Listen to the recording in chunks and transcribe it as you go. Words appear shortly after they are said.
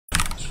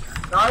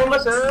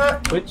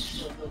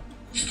Twitch?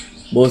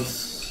 Both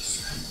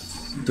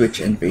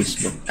Twitch and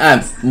Facebook.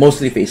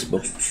 Mostly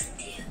Facebook.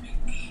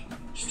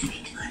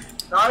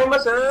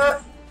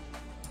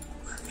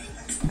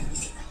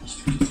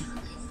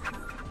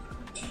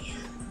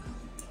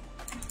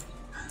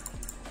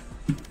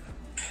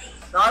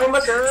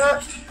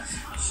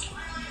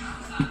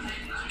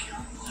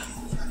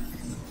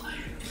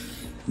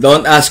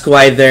 Don't ask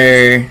why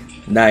they're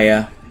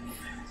Daya.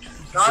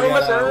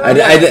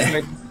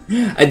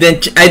 I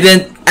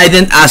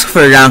didn't ask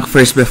for rank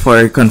first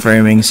before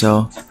confirming,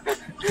 so.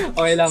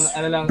 Okay lang,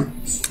 ano lang,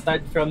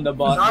 start from the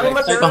bottom.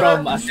 Start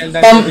from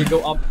ascendant, we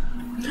go up.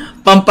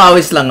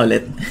 Pampawis lang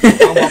ulit.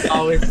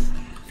 Pampawis.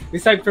 We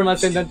start from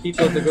ascendant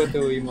people to go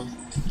to Imo.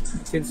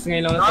 Since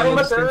ngayon lang natin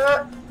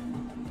mag-start.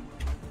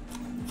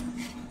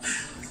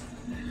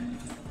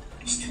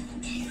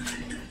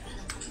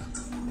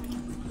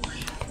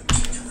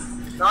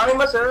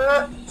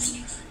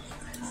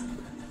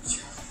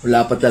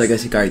 Wala pa talaga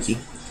si Carty.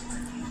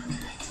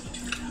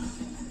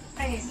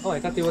 Oh, I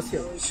thought he was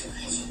here.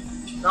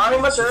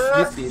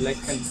 Busy,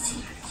 like,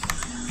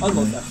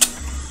 almost.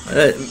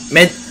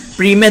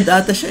 Pre-med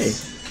ata siya eh.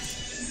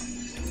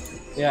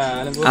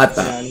 Yeah, alam mo.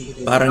 Ata.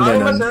 Parang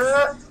ganun.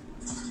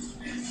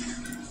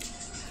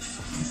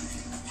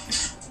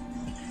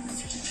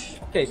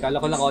 Okay,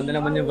 kala ko naka-on na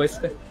naman yung voice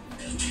ko.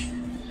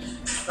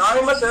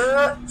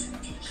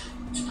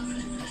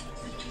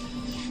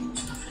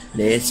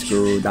 Let's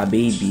go, the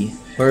baby.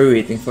 Who are we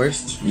waiting for?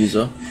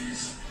 Yuzo?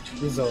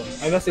 Yuzo.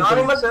 I message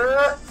him.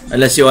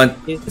 Unless you want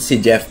si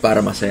Jeff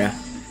para masaya.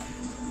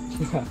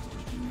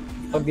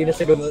 Pag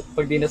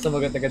di na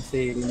sumagot agad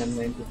si Linan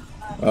 90.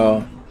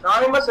 Oo.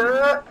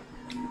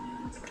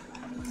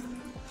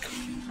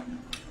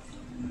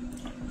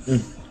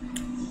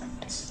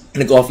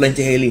 Nag-offline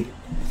si Haley.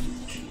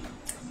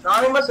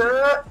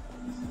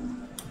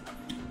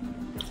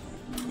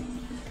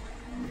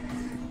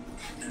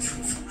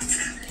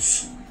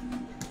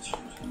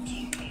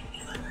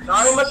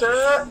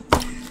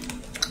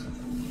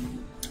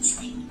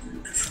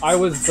 I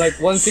was like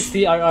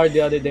 160 RR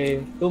the other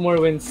day. 2 more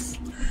wins.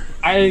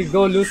 I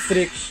go lose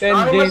streak.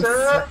 10 games.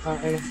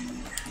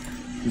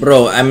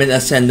 Bro, I'm in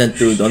Ascendant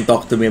too. Don't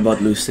talk to me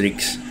about lose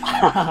streaks.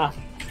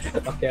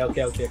 Okay.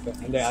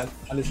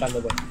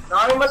 Understandable.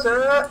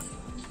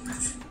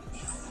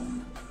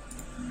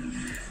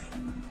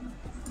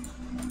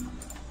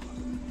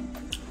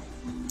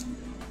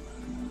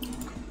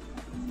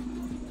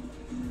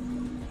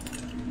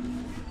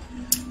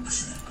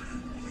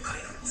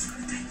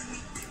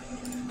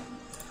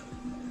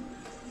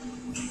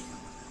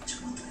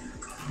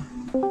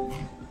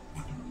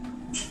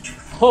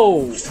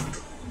 Ho!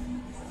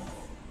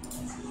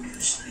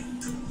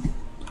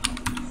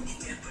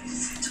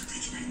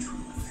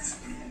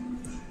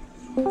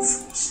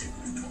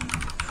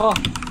 Oh.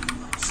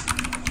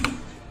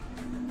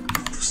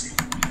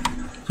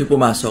 Sino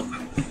pumasok?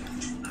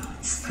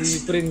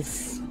 Si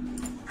Prince.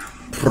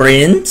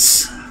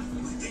 Prince?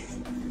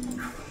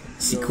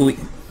 Si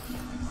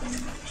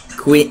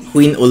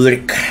Queen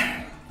Ulrich.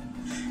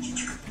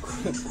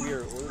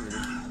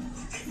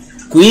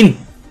 Queen!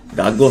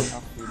 Gago.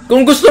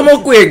 Kung gusto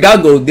mo queer,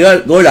 gago,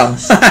 go lang.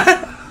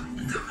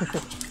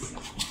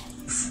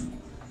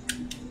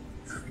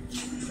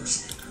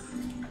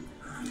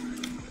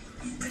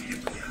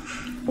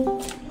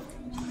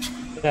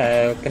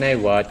 Can I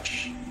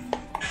watch?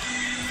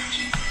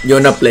 You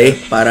wanna play?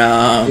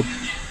 Para...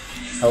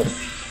 Oh.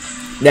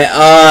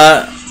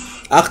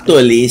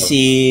 Actually,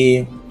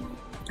 si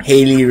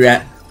Haley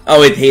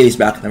oh wait, Haley's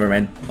back. Never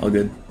mind. All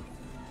good.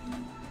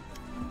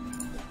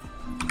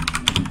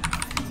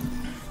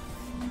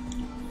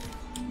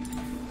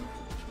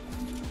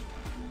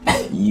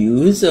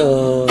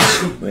 Yuzo,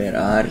 where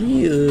are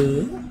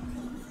you?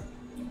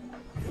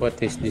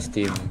 What is this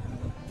team?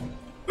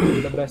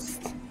 The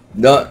best.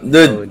 Dude.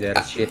 Oh,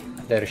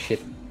 they're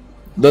shit.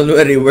 Don't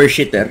worry, we're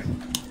shitter.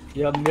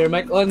 You have your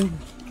mic on,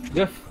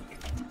 Jeff.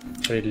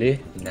 Really?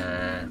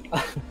 Nah.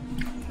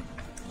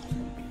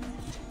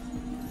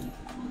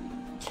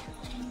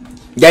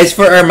 Guys,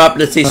 for our map,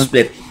 let's say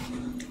split.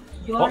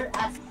 Oh.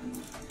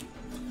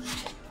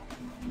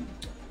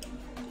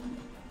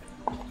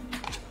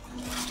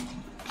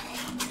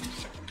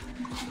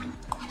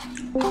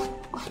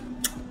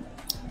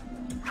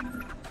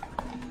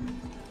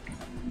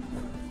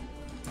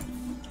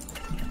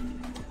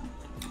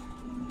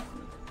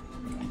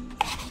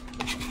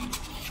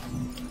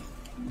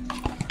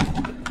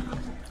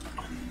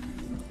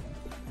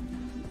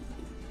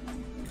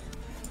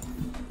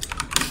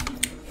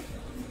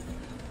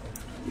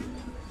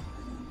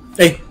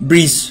 Hey,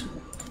 Breeze.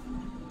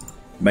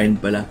 Bind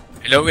pala.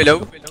 Hello.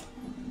 Hello.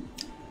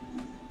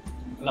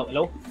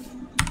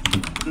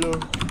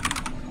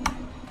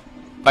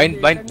 Bind.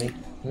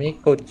 May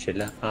code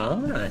sila.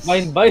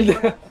 Bind.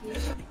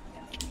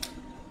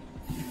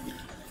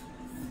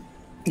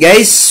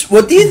 Guys,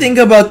 what do you think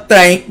about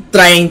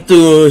trying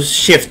to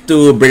shift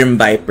to Brim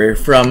Viper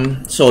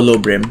from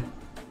solo Brim?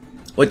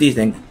 What do you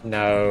think?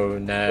 No.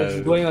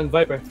 What's going on,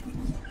 Viper?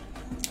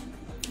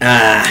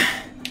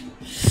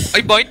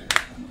 Ay, point!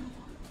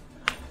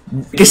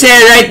 Kasi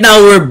right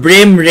now we're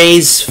Brim,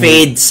 Raze,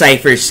 Fade,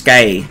 Cypher,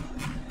 Sky.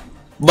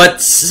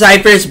 But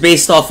Cypher's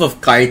based off of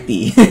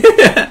Carti.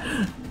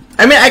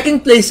 I mean, I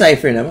can play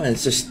Cypher naman.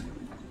 It's just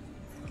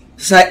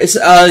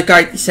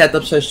Carti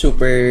setups are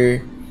super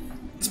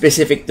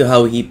specific to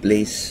how he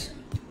plays.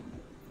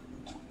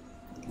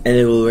 And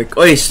it will work.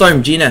 Oy,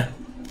 Storm, Gina.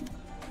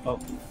 Oh.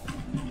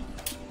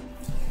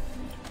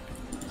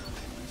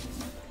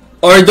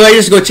 Or do I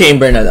just go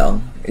Chamber na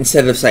lang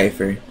instead of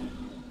Cypher?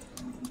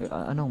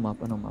 Anong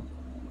map?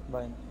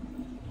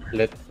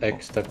 Let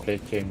Extra play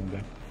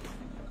Chamber.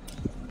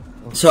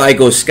 So I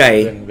go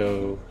Sky. Then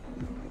go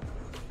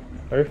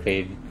or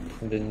Fade.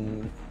 And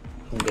then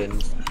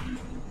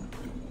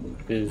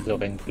Bilzo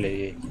can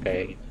play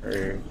Sky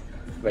or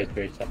vice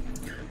versa.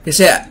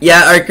 Kasi,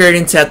 yeah, our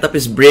current setup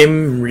is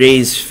Brim,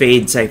 Raze,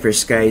 Fade, Cypher,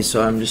 Sky.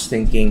 So I'm just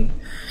thinking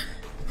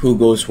who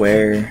goes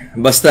where.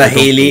 Basta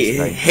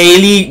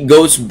Haley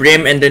goes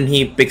Brim and then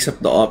he picks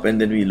up the op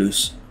and then we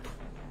lose.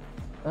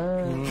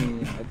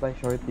 I play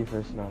Shorty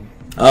first round.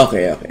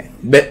 Okay.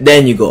 But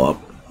then you go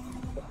up.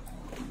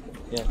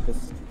 Yeah,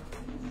 cause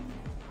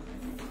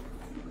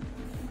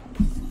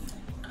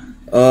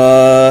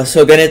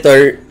so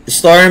ganito,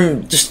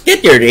 Storm, just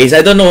get your raise.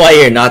 I don't know why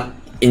you're not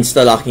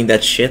insta-locking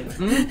that shit.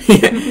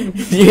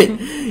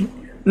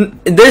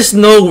 There's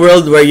no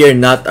world where you're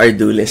not our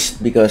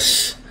duelist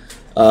because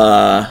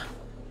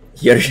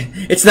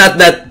it's not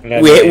that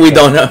we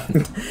don't have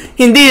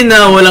hindi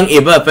na walang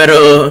iba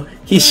pero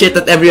he's shit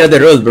at every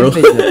other role, bro.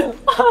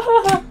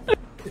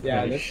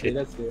 yeah, let's see.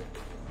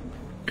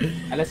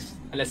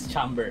 Let's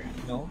chamber,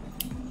 no?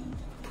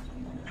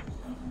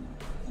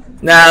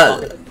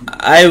 Nah,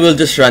 I will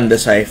just run the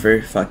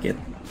Cypher. Fuck it.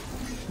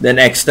 Then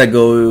Exta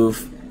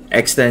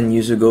and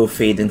Yuzu go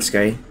Fade and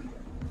Sky.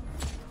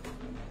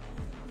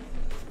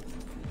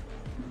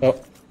 Oh,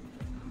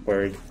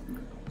 word.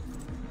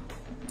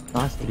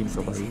 Stream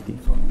capacity.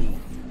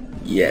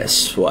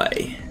 Yes,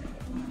 why?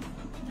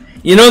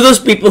 You know those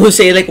people who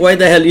say like, why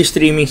the hell are you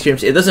streaming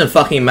streams? It doesn't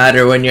fucking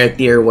matter when you're a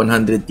tier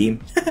 100 team.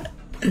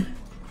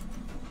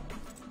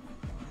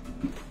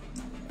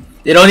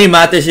 It only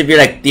matters if you're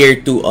like tier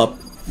 2 up.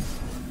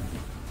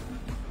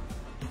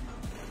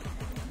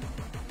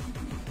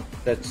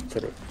 That's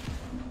true.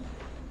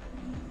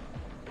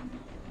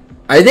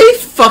 Are they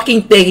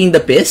fucking taking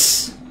the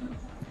piss?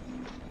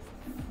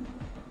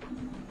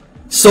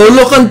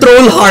 Solo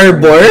control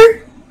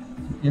harbor?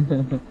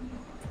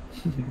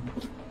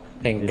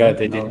 Thank God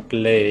they didn't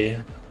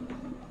play.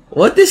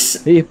 What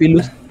is? Hey, if we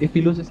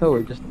lose this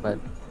we're just bad.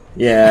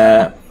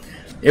 Yeah.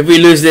 If we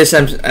lose this,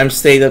 I'm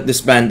straight up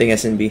disbanding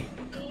SNB.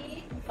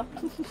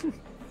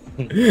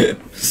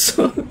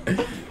 So,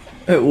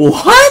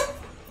 what?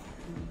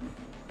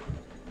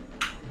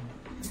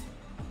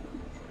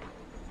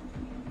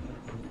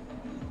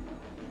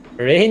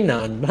 Rain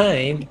on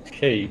mine.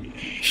 Hey.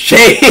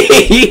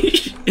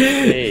 Sheesh.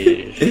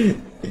 Hey.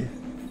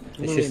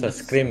 This is a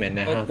scream and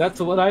a half. That's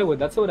what I would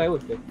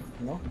pick,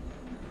 you know?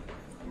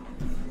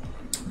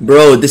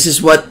 Bro, this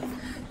is what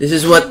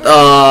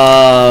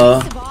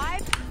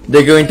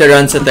they're going to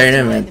run sa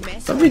tournament.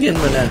 Pabigyan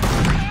mo na.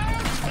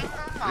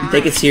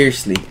 Take it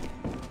seriously.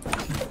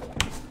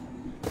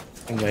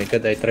 Oh my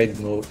God, I tried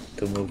to move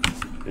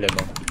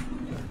Lemon.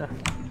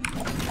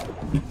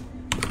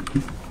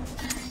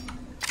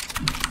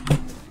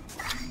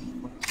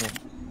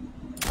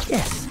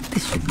 Yes,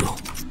 this should go.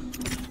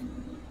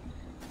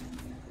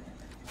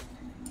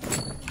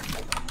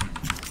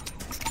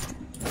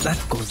 That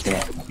goes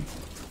there.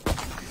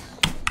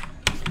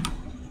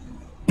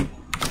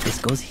 This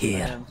goes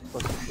here. Oh,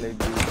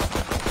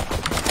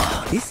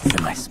 this is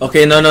a nice spot.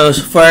 Okay, no.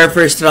 For our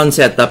first round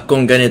setup,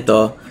 kung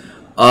ganito,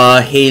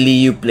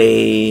 Haley you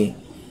play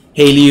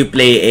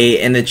A,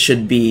 and it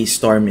should be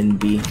Storm in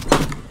B.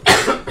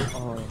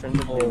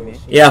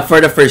 Yeah, for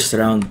the first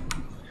round,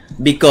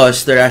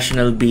 because the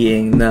rationale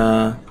being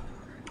na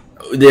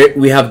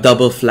we have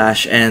double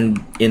flash and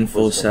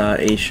info sa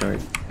A short.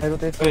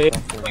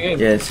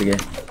 Yes, sige.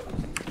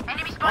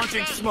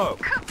 Launching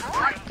smoke.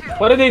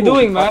 What are they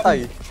doing, man?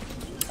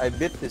 I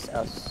bit this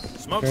ass.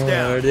 Smoke's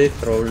down. Are they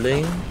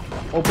trolling?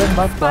 Open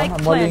back, I'm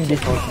mollying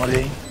this out,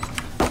 mollying.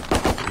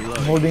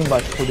 Holding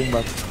back.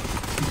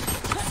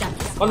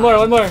 One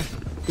more.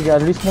 Sige,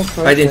 at least smoke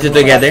first. Fight into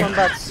together.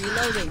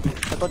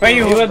 Where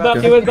you? He went back.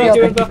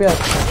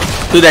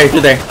 Two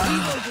there.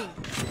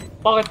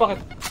 Pocket.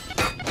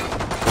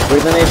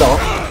 Wait na ito.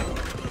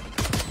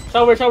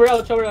 Shower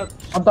out.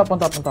 On top. On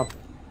top the box,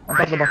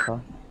 ha.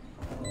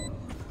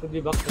 Could be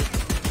back.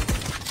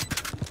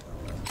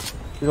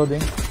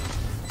 Reloading.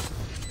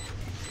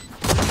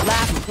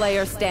 Last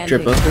player standing.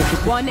 Triple.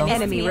 One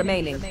enemy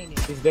remaining.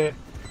 He's there.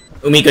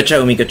 Umikot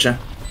siya.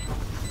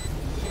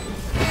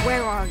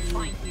 Where are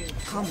you?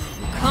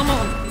 Come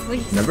on,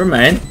 please. Never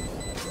mind.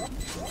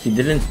 He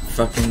didn't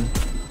fucking...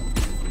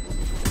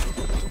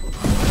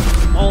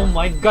 Oh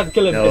my God,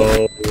 kill him.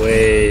 No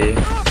way.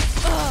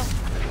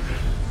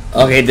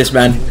 Okay,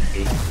 disband.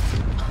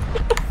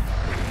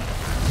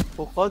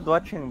 Who called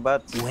watching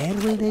bats? Where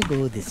will they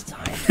go this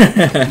time?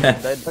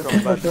 Died from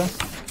bad.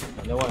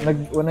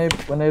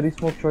 When I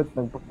re-smoke short,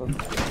 nagpapag.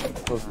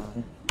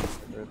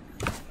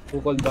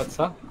 Who called bots,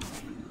 huh?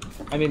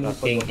 I mean, who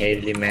Fucking called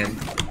Haley, man.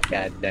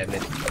 God damn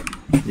it.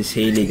 This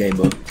Haley guy,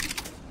 bro.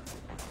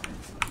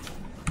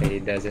 He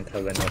doesn't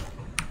have enough.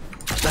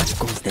 That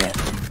goes there.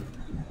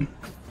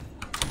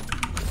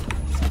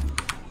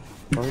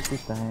 Party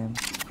time.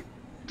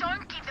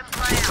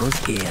 This goes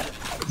here.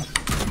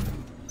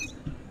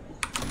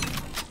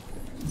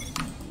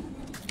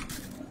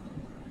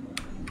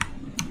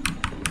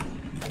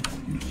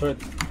 short?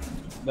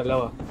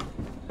 Dalawa.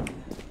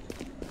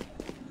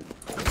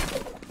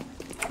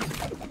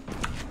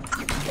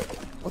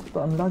 What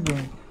the? I'm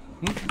lagging.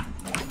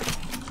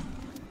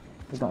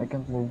 I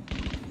can't move.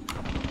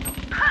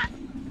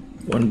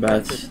 One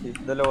bats.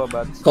 Dalawa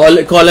bats.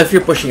 Call if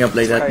you're pushing up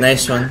like that.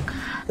 Nice one.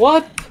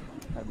 What?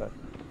 My bad.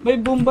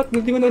 May boom bat,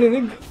 hindi ko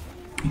narinig.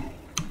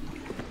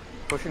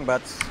 Pushing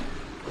bats.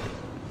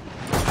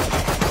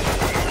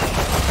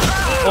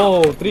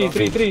 Oh,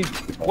 3.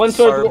 One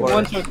short,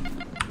 one short.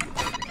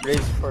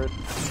 Raise for it.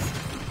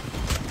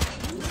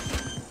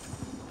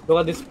 Look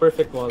at this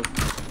perfect wall.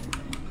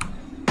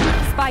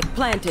 Spike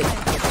planted.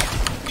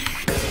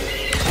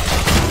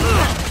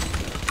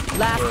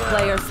 Last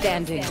player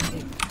standing.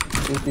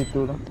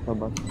 82 lang.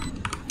 Sabas.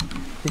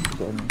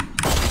 6 ano.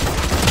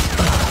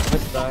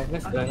 Let's try.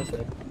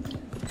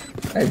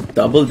 I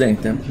double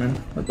danked him, man.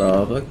 What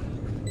the fuck?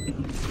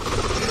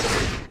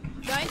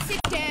 Don't sit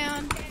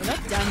down. We're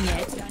not done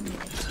yet.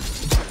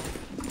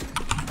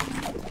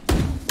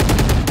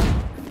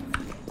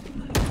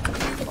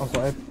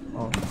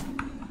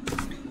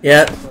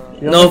 Yeah.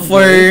 No,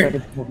 for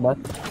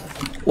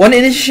one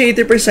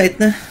initiator per site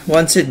na.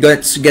 Once it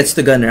gets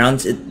to gun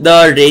rounds,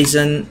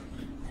 the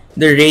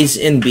raise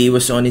in B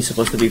was only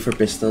supposed to be for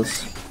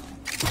pistols.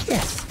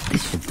 Yes,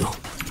 this should do.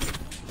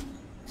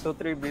 So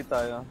 3B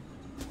tayo.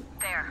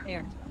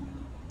 There.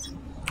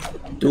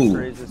 2.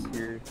 Raises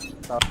here.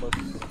 Tapos.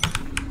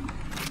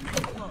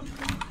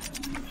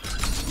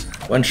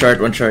 One short.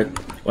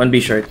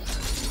 1B short.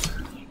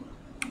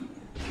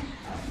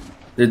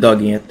 They're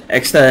dogging it.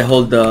 Extra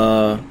hold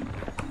the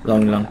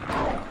long. I'm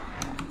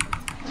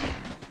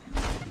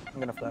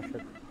gonna flash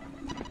it.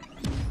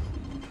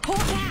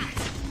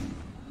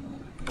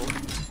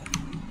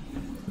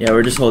 Yeah,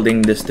 we're just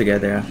holding this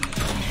together.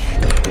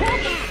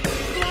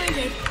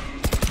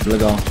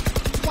 Go.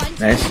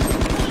 Nice.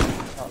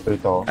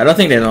 I don't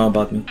think they know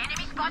about me.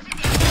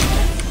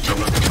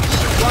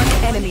 One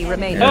enemy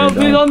remaining. Yeah, Help!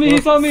 He's on me!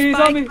 He's on me!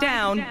 Spike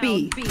down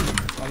B.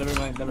 Oh, never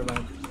mind.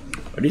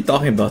 What are you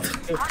talking about?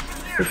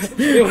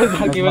 He was back.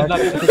 Talking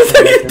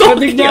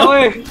Nadik niya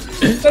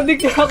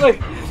ako eh.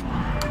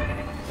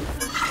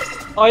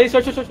 Okay,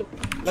 short.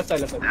 Left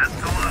side.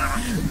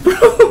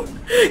 Bro,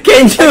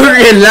 can you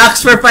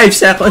relax for 5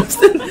 seconds?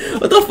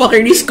 What the fuck are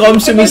these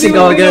comms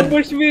sumisigaw agad?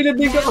 Push me,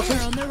 nadig ako.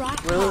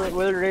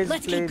 Will raise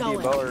play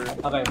diba or...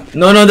 Okay.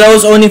 No, that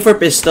was only for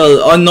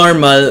pistol. On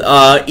normal,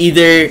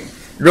 either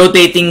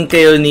rotating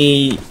kayo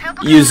ni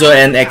Yuzo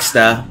and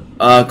Exta,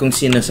 kung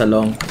sino sa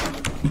long.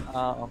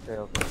 Okay.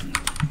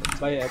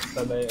 Buy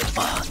extra.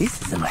 Oh, this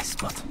is a nice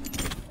spot.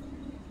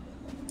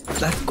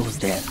 That goes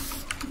there.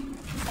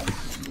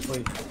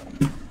 Wait.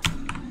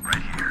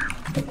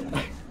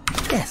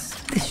 Yes,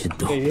 this should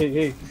do.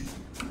 Hey.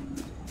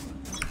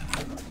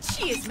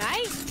 Cheers,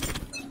 mate.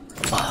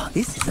 Oh,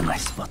 this is a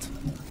nice spot.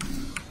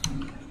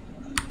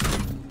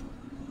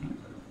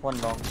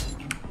 One long.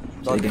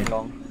 Dodging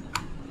long.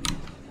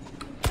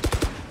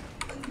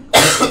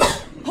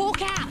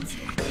 Hawk out.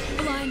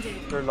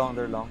 Blinded. They're long.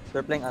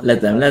 They're playing Let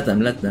them.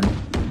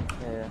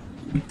 Yeah.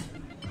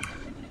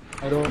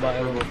 I don't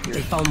know.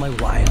 They found my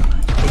wire.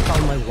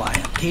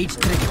 Cage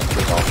trigger.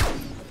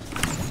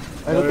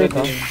 I rotate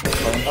ha.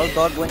 I'll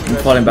dog when you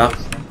Falling back.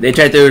 They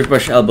tried to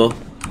push elbow.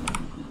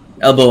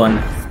 Elbow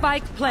one.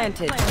 Spike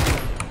planted.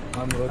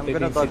 I'm I'm rotating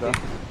gonna dog. city.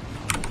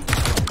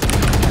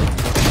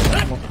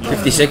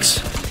 56.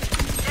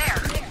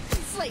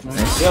 We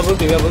have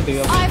ulti.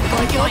 I've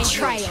got your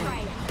trail.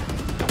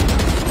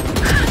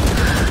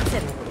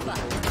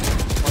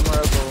 One more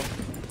elbow.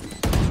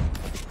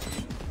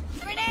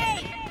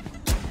 Grenade.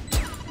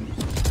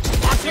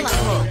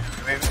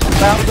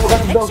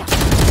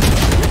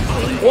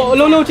 Oh,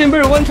 low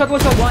chamber. One shot.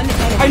 One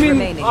enemy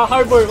remaining.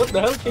 Harbor. What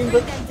the hell?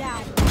 Chamber.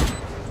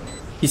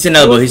 He's in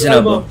elbow. He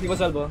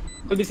was elbow.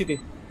 Could be city.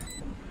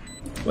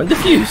 One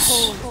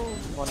defuse.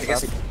 One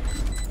back.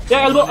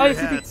 Yeah, elbow. Ay,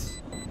 city.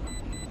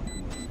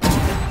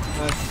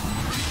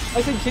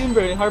 I said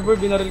chamber. Harbor,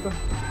 binaril ko.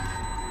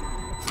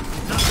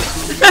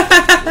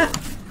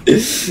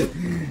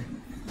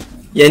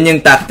 Yan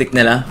yung tactic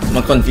nila.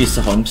 Mag-confuse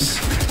sa comms.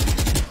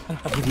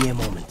 Give me a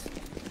moment.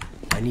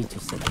 I need to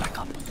set back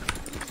up.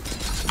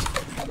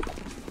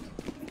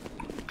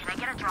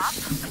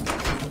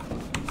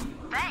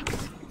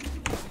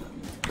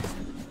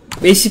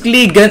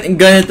 Basically,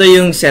 ganito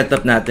yung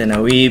setup natin.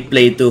 We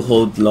play to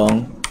hold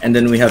long, and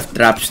then we have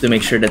traps to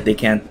make sure that they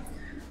can't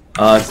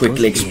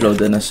quickly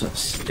explode on us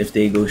if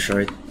they go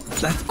short.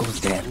 That goes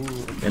there.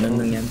 Ganun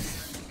lang yan.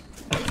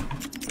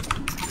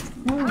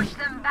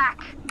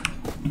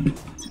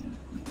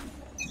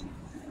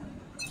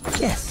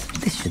 Yes,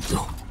 this should do.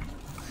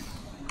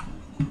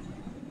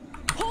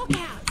 Hawk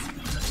out.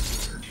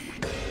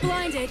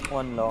 Blinded.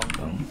 One long.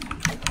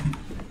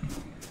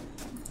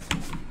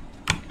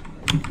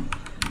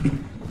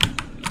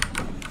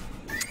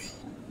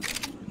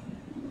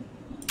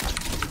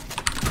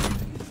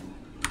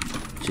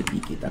 Should be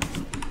kita.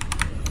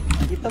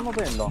 Kita mo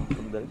ba yung long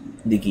from there?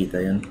 Di kita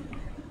yun.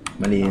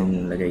 Mali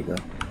yung lagay ko.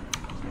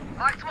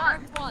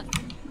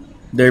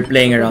 They're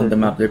playing around the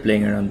map. They're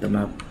playing around the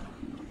map.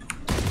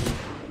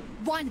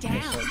 One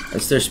down.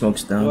 As their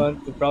smokes You down.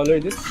 want to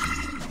prowler this?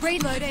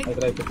 Reloading. I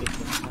try to pick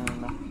him.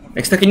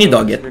 Extra, can you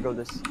dog it? Reroll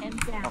this. And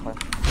down. Okay.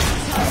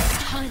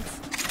 Hunt.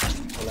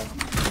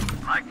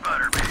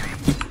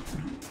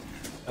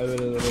 I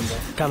will run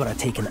down. Camera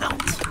taken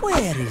out.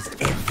 Where is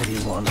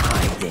everyone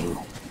hiding?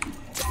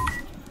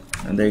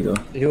 And there you go.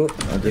 You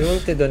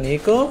ulted on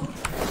Eco?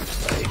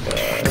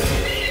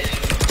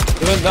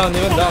 He went down,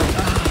 he went down.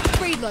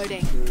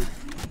 Reloading.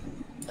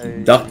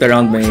 Ducked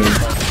around my...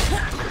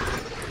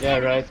 Yeah,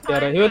 right. Yeah,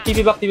 right. He went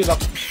TP back, TP back.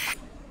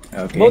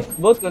 Okay.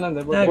 Both ganun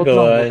eh. Both Go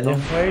long, on. both long.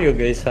 Why are you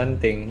guys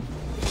hunting?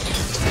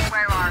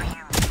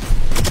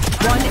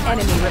 One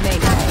enemy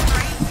remaining.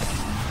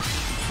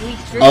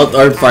 Alt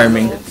orb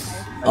farming.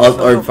 Alt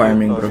orb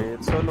farming, bro.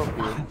 It's solo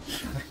queue.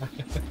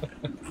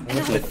 I'm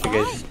gonna let you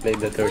guys play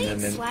the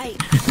tournament. Slate.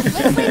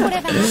 Let's play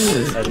whatever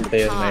happens. I'll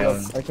play on my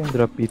own. I can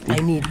drop PT. I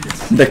need this.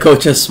 The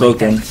coach has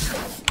spoken.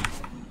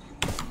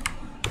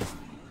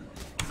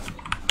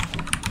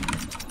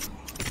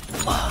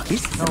 Oh,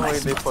 this is No a way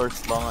nice they spot.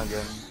 forced long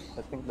again.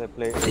 I think they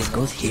play. This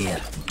goes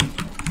here.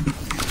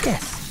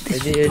 Yes,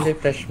 this Pwede early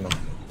flash mo.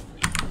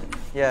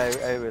 Yeah,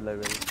 I will.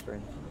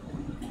 Turn.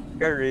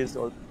 Can raise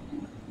ult.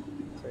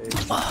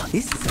 Oh,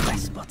 this is a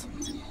nice spot.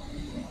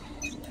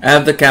 I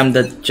have the cam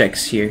that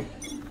checks here.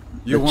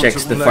 That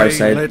checks the far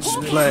side. Let's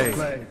play.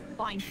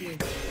 Find you.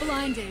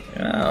 Blinded.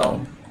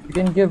 Wow. You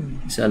can give.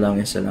 Isa lang,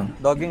 isa lang.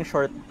 Dogging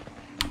short.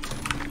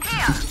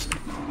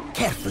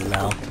 Careful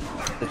now.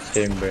 The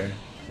chamber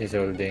is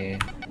holding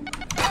it.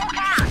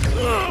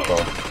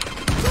 Good.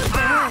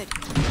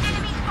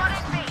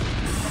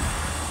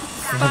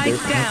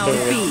 Spike down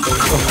B.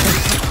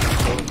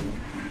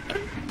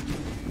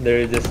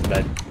 They're just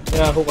bad.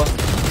 Yeah, hookah.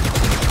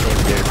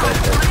 They're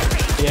bad.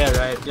 Yeah,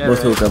 right. Yeah,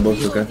 Both right. hookah, both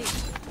hookah.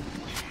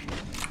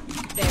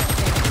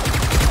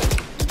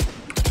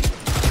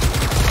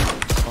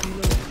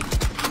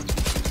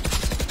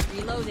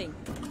 Reloading.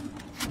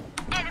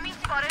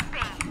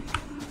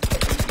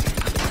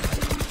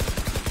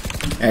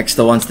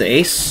 Extra wants the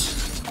ace.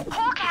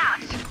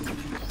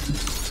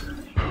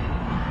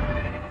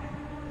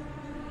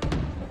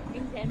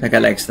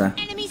 Teka, Extra.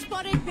 Enemy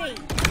spotted B.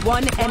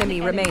 One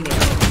enemy remaining.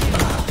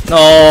 No!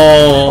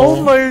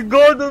 Oh my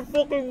god, that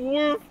fucking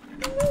wolf!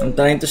 I'm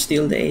trying to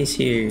steal the ace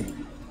here.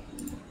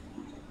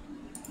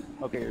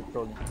 Okay, you're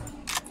trolling.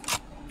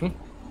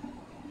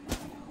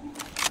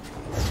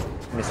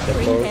 Mr.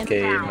 4K,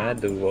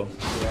 Maduo.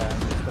 Yeah,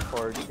 the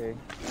 4K.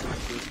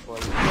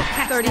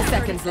 30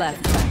 seconds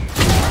left.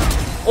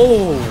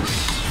 Oh!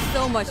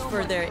 So much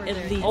for their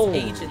elite Oh.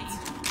 agents.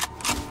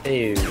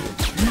 Hey,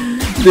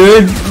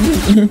 Dude!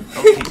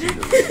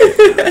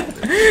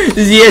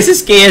 Yes,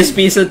 is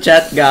KSP sa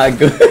chat,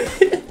 gago.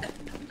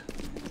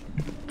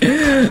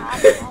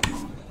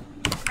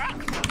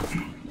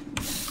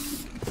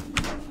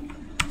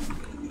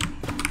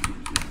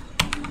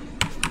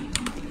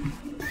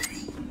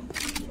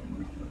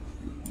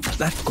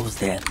 That goes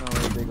there. No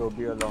way they go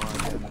be along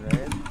again,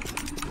 right?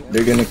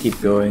 They're gonna keep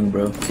going,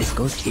 bro. This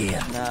goes here.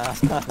 Nah.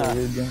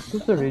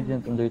 Who's the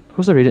Radiant on the...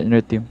 Who's the Radiant in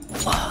your team?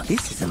 Oh,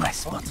 this is a nice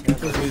spot.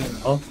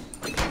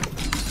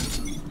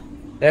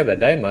 they have a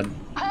diamond.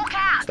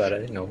 That's what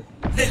I know.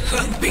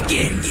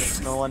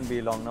 Begins. No one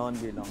be long, no one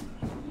be long.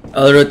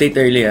 I'll rotate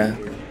early, ah.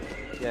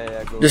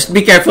 Yeah, go. Just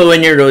be careful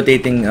when you're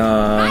rotating,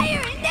 Fire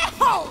in the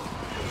hole.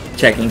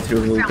 checking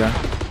through hookah.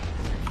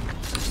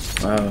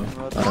 Wow,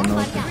 I don't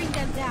know. Bring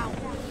them down.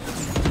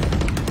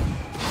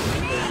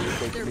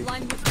 They're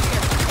blind with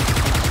fear.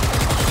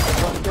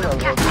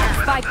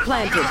 Spike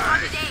planted.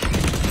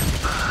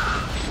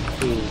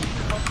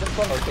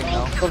 Okay,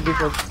 now.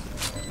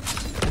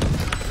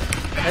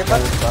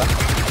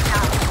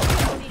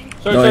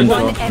 Short, No short, info,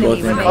 short. enemy both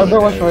info. remaining. Other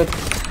one short.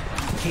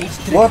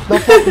 What the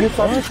fuck? You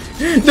thought?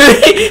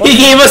 Dude, he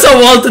gave us a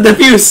wall to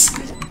defuse!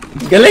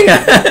 Galing, ah.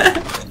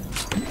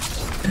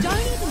 Don't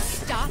even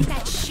start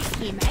that shit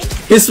here, mate.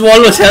 His wall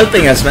was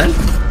helping us, man.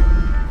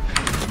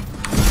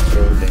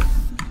 Rolling.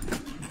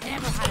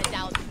 Never had a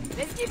doubt.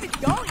 Let's keep it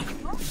going.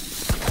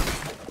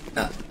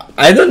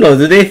 I don't know,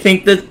 do they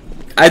think that...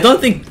 I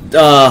don't think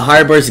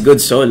Harbor's good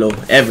solo,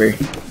 ever.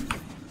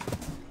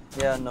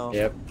 Yeah, no.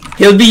 Yep.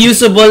 He'll be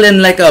usable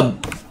in like a...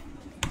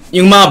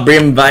 Yung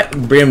mga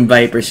Brim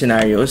Viper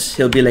scenarios,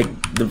 he'll be like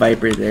the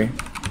Viper there.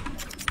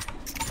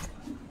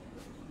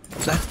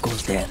 That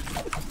goes there.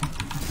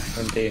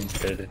 Only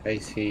Infer. I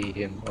see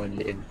him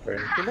only Infer.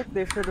 I feel like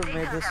they should have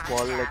made this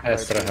wall like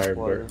Astra Viper's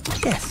Harbor. wall.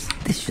 Yes,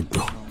 this should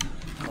do.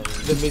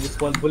 They made this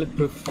one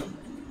bulletproof.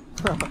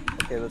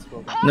 Okay, let's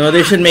go. No,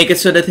 they should make it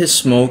so that his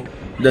smoke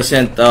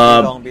doesn't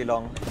Be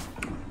long.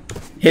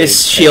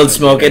 his shield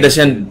smoke, it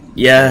doesn't,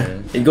 yeah,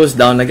 it goes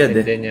down agad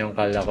eh. Din yung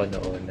kala ko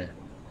noon.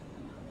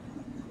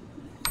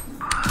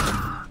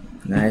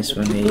 Nice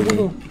one,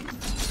 Haley.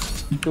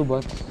 2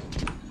 bots.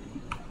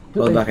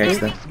 Hold back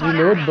extra.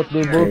 Reload, but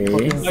they both Okay.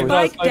 fucking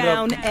Spike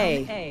down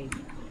A.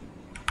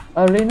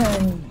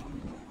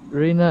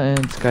 Reina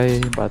and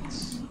Sky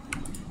bots.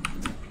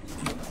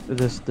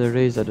 The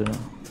Raze, I don't know.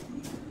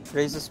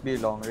 Raises be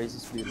long.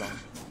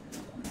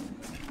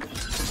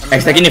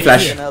 Extra, can you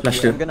flash? Flash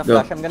too. I'm gonna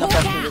Go. flash.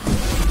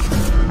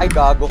 Ay,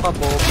 gago ka,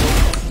 bobo.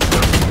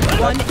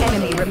 One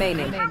enemy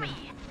remaining.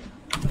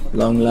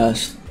 Long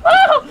last.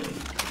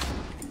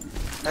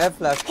 I have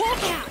flash.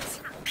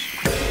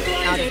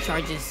 Out of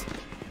charges.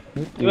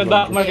 He went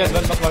back market.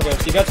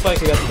 He got spike.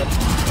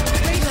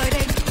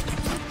 Reloading.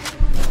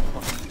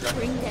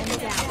 Bring them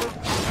down.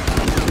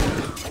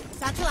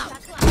 Satchel out.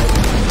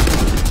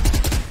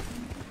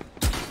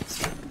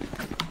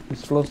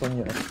 He's close on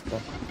you, extra.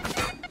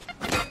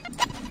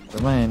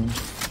 Remind.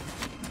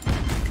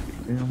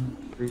 Yung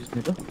Raze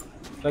nito.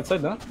 Right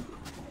side, no?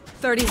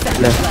 30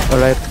 seconds Left.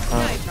 left.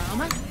 Alright.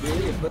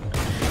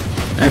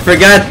 I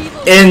forgot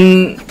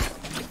in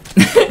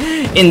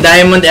in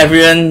Diamond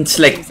everyone's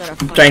like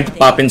trying to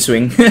pop and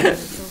swing.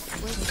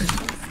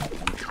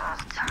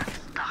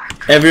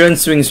 Everyone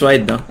swings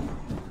wide, no?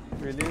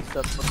 Really?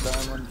 That's what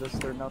Diamond just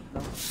turned out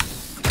now?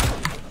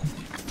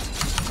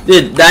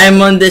 Dude,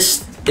 Diamond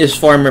is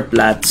former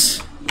Plats.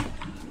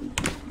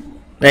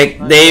 Like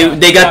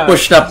they got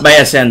pushed up by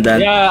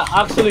Ascendant. Yeah,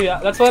 actually,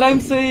 that's what I'm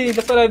saying.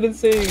 That's what I've been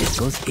saying. This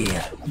goes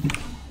here.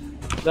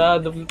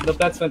 The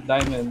Plats went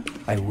diamond.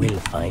 I will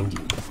find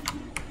you.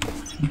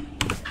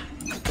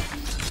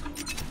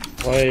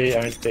 Why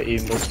aren't the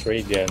emos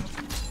radiant?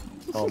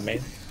 Oh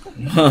man.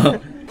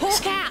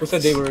 Who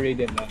said they were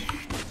radiant, man?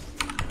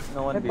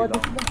 No one be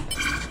long.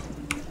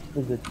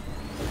 Is it?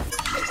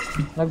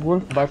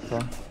 Nag-wolf back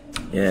ka.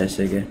 Yeah,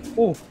 sige.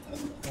 Oh,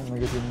 Oh my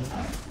goodness.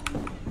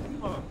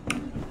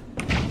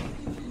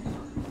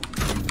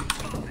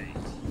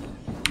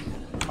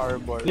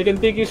 Harbor. you can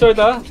take you short,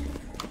 huh?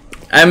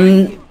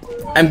 I'm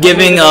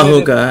giving a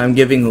hookah. I'm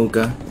giving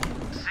hookah.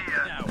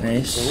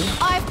 Nice.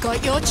 I've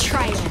got your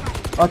trail.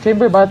 Oh,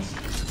 chamber bats.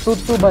 Two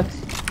bats.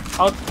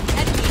 Out.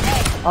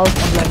 Out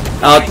on blind.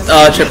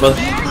 Out triple.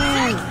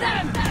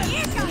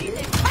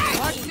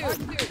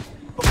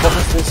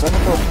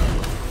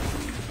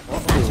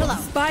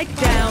 Spike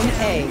down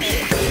A.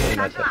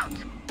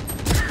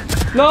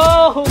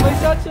 No, my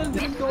satchel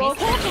didn't go off.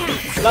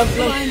 Lamps.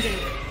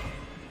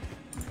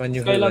 When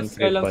you Skylam, have one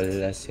Skylam.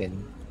 triple as in.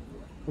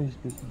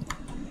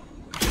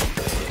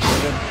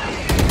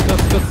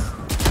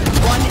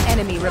 One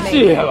enemy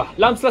remaining. Yeah,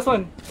 lamps last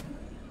one.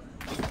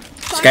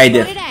 Sky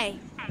diff.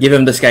 Give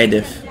him the sky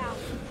diff.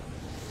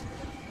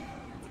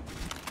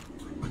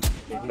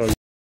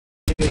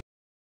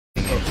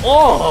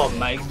 Oh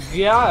my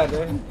god.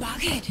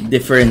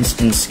 Difference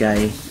in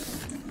sky.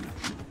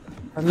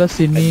 Ala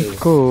si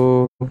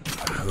Nico. Who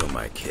am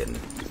I kidding?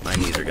 My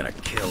knees are gonna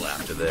kill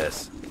after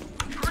this.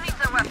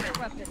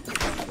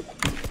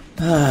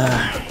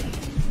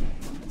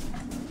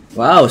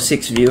 Wow,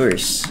 6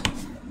 viewers.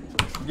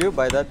 Did you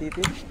buy that,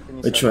 TT?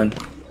 Which one?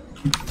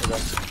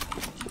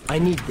 I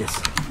need this.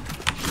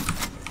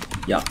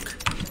 Yuck.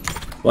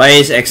 Why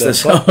is extra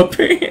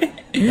sober?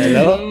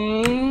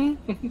 Hello?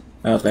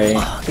 Okay.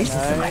 This is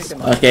the last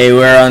one. Okay,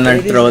 we're on our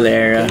troll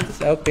era. He's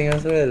helping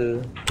as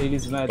well.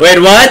 He's mad. Wait,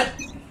 what?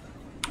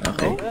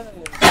 Okay.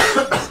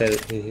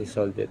 He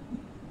sold it.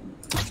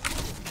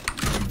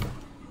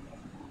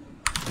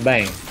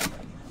 Bang.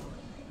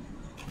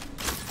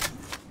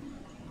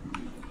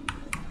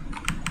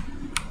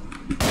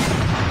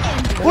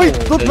 Wait,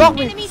 don't block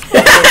me! Enemies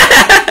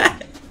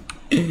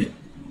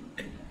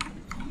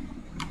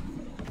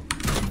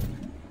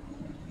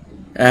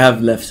I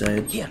have left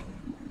side. Here.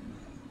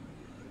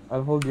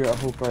 I'll hold your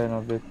hookah in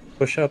a bit.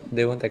 Push up,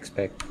 they won't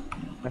expect.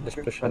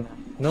 Just push up.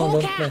 No,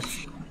 don't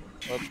flash.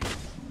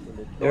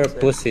 You're a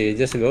pussy,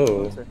 just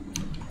go.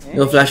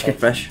 Go flash, get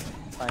fresh.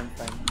 Fine.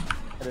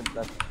 I didn't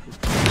flash.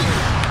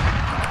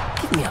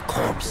 Give me a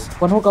corpse.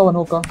 One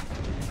hookah.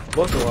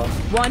 Both of us.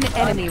 One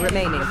enemy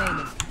remaining.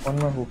 One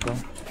more hookah.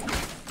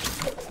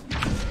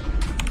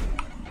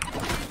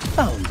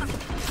 Found you.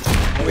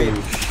 Wait.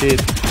 Shit.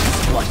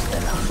 Watch the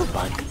love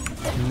bug.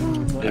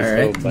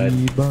 Alright. So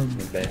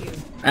bad.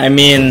 I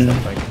mean,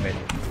 Disappointment.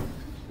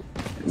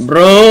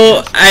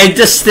 bro, I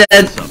just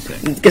said,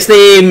 because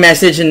they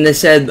messaged and they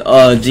said,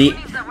 oh, G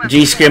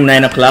scream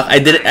 9 o'clock.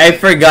 I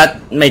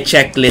forgot my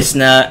checklist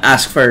na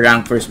ask for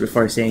rank first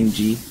before saying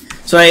G.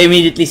 So I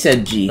immediately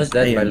said G. What's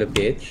that, Ayun. Valo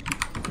PH?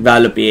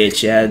 Valo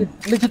PH, yeah.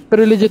 Legit,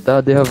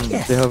 they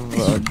have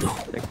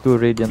like 2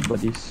 radiant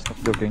bodies.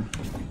 Not joking.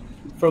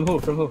 From who?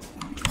 Who?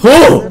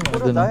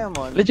 Puro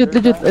diamond. Legit,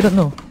 I don't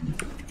know.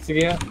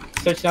 Sige nga.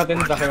 Search natin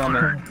baka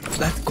naman.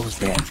 That goes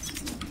there.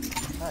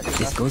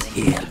 This goes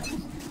here.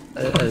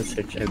 I'll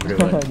search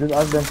everyone. Just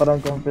ask them parang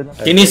confident.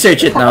 Can you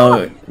search it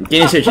now?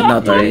 Can you search it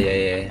now, Tori?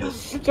 Yeah.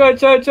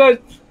 Charge!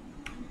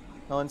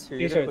 No one's here.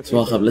 T-shirt. Let's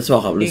walk up. Let's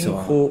walk up. Let's King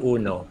walk up. Fu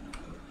Uno.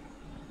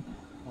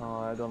 Oh,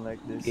 I don't like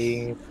this.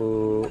 King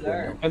Fu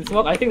Uno. Can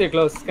smoke? I think they're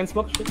close. Can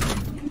smoke? Shit.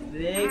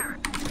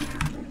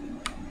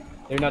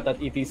 They're not at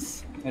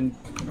ETs and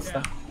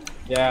stuff.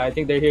 Yeah, I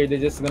think they're here.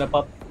 They're just gonna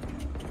pop.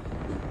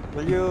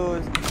 Will you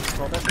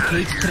smoke it?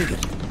 Cage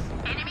triggered.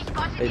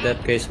 Hey,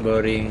 that case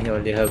boring. You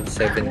only have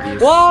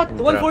 70s. What?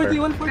 in 140, trapper.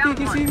 140.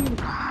 He's in.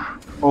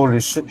 Holy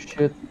shit.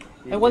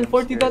 I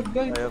 140 that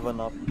guy. I have an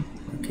up.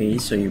 Okay,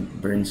 so you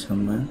burn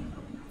someone.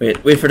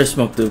 Wait for the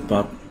smoke to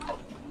pop.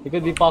 He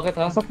could be pocket,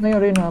 huh? Pasok na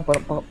yung rin ha.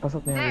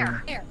 Pasok na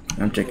yung rin.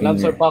 I'm checking.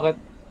 Lamps or There. pocket.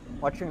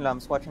 Watching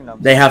lamps, watching lamps.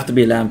 They have to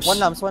be lamps.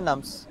 One lamps.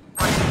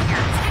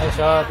 Nice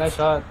shot, nice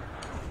shot.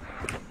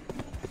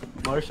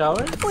 More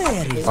shower?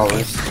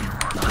 Always.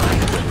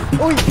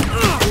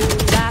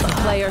 Last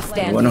player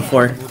standing.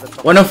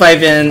 104. 105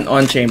 in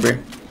on chamber.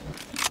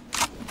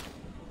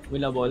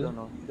 Win a They ball. don't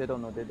know. They don't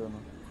know.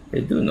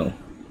 They do know.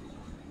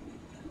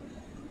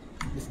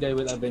 This guy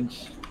will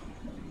avenge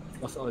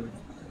us all.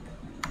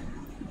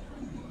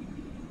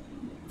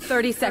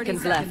 30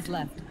 seconds left.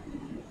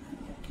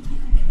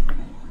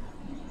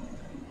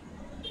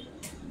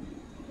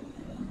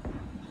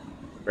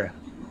 Bruh.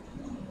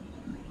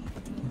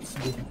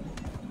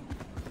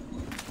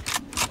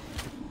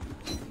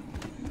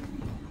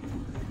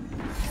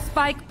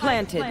 Spike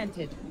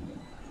planted.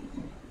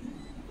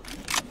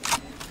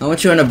 How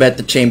much you wanna bet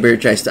the chamber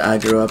tries to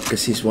aggro up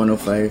because he's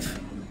 105?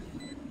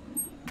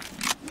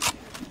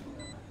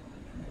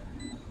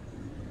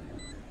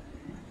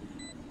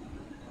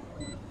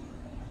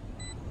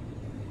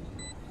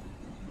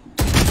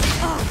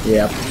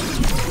 Yep.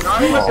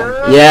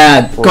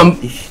 Yeah,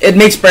 it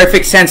makes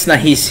perfect sense na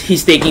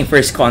he's taking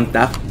first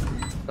contact.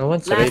 No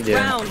one's Last ready.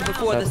 round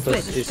before the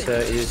Santos switch.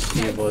 is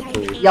able to.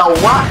 Yo,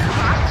 what?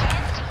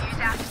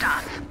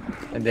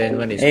 And then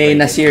one is. Hey, private.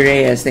 Nasir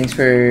Reyes, thanks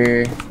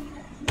for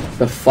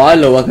the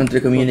follow. Welcome to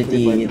the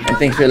community, and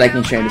thanks for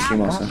liking and sharing the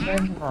stream also.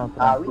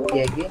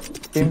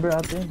 Timber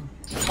atin.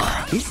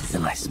 This is a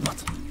nice spot.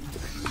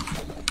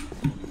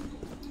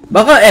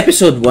 Baka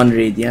episode 1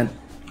 raid yan.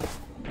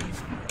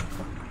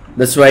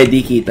 That's why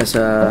di kita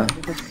sa...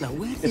 Now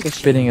where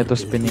Ito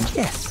spinning.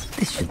 Yes,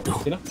 this should do.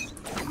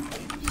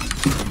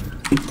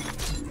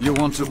 You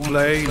want to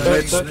play?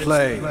 Let's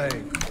play. I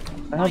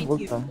have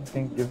ult ha.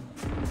 Thank you.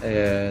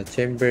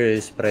 Chamber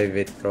is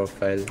private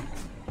profile.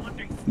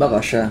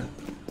 Baka siya.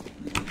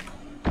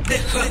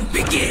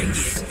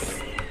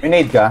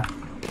 Minade ka?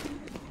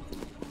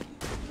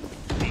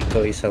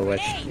 So is a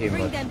watch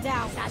emote. Bring them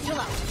down. Satchel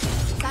out.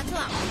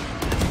 Satchel out.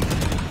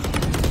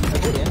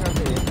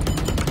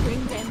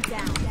 Bring them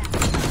down.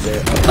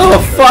 Oh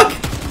fuck!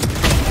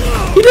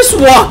 He just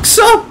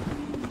walks up!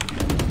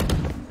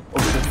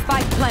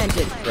 Spike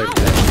planted.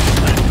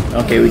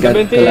 Okay, we got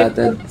 78.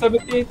 collated.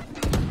 78.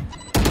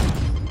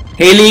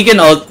 Haley, you can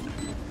ult.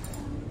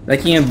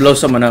 Like you can blow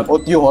someone up.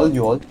 You hold.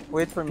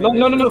 Wait for me. No, wait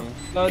no, for no, no. me.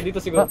 No,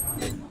 dito siguro.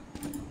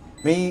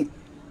 May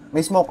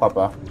smoke ka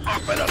pa?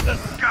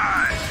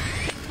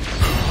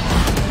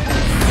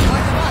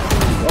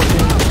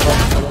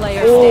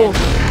 Player Oh,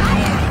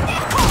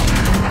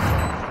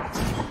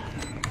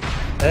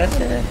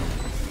 standing.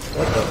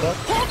 What the fuck?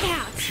 Hawk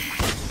out.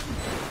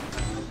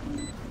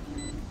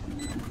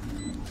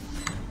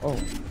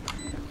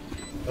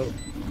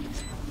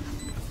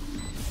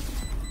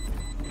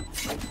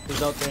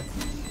 he's out there.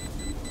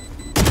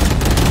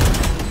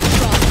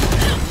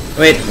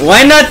 Wait,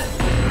 why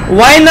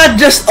not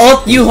just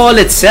ult U-Haul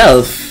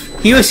itself?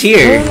 He was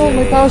here. No,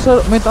 may tao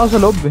sa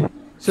loob eh.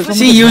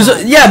 See,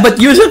 Yuzo, yeah, but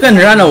Yuzo can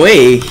run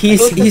away.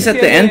 He's at the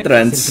Simple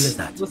entrance. as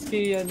that.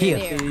 Luski and Here.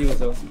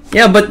 Yuzo.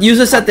 Yeah, but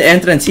Yuzo's at the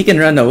entrance. He can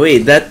run away.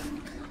 That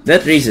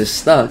raise is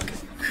stuck.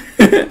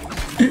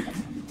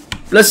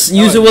 Plus,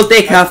 Yuzo will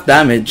take half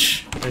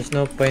damage. There's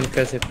no point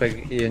kasi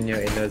pag yun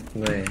yung inult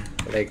mo eh.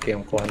 Like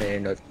yung kung ano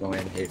yung inult mo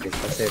ngayon, Haley.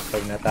 Kasi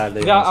pag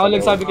natalo yung Kaya ako sa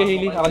nagsabi loob. kay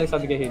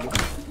Haley.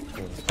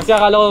 Kasi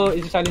akala ko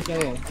i-challenge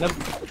niya yun.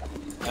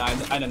 I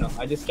don't know.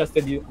 I just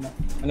trusted you.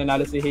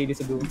 Nanalo si Haley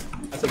sa duel.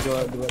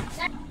 Duel.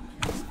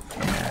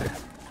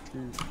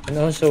 And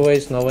also, why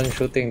is no one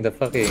shooting the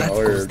fucking That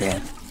orb? goes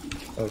there.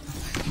 Oh,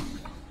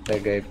 the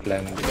guy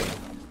planned it.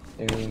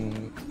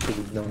 Yung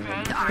killed nung...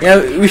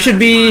 Yeah, we should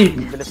be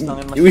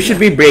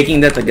breaking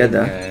that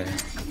together.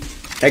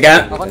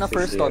 Teka. Ako na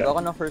first dog.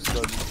 One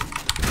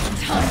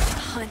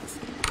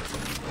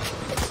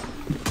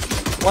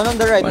on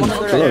the right. One One on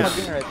the close. right.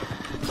 Hugging right.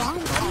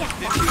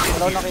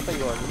 Wala ko nakita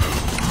yun.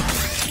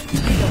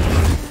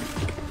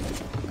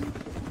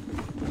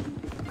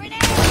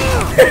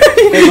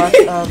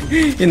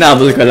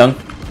 Hinabol ka lang.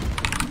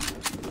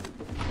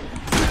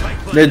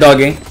 They're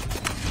dogging.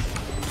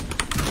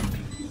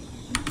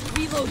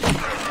 Reloading.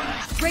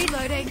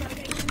 Reloading.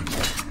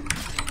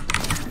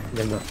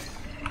 Diba?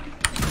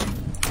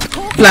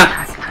 Flank.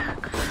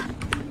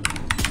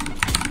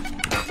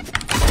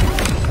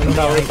 Anong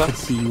tower ka?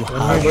 See you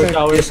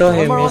Tower. You saw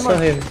him, One you more. saw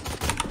him.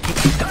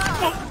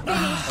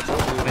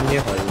 Can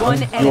you hold?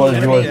 One enemy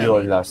remaining. You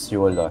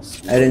all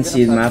lost. I didn't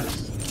see the map.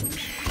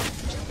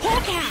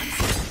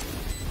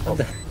 Hawk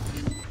out.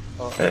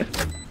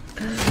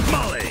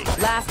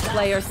 Last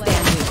player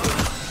standing.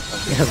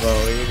 Yeah, bro,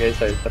 you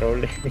guys are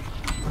trolling.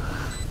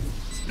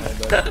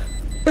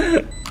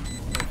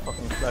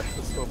 Fucking flash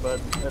was so bad.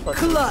 I thought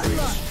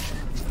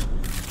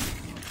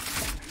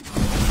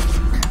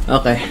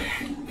Okay.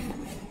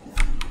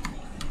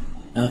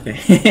 Okay.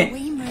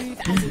 We move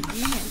as a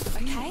unit,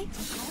 okay?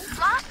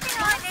 Last thing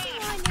I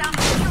need is some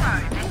hero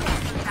that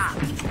gets stuck.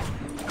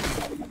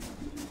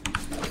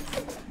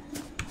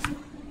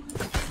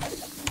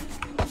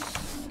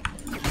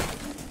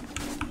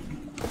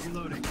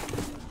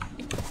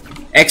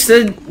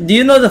 Extra, do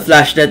you know the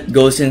flash that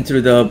goes in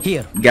through the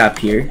gap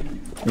here?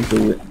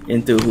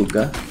 Into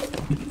hookah?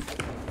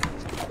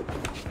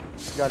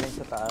 galing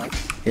sa taas.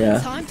 Yeah.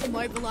 Time to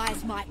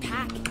mobilize my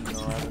pack.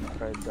 No, I haven't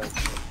tried that.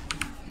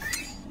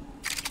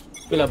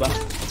 Pila ba?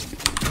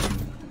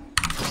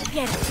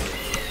 Get it.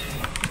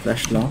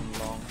 Flash long.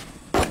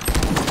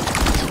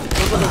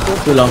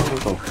 Too long.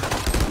 3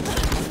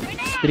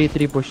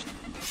 push.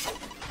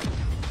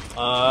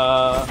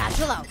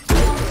 Satchel out.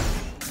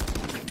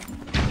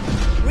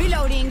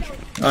 Reloading.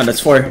 Oh,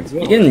 that's 4.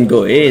 You can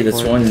go A,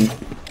 that's 1.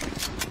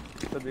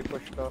 Should be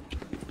pushed up.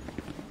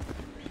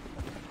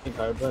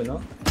 Carbon, no?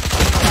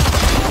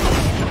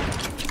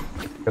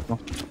 Cut mo.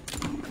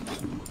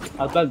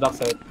 I'll plant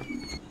backside.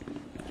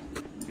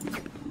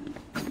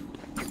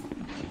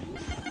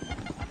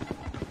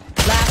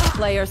 Last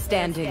player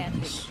standing.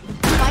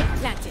 Spike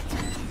planted.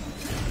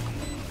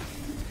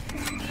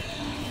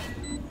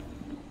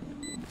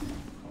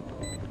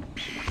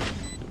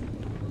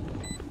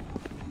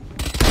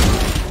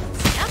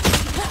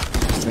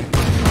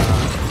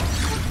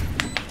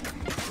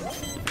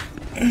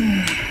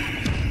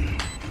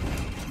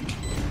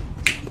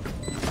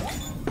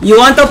 You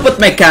want to put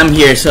my cam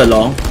here so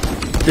long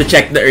to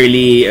check the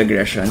early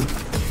aggression.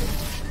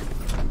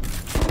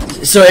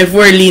 So if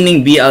we're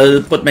leaning B, I'll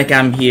put my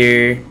cam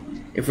here.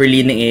 If we're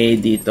leaning A,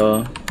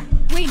 dito.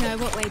 We know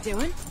what we're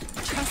doing.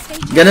 Trust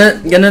each other.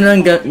 Ganun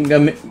ang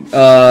gawin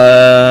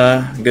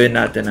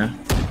natin ah.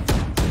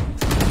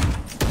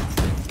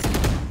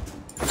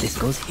 This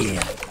goes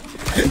here.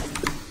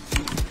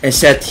 I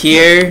set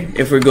here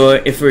if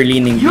we're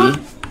leaning B.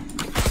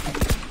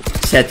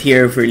 Set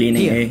here if we're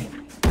leaning A.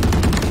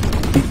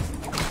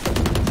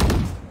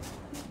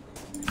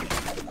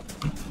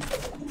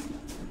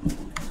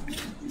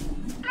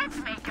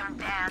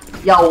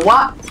 Yo,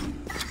 what?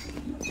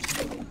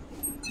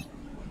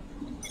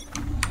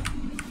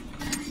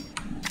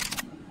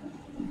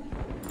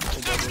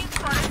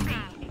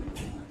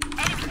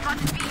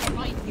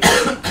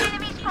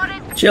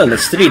 Chill,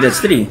 that's 3, that's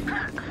 3.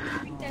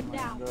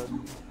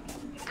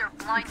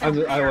 I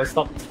was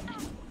stuck.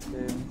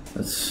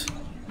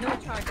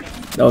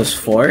 That was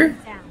 4?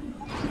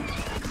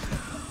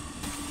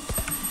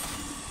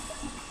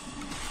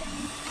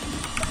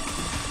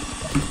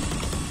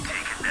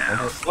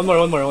 One more.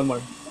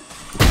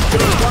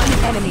 One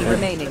enemy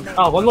remaining.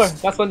 Ah, one more.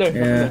 Last one there.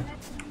 Yeah.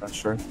 Not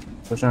sure.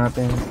 Push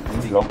natin.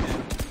 Long.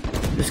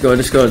 Let's go.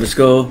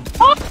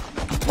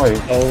 Oy.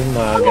 Oh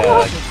my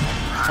god.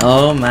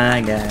 Oh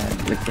my god.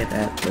 Look at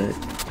that look.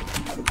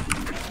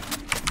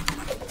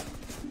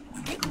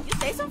 You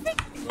say something?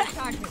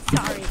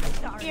 Sorry.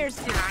 Ears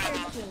do.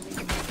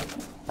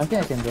 I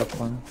think I can drop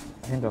one.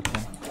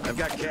 I've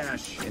got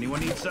cash. Anyone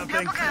need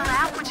something?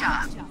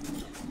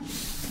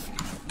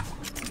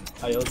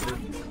 I also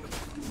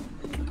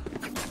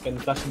can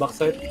flash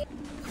backside.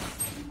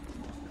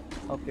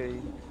 Okay.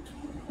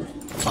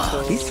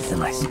 Oh, this is a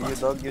nice You spot.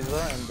 dog user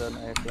and then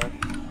I flash.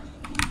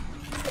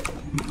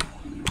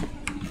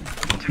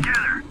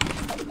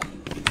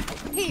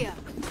 Here.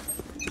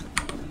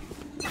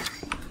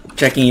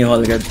 Checking you,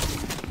 Holgad.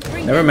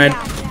 Never mind.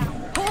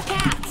 Hawk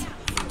out.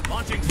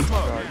 Launching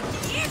smoke.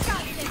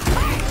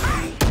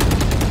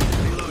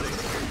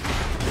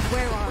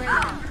 Where are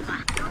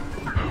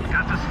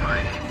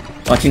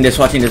Watching this.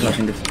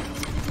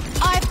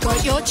 I've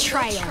got your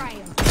trail.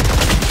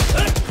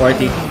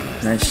 40.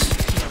 Nice.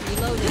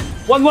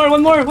 One more.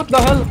 What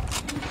the hell?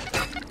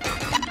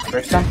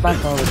 Stand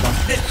back all the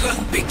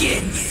time.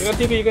 Begins. You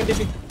can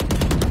TP.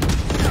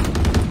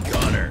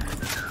 Gunner.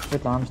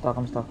 Wait lang,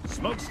 I'm stuck.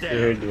 Smoke's You down.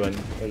 heard one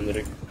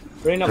already.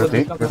 Reyna, could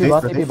be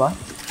TP ba?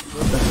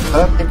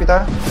 TP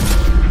tayo.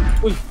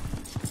 Uy!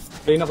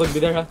 Reyna could be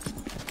there, ha?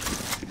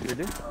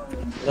 Really?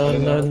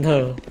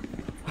 No.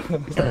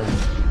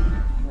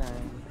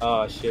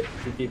 Ah, shit.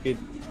 He TP'd.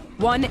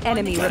 One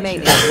enemy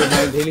remaining.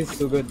 Healing's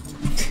too good.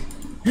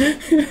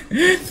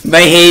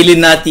 By Haley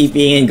not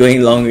TPing and going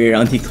long way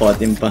around, he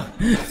caught him pa.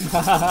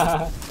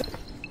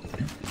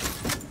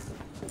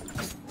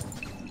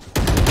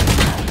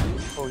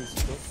 Oh, he's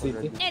close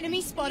already.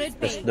 Enemy spotted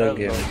B. Just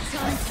dog here.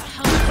 Time to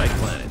hunt. Spike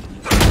planted.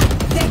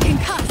 They're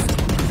concussed.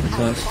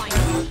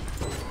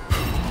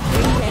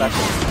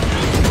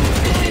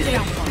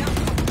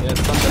 Yes,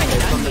 something.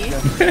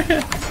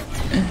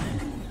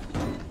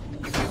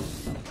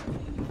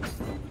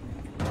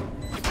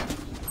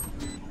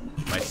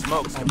 My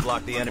smokes can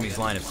block the enemy's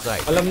line of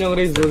sight. Alam niyo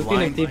yung Raze ulti,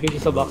 nag-TP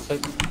siya sa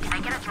backside.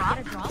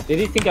 Did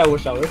he think I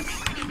was showers?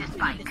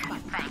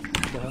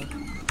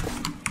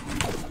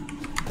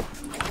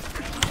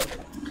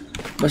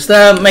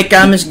 Basta my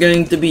cam is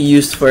going to be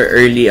used for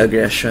early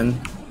aggression.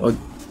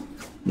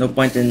 No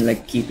point in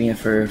like keeping it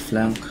for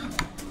flank.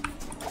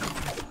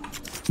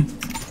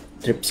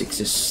 Trips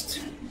exist.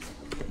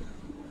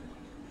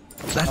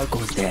 That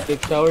goes there.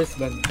 Take showers,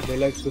 man. They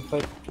like to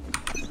fight.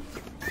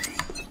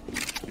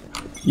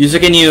 User,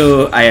 can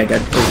you... I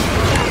got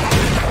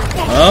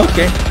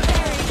okay.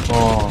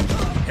 Oh.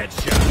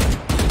 Headshot.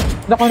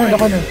 The corner.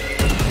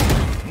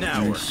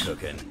 Now we're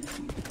cooking.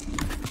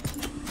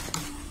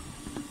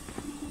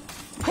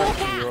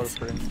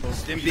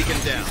 Stim beacon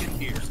down.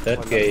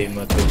 That game,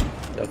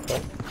 the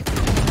fuck?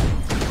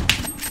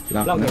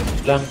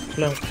 Flank.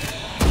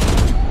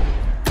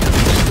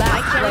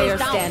 Last player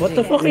standing. What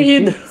the fuck are you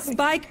doing?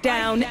 Spike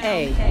down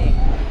A.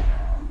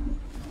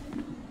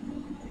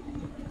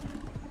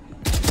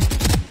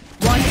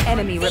 One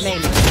enemy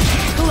remaining.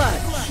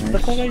 Clutch. What the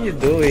fuck are you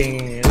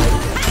doing?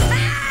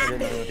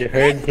 You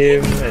heard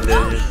him and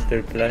then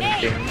they're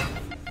planting.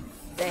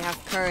 They have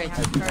courage,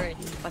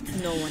 but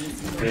no one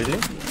is. Really?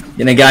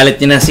 Ginagalit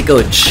niya na si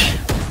coach.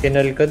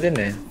 Kinal ko din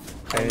eh.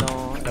 Ay,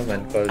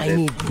 naman, called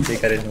it. Hindi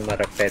ka rin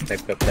humarapet,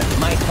 nagpa-plan.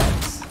 My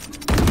thoughts.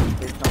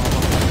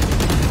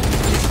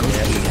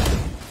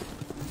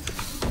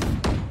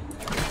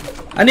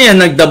 Ano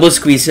yan? Nag-double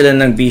squeeze sila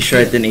ng B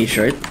short and A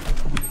short?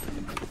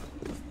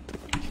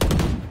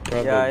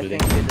 Probably. Yeah, I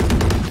think they just...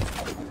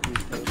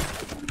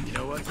 You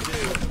know what to do.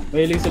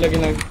 Mahilig sila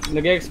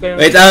nag-experiment.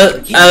 Wait,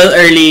 I'll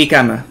early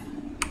Kama.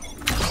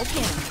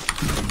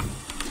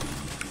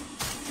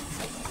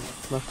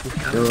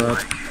 Go up.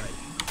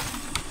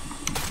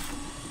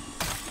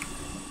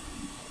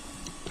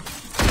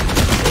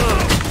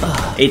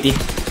 Ah. 80.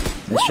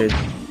 That's true.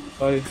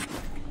 Sorry.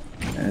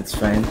 That's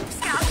fine.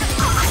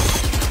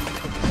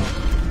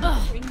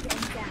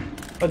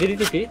 Oh, did he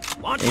TP?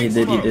 He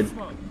did.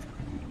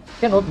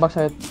 Can ult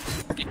backside.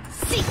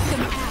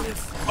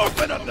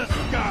 Open up the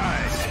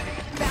sky.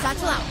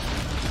 Satchel out.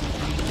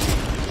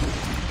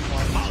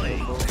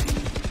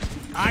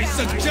 I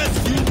suggest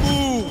you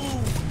move.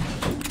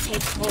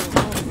 Take hold.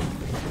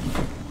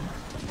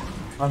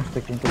 I'm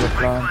sticking to the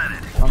plan.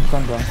 I'm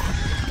stunned down.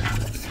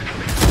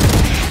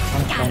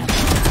 I'm stunned.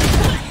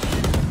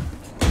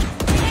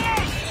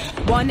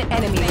 One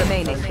enemy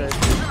remaining.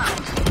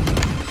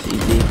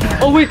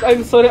 Oh wait,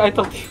 I'm sorry. I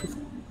thought you...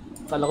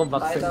 Kala ko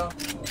backside.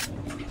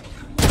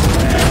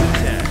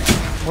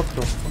 What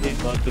the?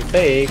 Didn't want to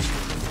take.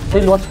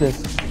 Hey, watch this.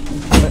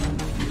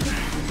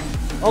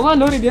 Oh nga,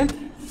 no, Radiant.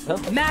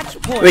 Match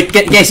point. Wait,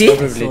 can I see?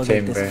 Probably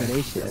chamber.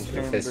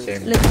 First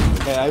chamber.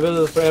 Okay, I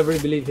will forever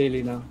believe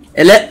Haley now.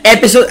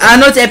 Episode...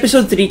 no, it's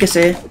episode 3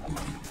 kasi.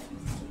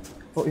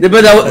 Diba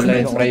daw...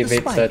 Wala yung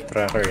private sa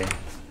tracker eh.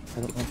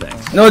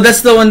 No,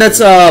 that's the one that's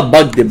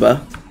bugged,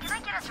 diba?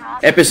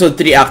 Episode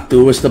 3 Act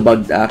 2 was the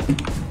bugged act.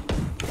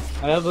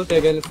 I have ult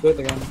again, let's do it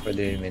again. What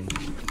do you mean?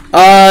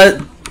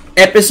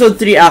 Episode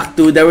 3 Act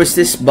 2, there was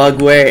this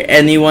bug where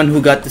anyone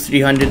who got to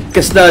 300...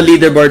 Because the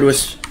leaderboard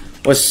was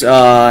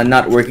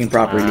not working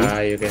properly.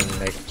 You can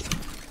like...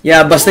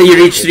 Yeah, basta you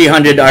reach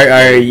 300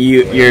 RR,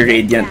 you're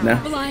radiant na.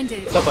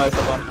 Blinded. Isa pa.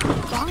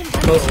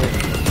 Close.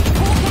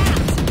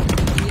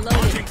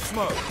 Reloading.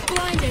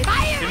 Blinded.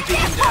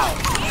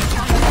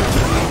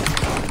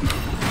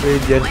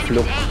 Radiant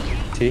look.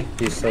 See?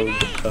 He's so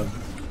dumb.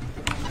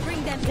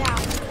 Bring them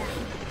down.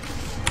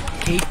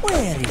 Hey,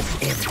 where is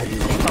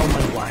everything? Oh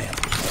my wire.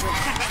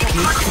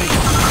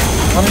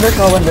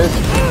 One there.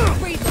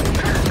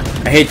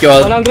 I hate you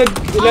all.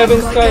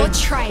 111 sky. Good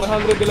try.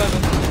 111.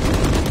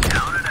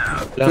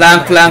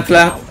 Flank.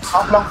 Flank.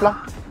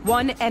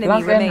 One enemy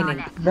Flank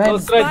remaining. Oh,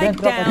 strike. Spike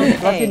down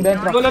Last in A.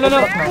 bench.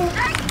 No.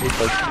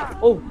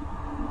 Oh.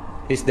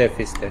 He's deaf.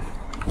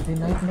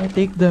 Nightmare,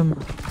 take them.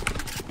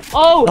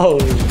 Oh! Oh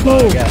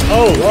my god.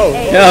 Oh!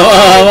 Yo,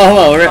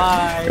 whoa.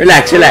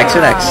 Relax. Lay up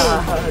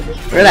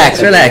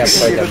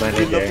for the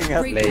manager.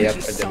 Lay up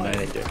for the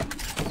manager.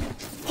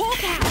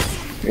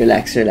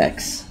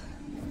 Relax.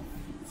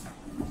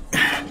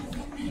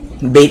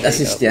 Bait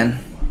assist yan.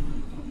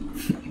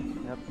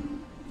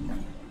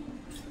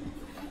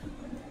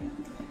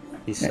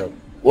 He's so...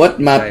 What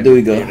map do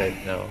we go? Right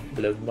now.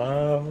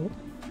 Lamau.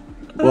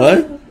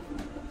 What?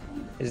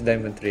 It's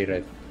Diamond 3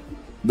 right?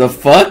 The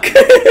fuck?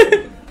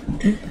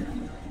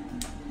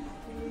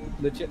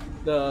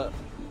 The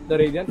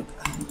Radiant?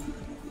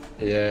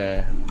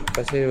 Yeah.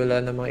 Kasi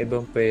wala namang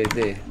ibang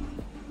pwede.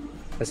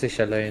 Kasi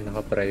siya lang yung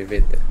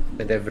naka-private eh.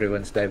 And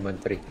everyone's Diamond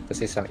 3.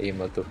 Kasi isang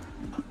emo 2.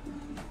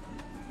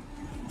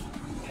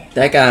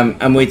 Teka,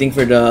 I'm waiting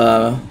for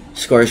the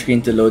score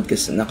screen to load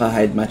kasi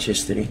naka-hide match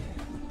history.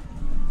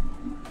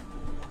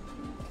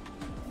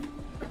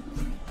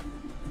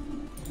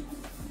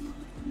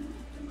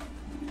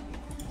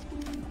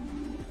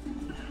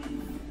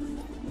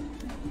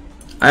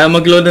 Ayaw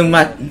mag-load ng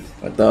mat.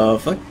 What the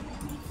fuck?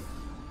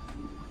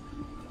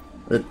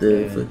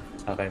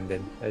 Sa akin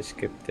din. I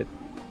skipped it.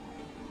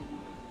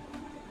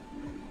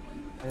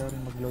 Ayaw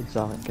rin mag-load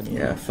sa akin kanina.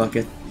 Yeah, fuck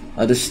it.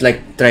 I'll just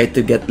like try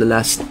to get the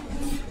last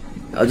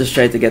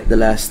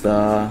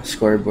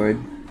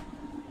scoreboard.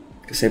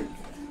 Kasi,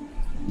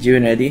 you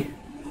and Eddie?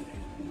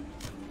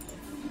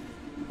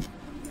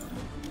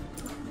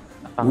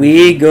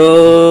 We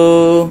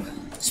go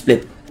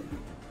split.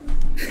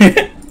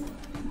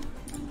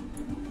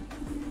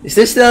 Is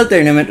there still a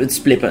tournament with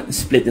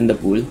split in the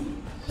pool?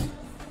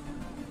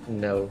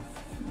 No.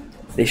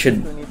 They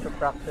should. We need to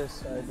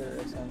practice either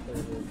a center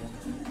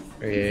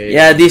or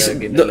Yeah,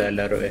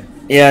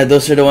 yeah,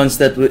 those are the ones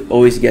that would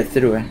always get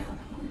through.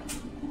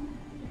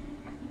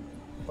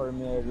 For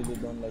me, I really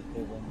don't like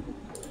Haven.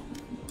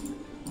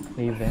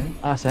 Haven?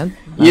 Ascent?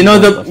 You know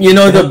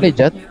the play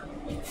Jet?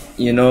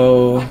 you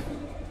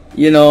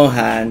know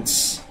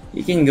Hans.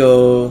 You can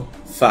go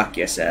fuck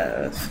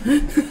yourself.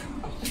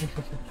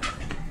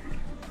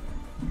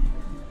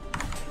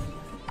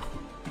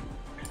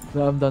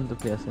 No, I'm done to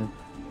play Ascent.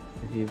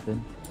 Haven.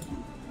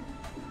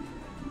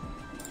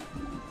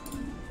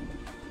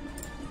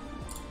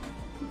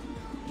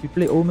 You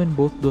play Omen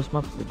both those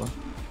maps, diba?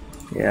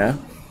 Yeah.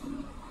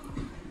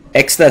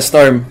 Extra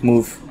storm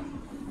move.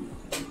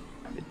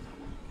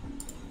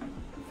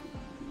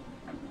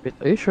 Wait,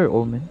 are you sure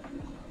Omen?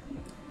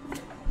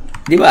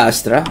 Di ba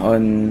Astra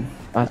on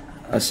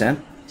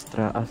Ascent?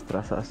 Astra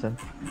sa Ascent.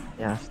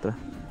 Yeah, Astra.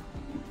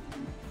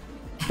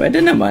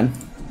 Pwede naman.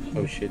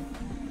 Oh shit.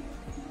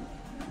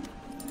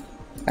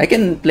 I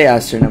can play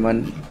Astra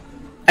naman.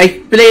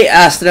 I play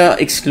Astra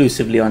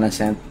exclusively on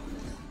Ascent.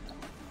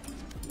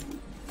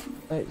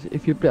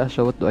 If you play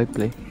Astra, what do I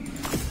play?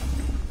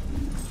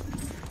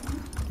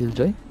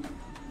 Killjoy?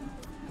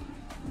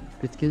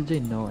 With Killjoy?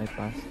 No, I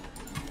passed.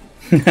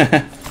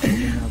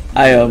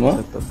 Ayaw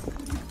mo?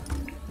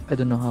 I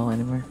don't know how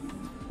anymore.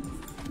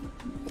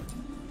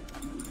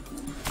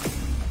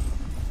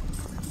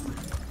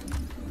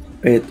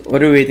 Wait, what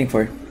are we waiting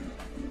for?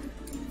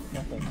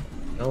 Nothing.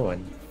 No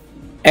one.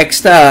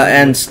 Exta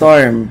and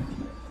Storm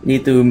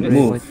need to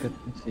move.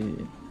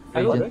 We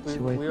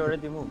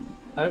already moved.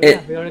 Yeah,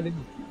 we already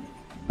moved.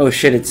 Oh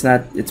shit, it's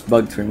not. It's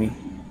bugged for me.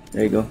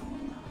 There you go.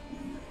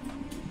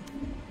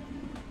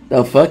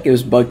 The fuck? It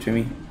was bugged for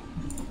me.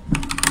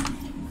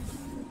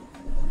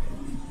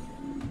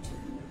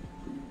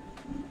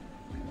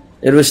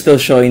 It was still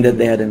showing that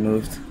they hadn't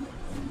moved.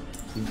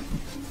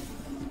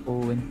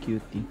 Oh, and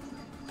cutie.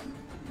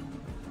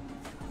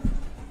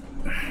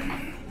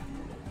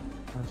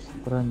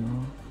 Astra,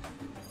 no.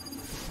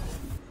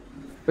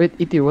 Wait,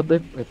 ET, what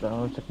the... Wait,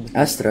 I'll check this.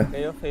 Astra.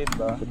 KO Fade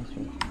ba?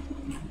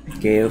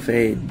 KO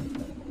Fade.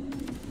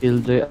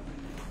 Killjoy.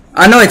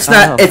 Ah no, it's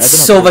not. It's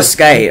Sova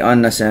Sky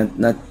on Ascent,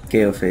 not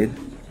KO Fade.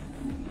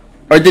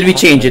 Or did we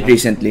change it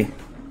recently?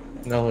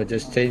 No,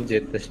 just change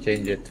it. Just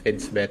change it.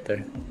 Fade's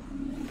better.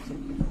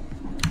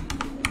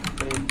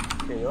 Fade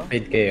KO?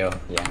 Fade KO,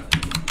 yeah.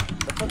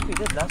 That's what we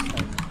did last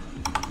time.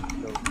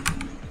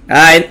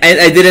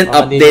 I didn't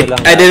update.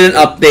 I didn't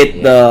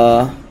update the.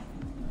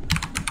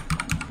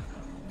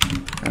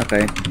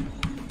 Okay.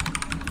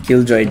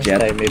 Killjoy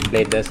Jet. Last time we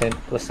played Ascent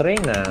was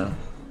Reyna.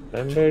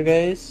 Remember,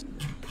 guys?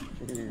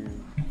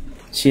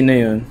 Sino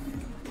yun?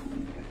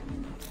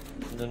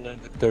 No, the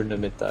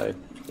tournament tayo.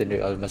 Then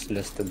we almost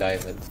lost to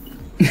Diamonds.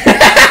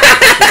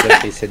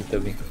 Don't listen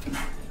to me.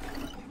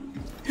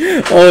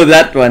 Oh,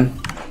 that one.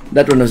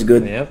 That one was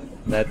good. Yep,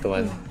 that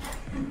one.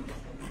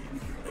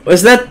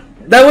 Was that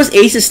was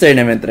Ace's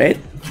tournament, right?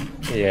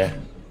 Yeah.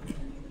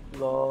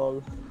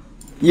 Lol.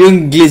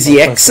 Yung Glizzy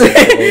X.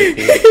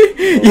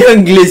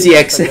 Yung Glizzy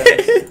X.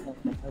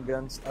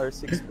 Against our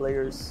 6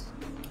 players.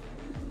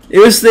 It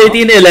was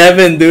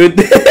 13-11, dude.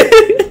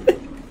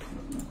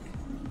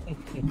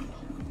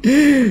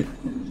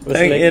 Was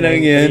like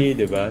 9-3,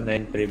 diba?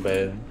 9-3 ba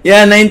yun?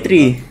 Yeah,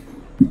 9-3.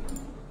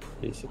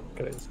 Jesus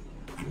Christ.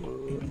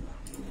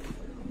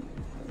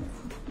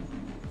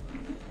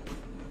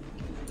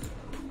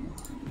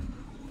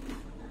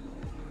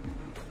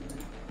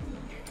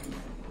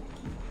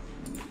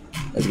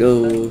 Let's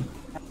go.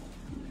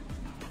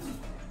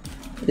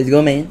 Let's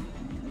go, man.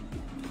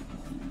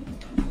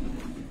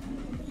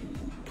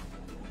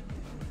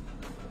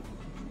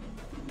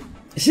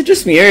 Is it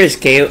just me or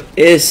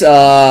is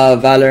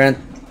Valorant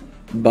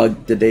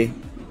bugged today?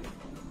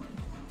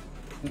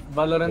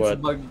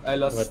 Valorant's bug. I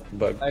lost. What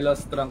bug? I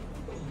lost rank.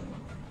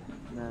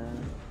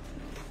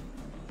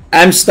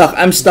 I'm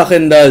stuck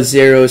in the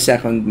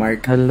 0-second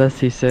mark. Hala,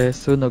 si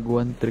Seso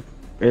nag-one trick.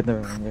 Wait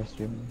na yung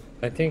stream.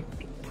 I think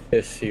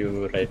it's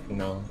you right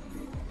now.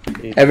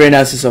 Everyone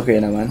else is okay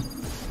naman?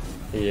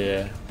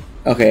 Yeah.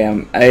 Okay,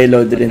 I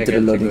loaded into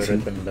the loading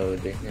scene.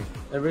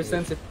 Ever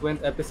since it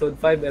went episode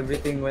 5,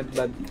 everything went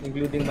bad,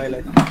 including my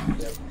life.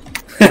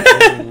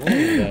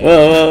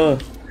 Whoa.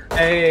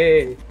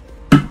 Hey!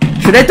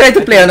 Should I try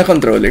to play on a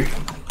controller?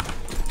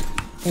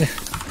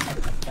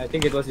 I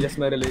think it was just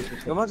my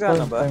relationship.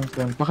 Gumagana ba?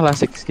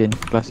 Pa-classic skin.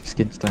 Classic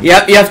skins time.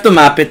 Yeah, you have to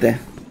map it eh.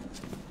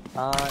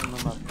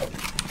 Map.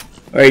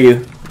 Where are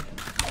you?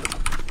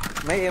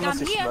 May aim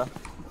assist ba?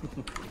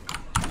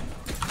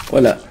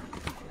 Wala.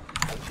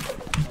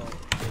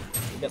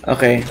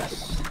 Okay.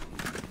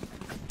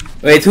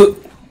 Wait, who?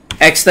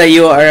 Extra,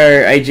 you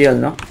are IGL,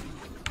 no?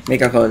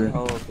 Make a call.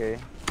 Oh, okay.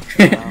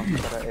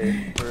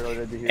 We're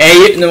already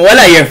here.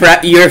 Wala,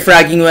 you're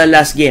fragging well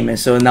last game, eh,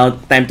 so now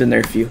time to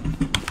nerf you.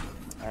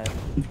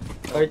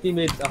 Our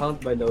teammate's account,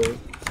 by the way.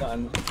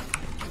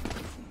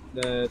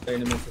 the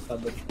tournament sa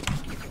Sabbath.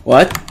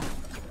 What?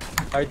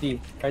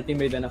 Carty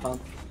made an account.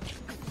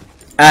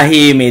 Ah,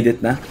 he made it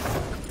na?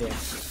 Yeah.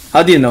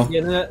 How do you know?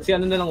 Si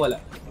ano na lang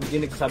wala.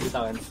 Hindi nagsasabi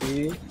sa akin.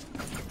 Si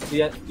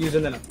Yuzo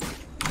na lang.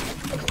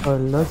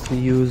 Hala, si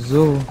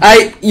Yuzo.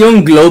 Ay,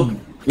 yung globe.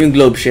 Yung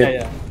globe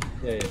shit. Yeah.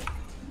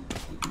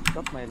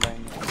 Stop my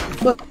line.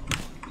 What?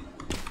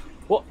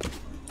 What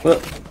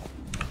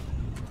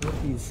do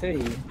you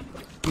say?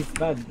 He's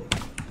bad.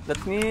 Let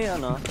me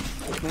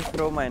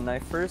throw my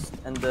knife first,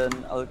 and then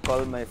I'll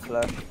call my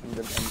flash, and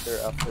then enter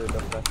after the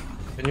flash.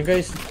 Can you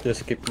guys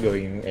just keep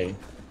going, A?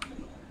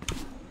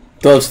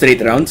 12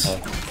 straight rounds?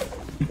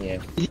 Yeah.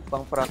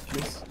 Pang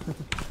practice.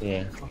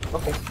 Yeah.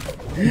 Okay.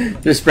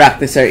 Just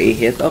practice our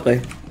A-hit?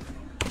 Okay.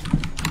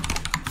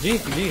 G.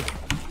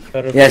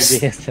 Pero yes.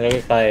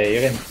 Kaya,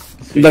 you can...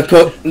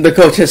 The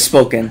coach has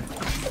spoken.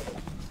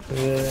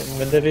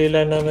 Madali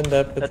lang naman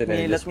dapat.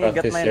 Let me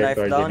get my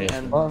knife down,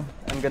 and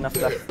I'm gonna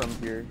flash from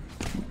here.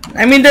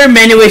 I mean, there are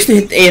many ways to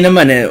hit A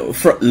naman eh.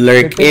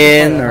 Lurk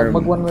in, or...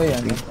 Mag one way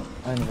yan.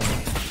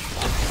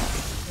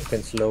 You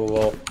can slow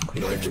walk,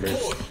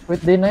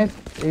 wait, they knife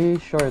A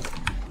short.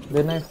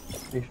 They knife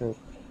A short.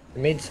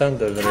 You made sound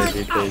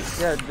already,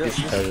 please. Yeah,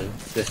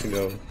 just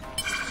go.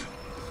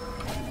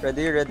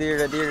 Ready.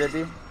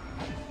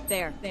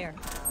 There.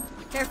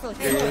 Careful.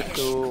 3,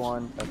 2,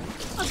 1.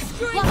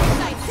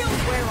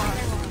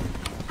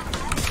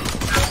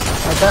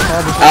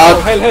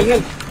 Out.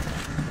 Hell.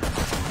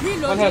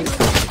 One hand.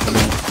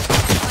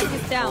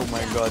 Oh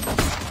my god.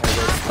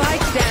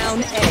 Spike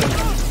down A.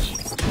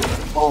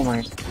 Oh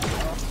my.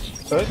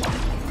 Sorry?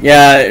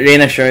 Yeah,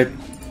 Reyna short.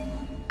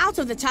 Out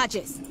of the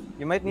charges.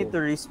 You might need to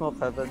re-smoke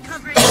heaven.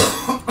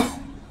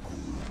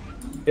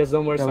 Yes,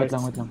 no more Wait sides.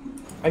 lang.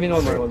 I mean,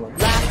 one more.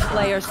 Last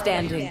player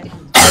standing.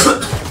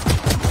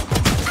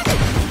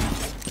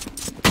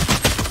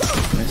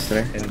 Nice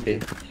try. NT.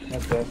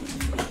 That's it.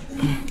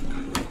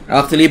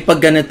 Actually,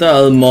 pag ganito,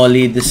 I'll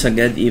molly this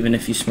agad even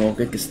if you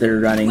smoke it because they're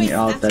running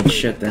out that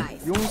shit eh.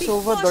 Yung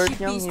Sova dart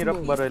niyang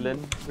hirap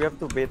barilin. We have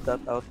to bait that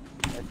out,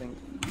 I think.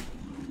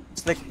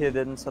 It's like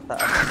hidden sa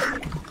taas.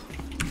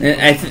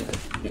 I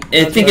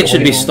think it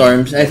should be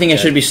Storms. I think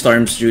it should be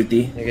Storm's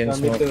duty. You can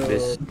smoke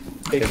this.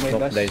 You can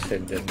smoke dice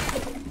and then...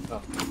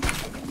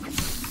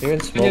 You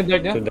can smoke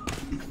to the...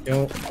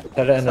 Yung...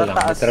 Tara na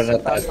lang. Tara na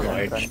taas mo,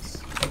 Arch.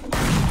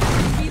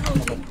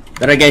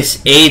 Tara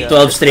guys, 12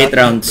 straight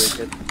rounds.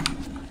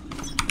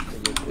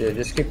 Yeah,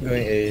 just keep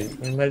going A.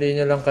 Yung mali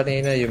nyo lang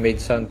kanina, you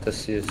made sound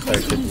tas you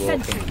started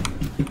walking.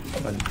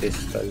 On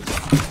pistol.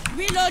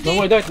 No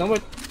more dart, no more.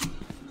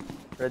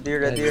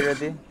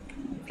 Ready.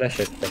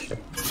 Flash it.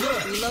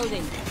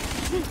 Reloading.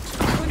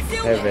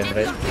 Heaven,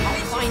 right?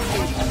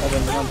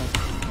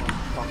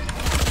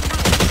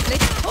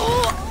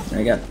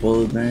 I got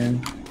pulled, man.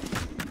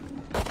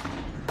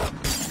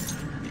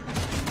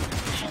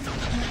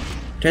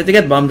 Try to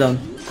get bomb down.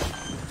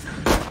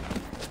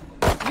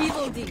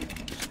 Reloading.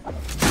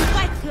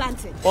 Spike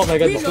planted. Oh my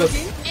god,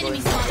 Reloading. Enemy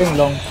spotted. Yung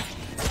long.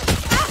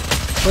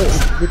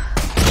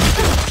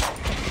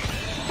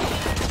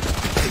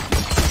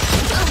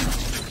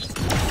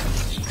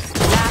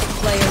 Last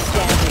player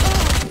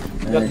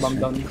standing. got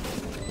bomb down.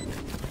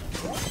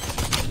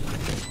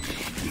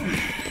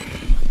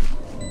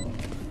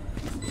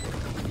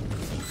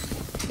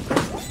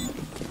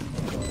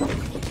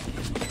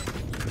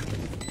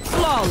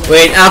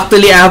 Wait,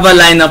 actually I have a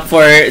lineup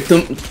for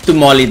to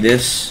molly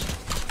this.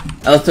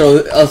 I'll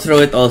throw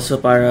it also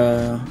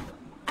para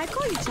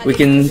we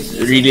can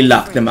really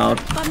lock them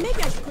out. But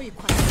maybe I should call you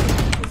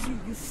because you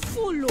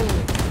follow.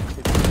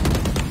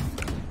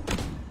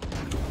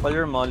 Call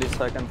your molly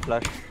so I can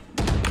flash.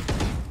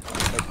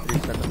 Like 3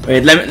 seconds.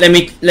 Wait,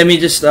 let me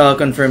just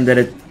confirm that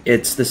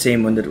it's the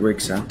same one that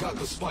works, huh? Got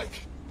the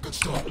spike. Good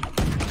start.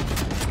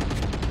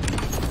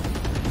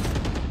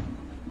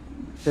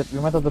 Shit, we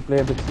might have to play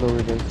a bit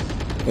slower, guys.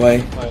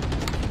 Why?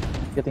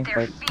 Getting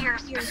spiked.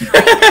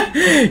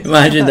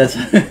 Imagine that's.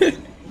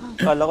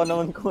 Kala ko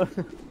naman ko.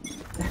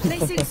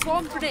 Placing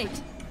swarm grenade.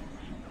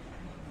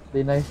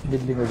 They nice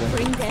building again.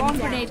 Bring them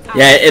grenade out.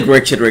 Yeah, it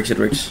works. Game.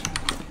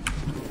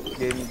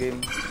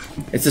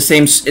 It's the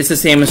same as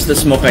the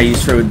smoke I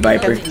used for with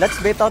Viper. Okay, let's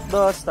bait out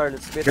the star.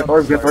 Get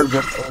orb.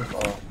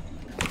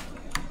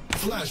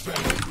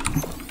 Flashbang.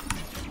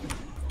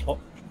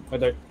 Oh, my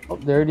dart. Oh,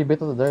 they already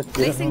bait on the dirt.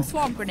 Placing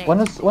swarm grenade.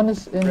 One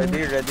is in.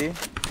 Ready.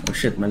 Oh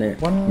shit, mali.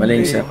 One Mali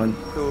yung way. second.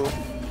 2.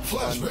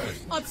 Flashbang.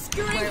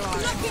 Obscuring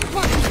blocking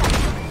point.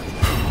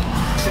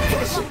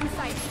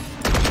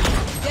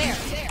 There.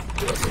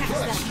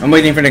 I'm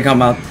waiting for them to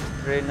come out.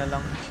 Rain na lang.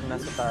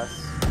 Nasa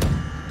taas.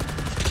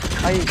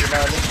 Ay,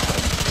 ilalim.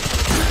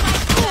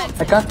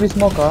 I can't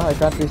re-smoke, I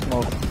can't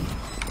re-smoke.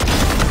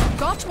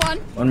 Got one.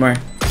 One more.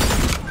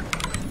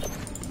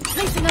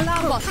 Placing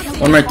alarm bot.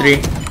 One more 3.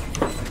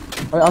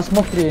 I'll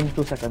smoke 3 in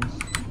 2 seconds.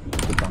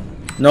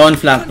 No one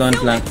flank. Calling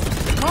my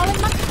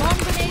swarm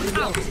grenade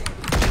out.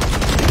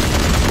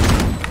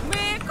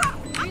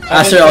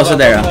 Aster also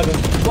there. Huh?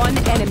 One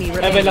enemy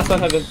Heaven, remaining. last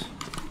one, heaven.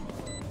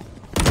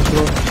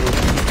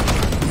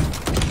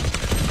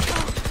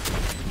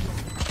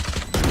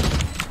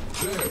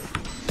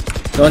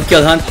 Don't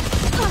kill Hunt.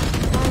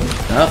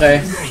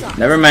 Okay,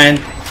 never mind.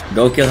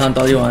 Go kill Hunt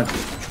all you want.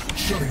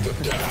 You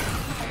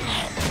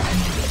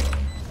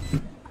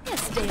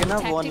can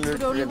have one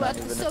lurk even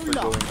if we're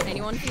going.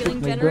 Anyone feeling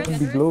My generous? gun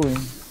be glowing.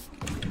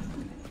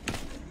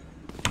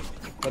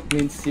 That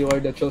means you are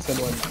the chosen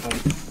one.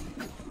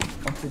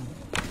 Okay.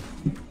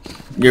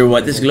 Your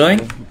what is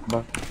glowing?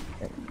 Back.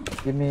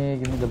 Give me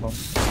the bomb.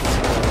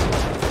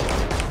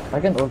 I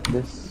can ult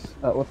this.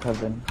 Ult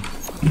heaven.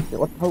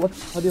 How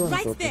do you want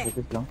to ult this?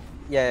 This long?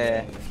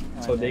 Yeah.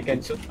 So they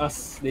can shoot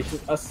us. They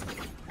shoot us.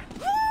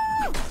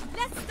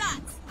 Let's start.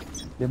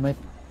 They might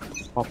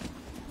pop.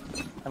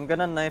 I'm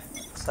gonna knife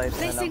side na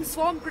Placing lang.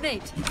 swarm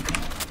grenade.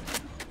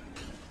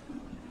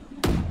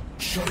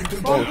 Shutting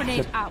them Swarm down.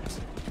 grenade out.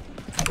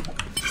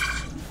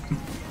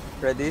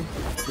 Ready?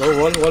 Go,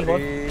 wall. 3,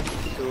 2...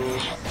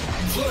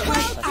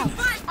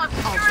 I'll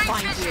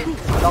find you.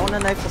 Wala ko na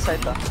knife sa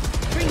side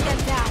Bring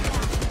them down.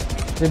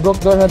 They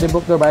broke door,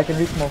 but I can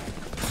re-smoke.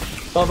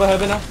 Cover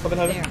heaven ah. Cover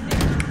heaven.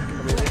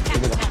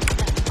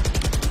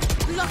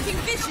 Blocking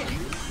vision.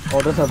 Oh,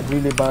 that's a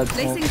really bad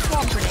smoke. Placing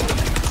swarm grenade.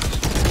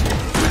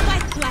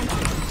 Spike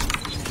planted.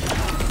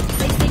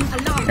 Placing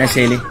alarm. Nice,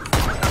 Haley.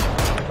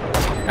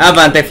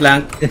 Vante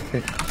flank.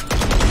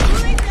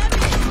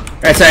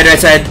 Right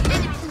side.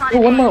 Oh,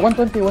 one more,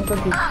 120. 3,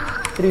 120.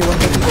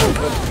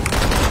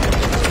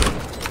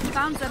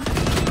 Found them.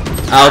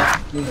 Out.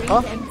 Bring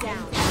them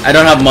down. I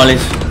don't have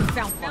mollies.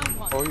 Found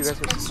one. Oh, you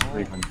guys are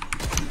smart.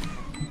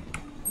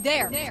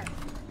 There.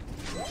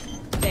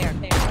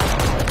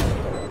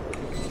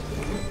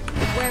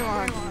 Where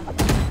are you?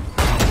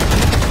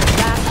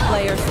 Last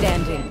player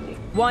standing.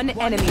 One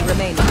enemy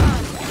remaining.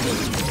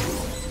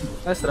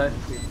 Nice try.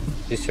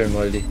 Is your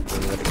molly?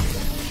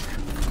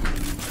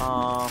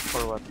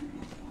 For what?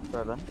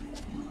 7?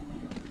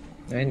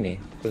 Ayun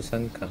eh, kung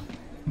saan ka?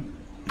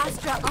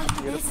 Astra,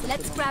 after this,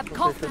 let's grab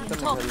coffee and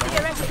talk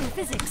theoretical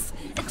physics.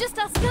 It's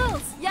just us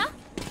girls, yeah?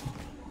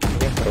 You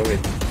can throw it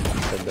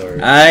at the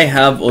door. I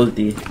have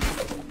ulti.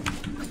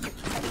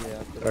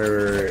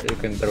 Or you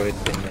can throw it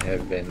in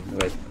heaven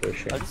while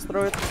pushing. I'll just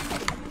throw it.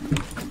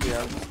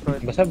 Yeah, I'll just throw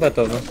it. Basta ba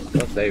to, no?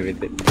 Don't die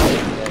with it.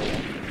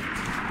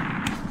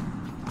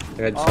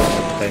 You had so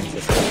much time to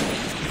say.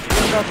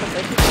 Dapat,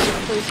 I think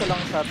ito isa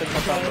lang sa atin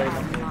matapay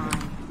ng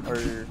or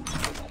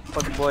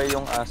pag-boy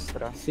yung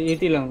Astra. Si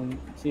ET lang.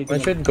 One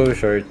should go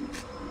short.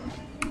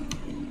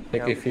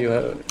 Like if you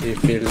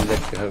feel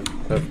like you have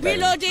time.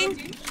 Reloading.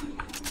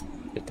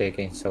 You're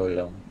taking so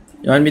long.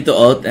 You want me to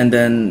ult and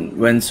then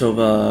when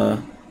Sova...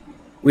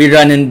 We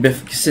run in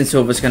since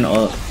Sova's gonna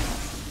ult.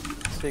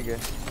 Sige.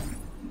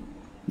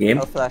 Game?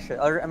 I'll flash it.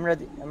 I'm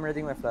ready. I'm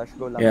ready my flash.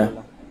 Go lang. Yeah.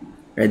 Go lang.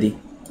 Ready.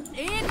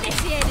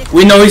 Initiated.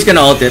 We know he's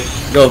gonna ult it.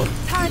 Go.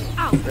 Turn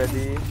out.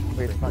 Ready.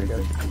 Wait, not yet.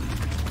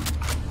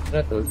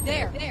 Not ult.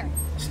 There.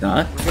 It's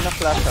not. I'm gonna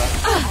flash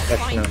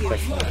Flash now.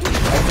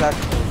 I flash.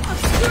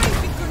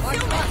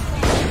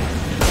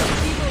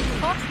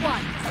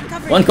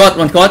 One caught.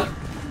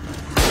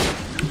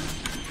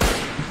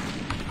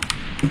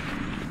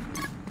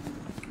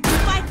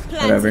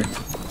 Whatever.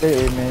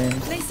 Hey, man.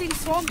 Placing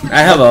swarm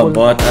I have a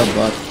bot.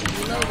 Reloading.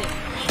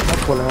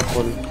 Have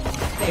full.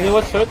 Can you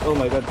watch short? Oh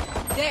my god.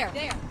 There.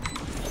 There.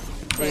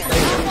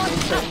 Reloading.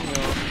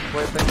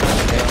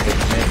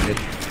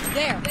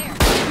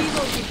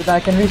 Wait, I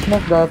can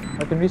re-smoke that.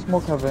 I can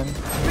re-smoke heaven.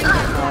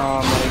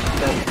 Oh my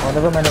god. Oh,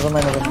 never mind.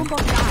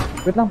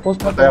 Wait lang,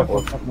 post na.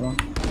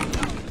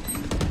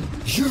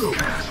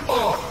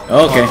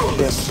 Okay.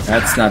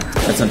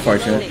 That's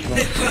unfortunate.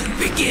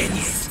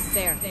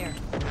 There.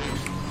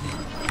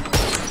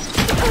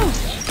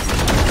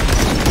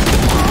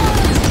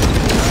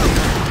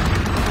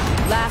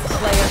 Last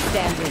player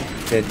standing.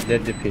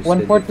 Dead defuse.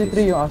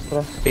 143 yung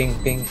Astra. Ping.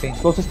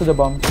 Closest to the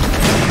bomb.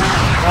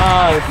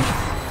 Nice.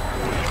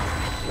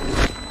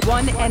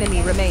 One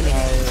enemy remaining.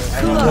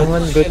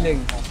 Someone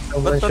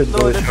should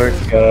go short,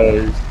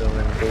 guys.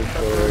 Someone go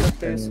short.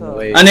 And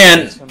wait. Ano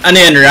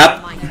yan?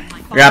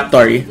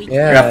 Raptor.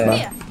 Yeah. Rap ba?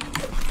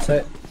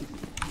 So,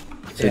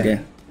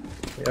 Sige.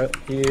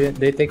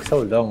 they take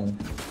so long.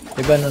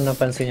 Diba nung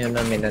napansin nyo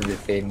na may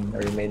na-detain or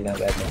may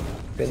na-ano?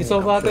 Si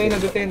Sovata yung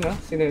na-detain, no?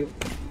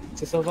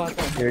 Si Sovata.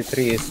 Your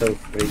 3 is so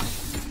free.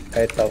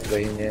 Kahit top ba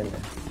yun yan.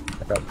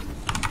 Rap.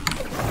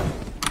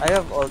 I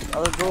have ult.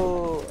 I'll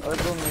go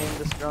main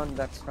this round.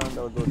 Next round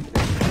I'll go 3.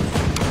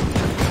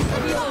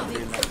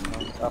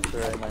 After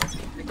I knife.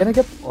 Can I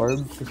get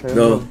orb? Because I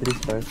Go. have 3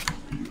 stars.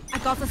 I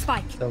got the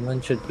spike.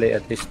 Someone should play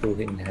at least 2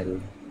 in hell.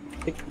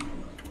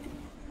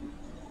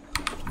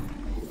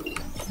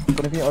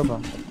 Put me orb.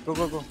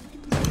 Go.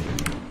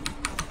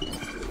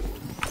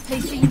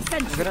 Placing I'm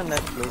sentry. gonna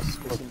net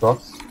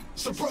close.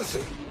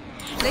 Suppressing.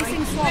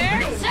 Placing swarm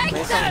grenade.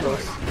 Nice and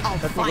close. I'll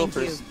Let me go find you.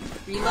 first.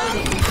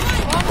 Reloading.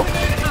 Swarm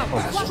grenade out.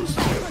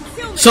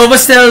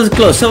 Sova's still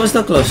close.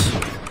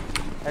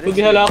 Could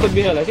be hala.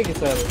 I think it's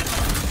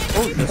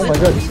Oh my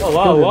god.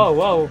 Oh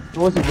wow.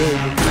 What was he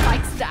doing?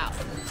 Spikes down.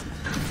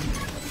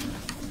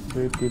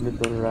 Dirty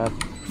little rat.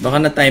 Baka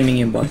na timing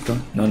yung bot ko.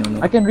 No.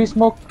 I can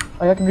re-smoke.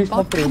 I can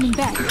re-smoke 3. Coming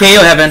back. KO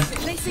heaven.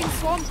 Placing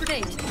swarm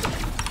grenade.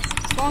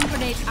 Swarm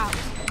grenade out.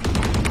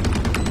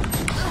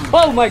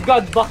 Oh my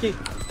god, Bucky!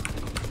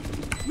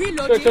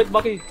 Reloading. Short,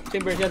 Bucky.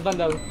 Timber, he has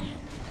Vandal.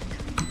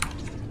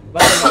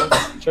 Vandal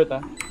now. Short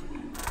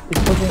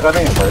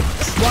Running short.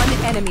 One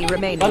enemy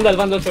remaining.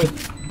 Vandal short.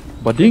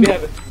 Bading.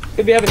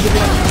 Could be heaven.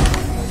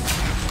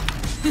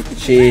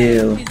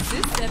 Chill. Is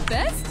this the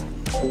best?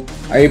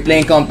 Are you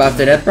playing comp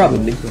after that?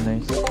 Probably.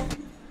 Nice.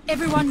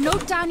 Everyone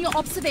note down your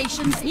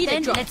observations,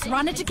 then let's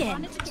run it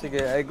again.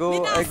 Sige, I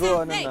go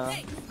ano na.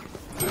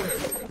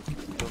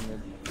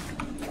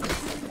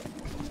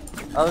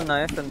 I'll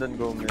knife and then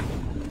go mid.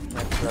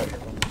 Next flash.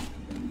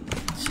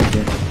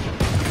 Sige.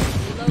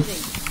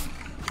 Reloading.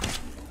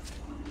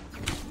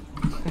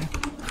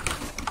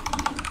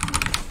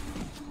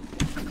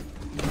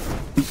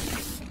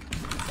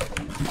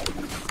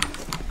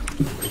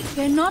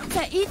 They're not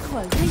their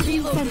equal.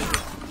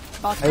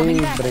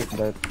 I break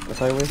that.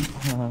 If I win.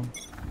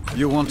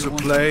 You want to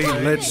play?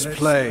 Let's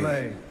play.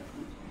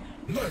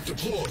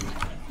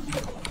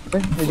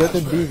 They got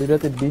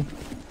it B.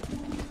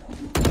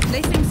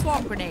 Placing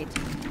swamp grenade.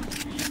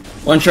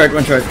 One short. Oh,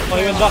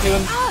 he went back, he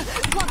went.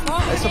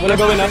 Wala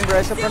gawin na.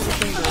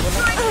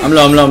 I'm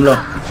low. No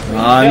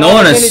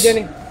one is.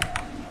 Jenny.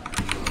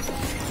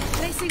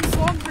 Placing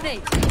swamp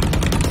grenade.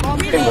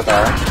 Swamp Good.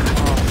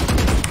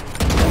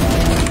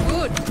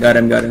 Good. Got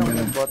him.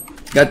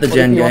 Got the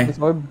gen You guy.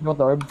 want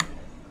the orb?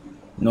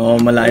 No,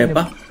 malaya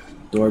pa.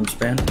 Dwarves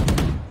pa yan.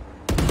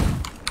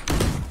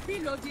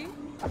 Reloading.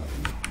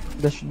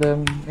 The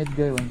mid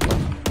guy went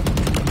down.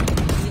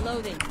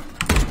 Reloading.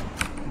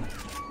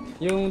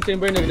 Yung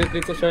chamber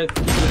nag-retreat sa short.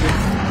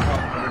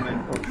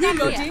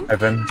 Reloading.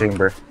 Heaven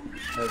chamber.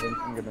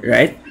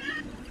 Right?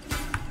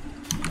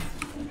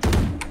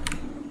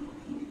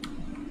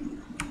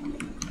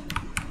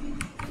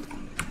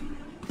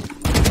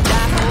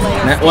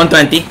 Na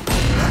 120.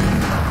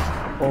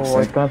 Oh,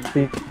 I can't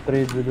speak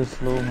trade with the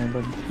slow, my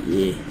bad.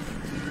 Yeah.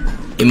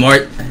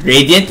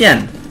 Radiant yan.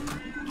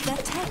 Their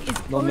tech is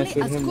Don't only mess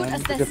with as him, good man.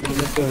 as their Just mess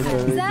with skill. the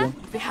There, region.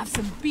 we have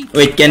some beat.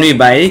 Wait, can we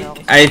buy it?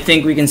 I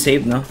think we can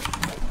save, no?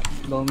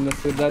 Don't mess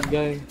with that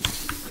guy.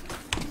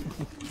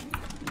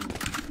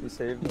 You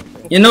saved him.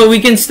 You know, we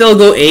can still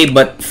go A,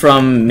 but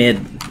from mid.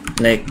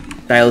 Like,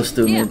 tiles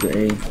to mid to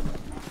A.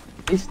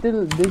 They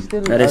still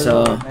That is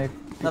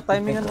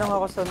Na-timingan lang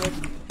ako sa mid.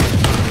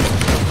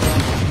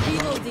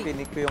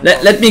 Pinik ko yung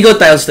Let me go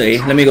tiles to A.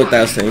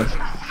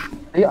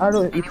 Ay,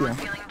 arrow, EP ah.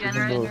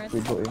 Even though we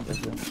go in as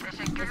well.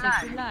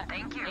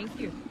 Thank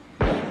you.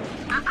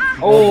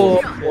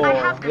 Oh,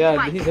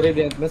 yeah, he's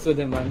radiant. Mess with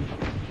him, man.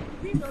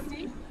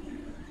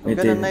 I'm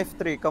gonna knife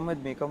 3. Come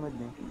with me.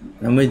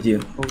 I'm with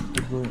you. Oh,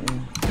 we go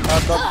in.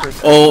 Dot first.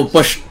 Oh,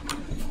 push.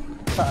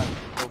 Saan?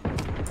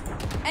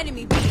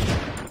 Enemy B.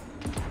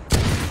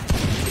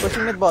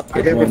 Pushing mid bot.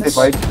 Okay,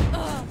 55.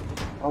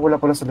 Ah, wala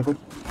pala sa likod.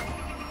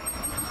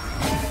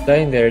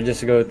 Dying there,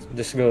 just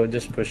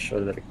push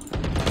already.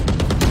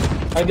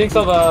 I think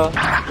so,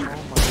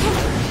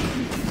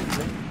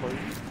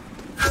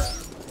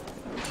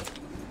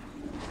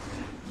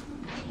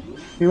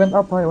 He went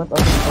up high,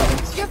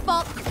 It's your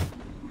fault.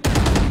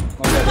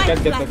 okay, I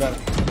can't get the gun.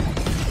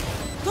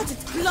 But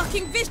it's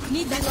blocking vision.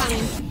 Need that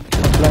line.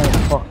 Blind,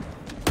 fuck.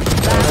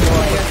 Last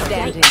player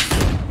standing.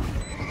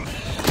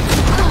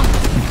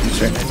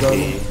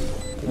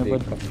 My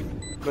bad.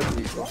 Good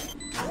Rico.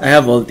 I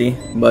have ulti,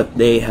 but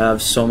they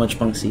have so much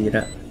pang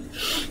sira.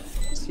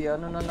 Si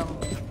ano na lang.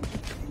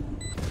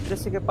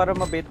 Just sige para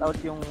ma-bait out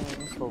yung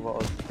Sova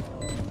ult.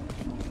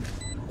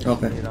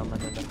 Okay. Hiraman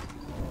na lang.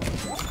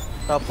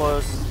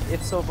 Tapos,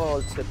 if Sova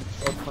ult, set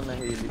out mo na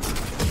Haley.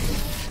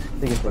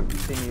 Sige, Pag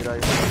sinira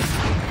yung...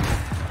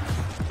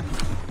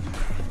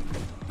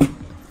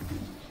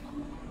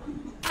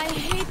 I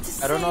hate to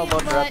say I don't know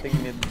about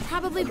wrapping mid.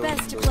 Probably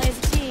best to play as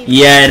a team.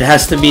 Yeah, it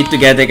has to be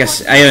together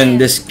because ayun,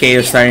 this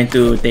KO starting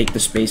to take the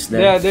space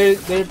Yeah, there.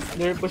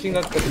 they're pushing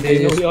that.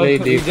 They just play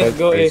we default just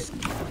go A. first.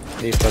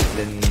 Default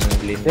then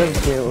lean. There's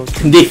KO.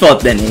 Default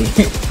then eh.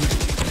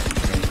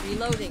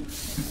 Reloading.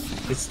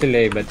 It's still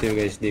A, but you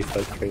guys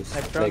default first.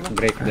 Next Like round na?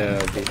 break the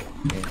B.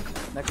 Yeah.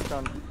 Next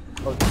round,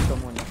 ult ka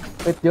muna.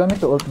 Wait, do you want me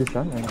to ult this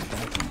round or not?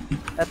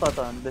 Eto,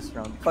 this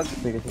round. Pag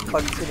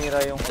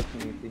sinira yung ult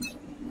ni EP.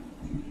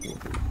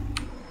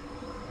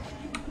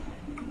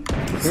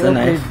 It's the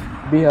knife.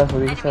 B has, so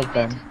we just have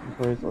time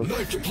before his ult.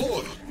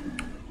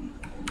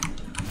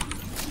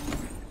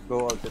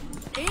 Go ult it.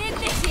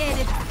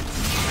 Initiated.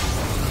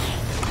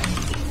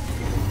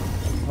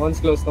 No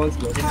one's close.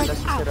 Hindi nila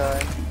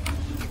sisirain.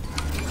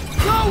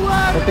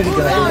 I think he's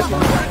gonna do this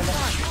one.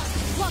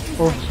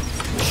 Oh,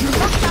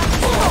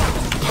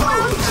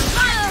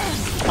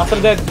 After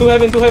that, two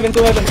heaven. I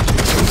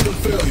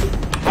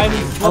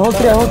hold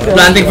three.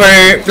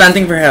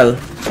 Planting for hell.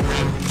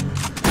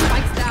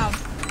 Spikes down.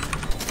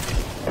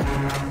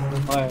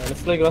 Alright,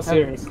 let's play glass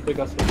here.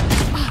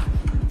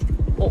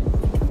 Oh.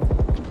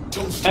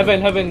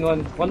 Heaven,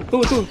 one,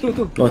 two.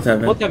 Both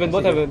heaven. Both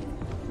heaven.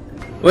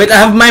 Wait, I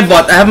have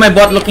my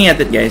bot looking at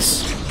it,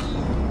 guys.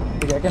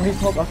 okay, I can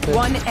re-smoke after.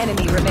 One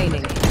enemy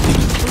remaining.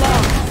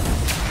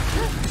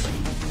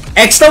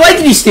 Extra, why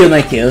did you steal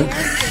my kill?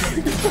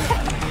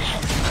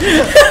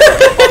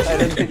 I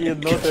didn't think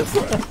you'd notice.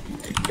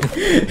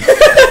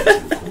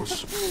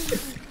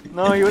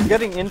 No, he was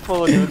getting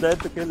info and you had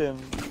to kill him.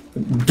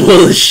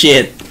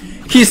 Bullshit.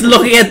 He's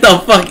looking at the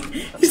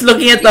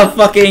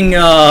fucking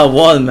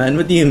wall, man.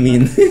 What do you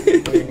mean?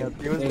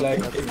 They're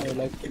like,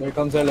 there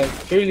comes a like,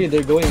 surely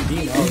they're going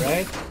B now,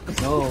 right?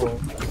 No.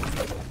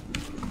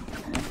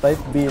 Type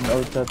B in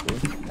our chat.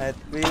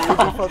 We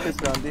default this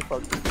round,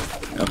 default.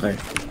 Okay.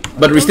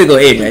 But we still go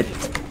A, right?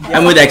 Yeah,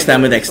 I'm with Extra,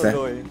 I'm with Extra.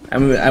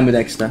 I'm with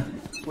Extra.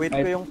 Wait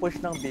ko yung push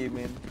ng B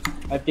main.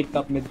 I picked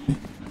up mid.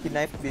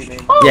 Knife B main.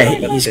 Yeah,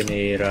 he's...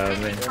 Sinira,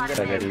 man.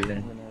 Tagal na.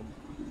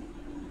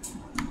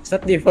 It's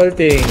not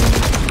defaulting.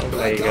 Oh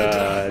my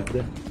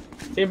god.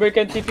 Saber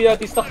can TP out,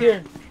 he's stuck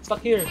here.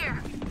 Stuck here.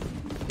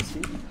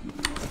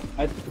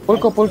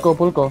 Pulko.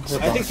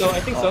 I think so.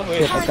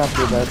 Wait. I can't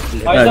do that.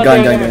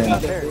 Gun.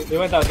 They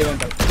went out.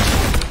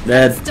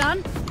 Dead.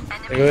 Done.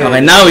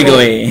 Okay, now we go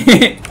A.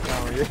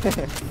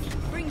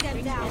 Bring them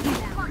down.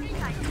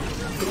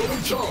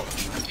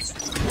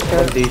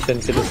 Foundation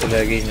sila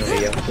lagi yung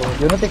iyak ko.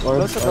 You wanna take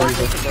orbs?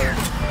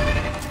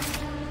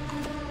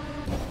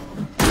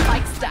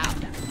 Spikes down.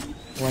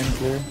 One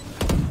clear.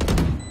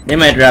 They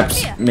might wrap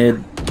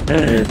mid.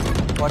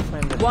 Watch my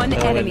mid. One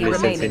enemy In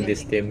remaining.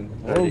 this team.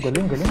 Oh,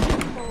 galing.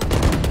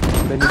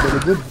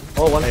 Very good.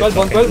 Oh,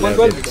 112.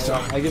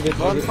 I give it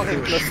one.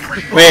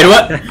 Wait,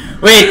 what?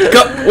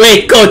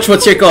 Wait, coach,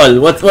 what's your call?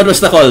 What was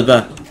the call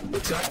ba?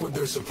 Attack when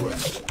they're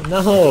suppressed.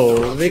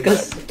 No,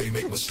 because They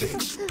make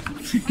mistakes.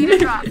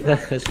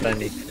 that's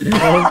funny.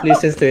 No one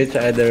listens to each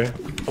other.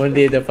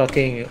 Only the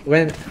fucking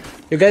when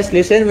you guys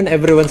listen when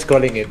everyone's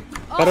calling it.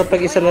 Para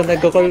pag isa lang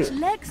nagko-call,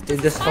 you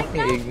just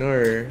fucking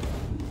ignore.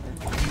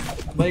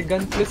 My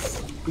gun,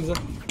 please. You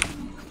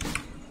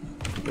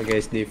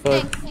guys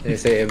default. They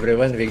say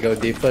everyone, we go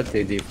default,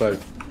 they default.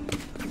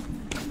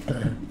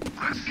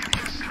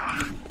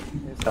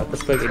 Tapos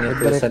pag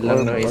inutusan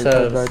lang ng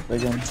isa,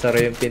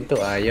 sara yung pinto,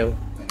 ayaw.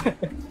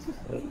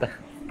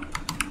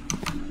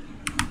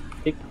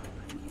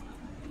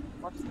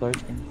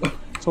 Starting.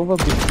 So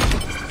big.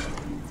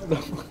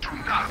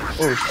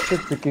 Oh shit,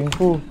 si King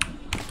Fu.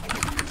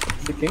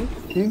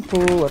 King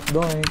Fu, what's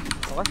doing?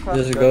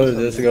 Just go.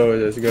 There's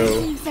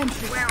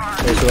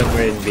one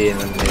more in B and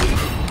one mid.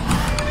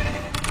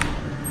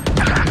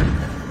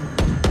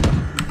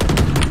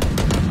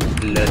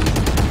 Lol.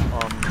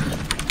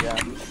 Yeah.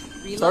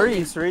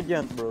 Sorry, he's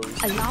Radiant, bro.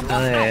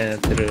 Ah, yeah,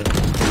 true.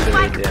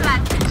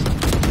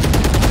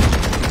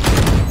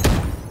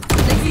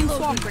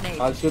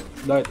 I'll shoot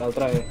dart, I'll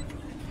try.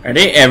 Are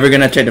they ever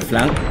gonna try to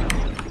flank?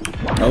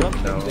 Nope.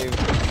 No.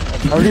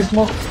 I already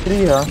smoked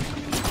 3, huh?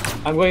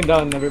 I'm going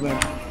down, never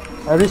mind.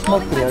 I already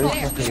smoked 3.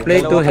 Just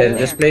play 2 hell.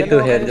 Just play 2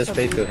 hell.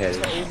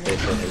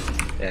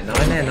 Yeah,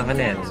 naka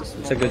na yan.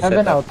 It's a good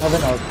Heaven setup.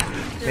 out.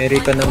 May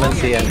recon naman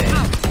si yan eh.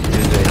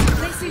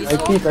 I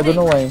keep, I don't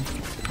know why.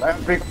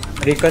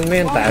 Recon mo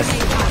yung taas.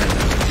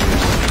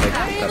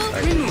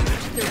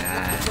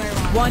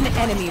 One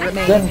enemy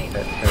remaining.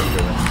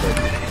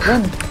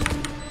 Then.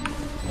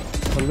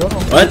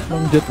 What?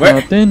 Where?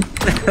 Natin.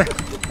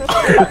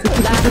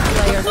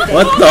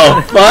 What the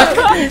fuck?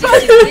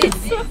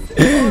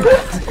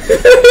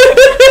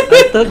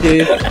 I told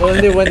you,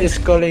 only one is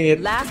calling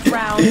it. Last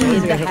round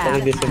is the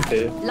half. Listen to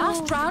you.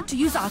 Last round to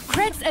use our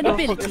creds and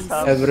abilities.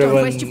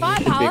 Everyone should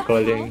be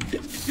calling.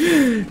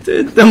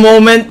 The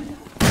moment,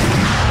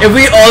 if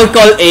we all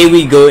call A,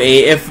 we go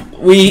A. If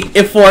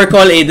 4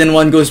 call A, then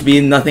 1 goes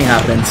B, nothing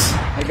happens.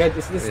 My god,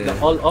 is this the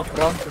all off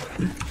round?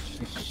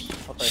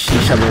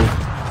 Shisha boy.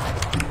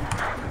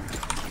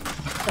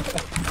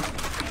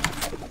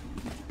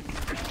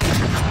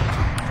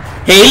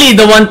 Hailey,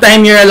 the one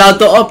time you're allowed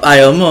to op,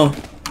 ayaw mo.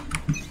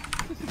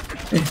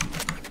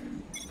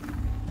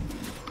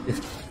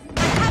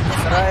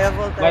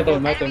 My turn.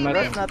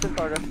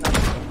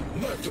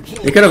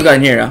 They could have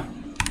gone here, huh?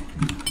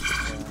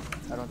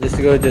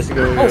 Just go, guys.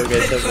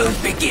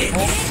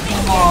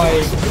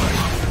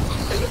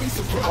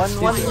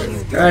 One.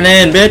 Run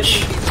in,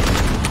 bitch.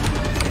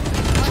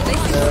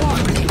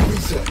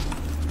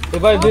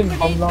 Revive him.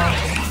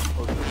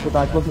 Put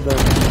that close to the...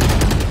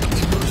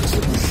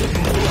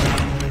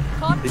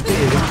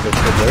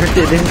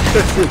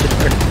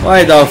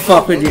 Why the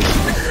fuck would you?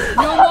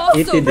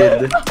 He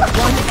did.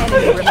 One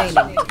enemy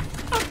remaining.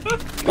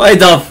 Why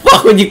the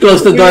fuck would you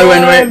close the door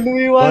when we're...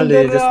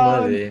 Molly, just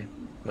Molly.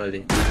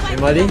 Molly. Hey,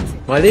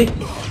 Molly?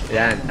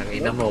 Yan,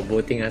 tangina mo.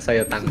 Buti nga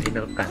sa'yo,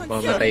 tangina ka.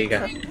 Mamatay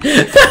ka.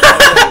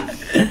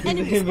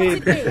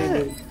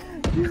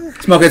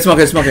 Smoke it. I'm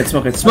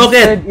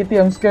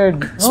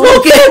scared.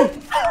 Smoke it!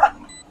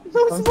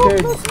 I'm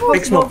scared.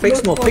 Fake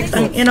smoke.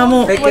 Tangina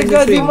mo. Oh my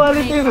god, you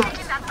Molly too.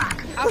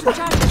 Oh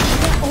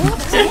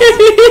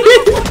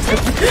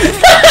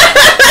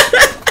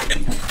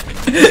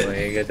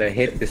my god, I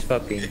hate this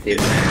fucking team.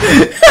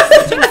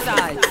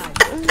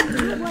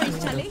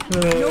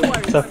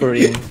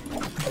 Suffering.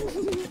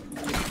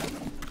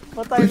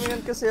 Matime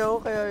yan kasi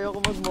ako, kaya ayoko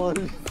mag-mall.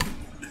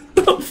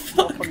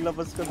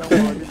 Paglabas ko ng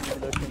wallet.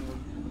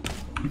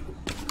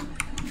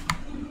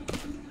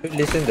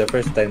 Listen, the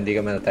first time, di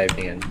ka man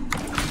typing yan.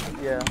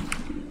 Yeah.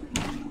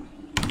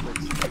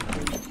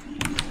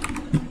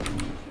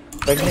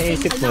 Pag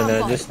naisip mo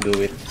na, just do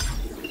it.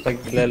 Pag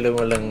lalo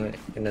mo lang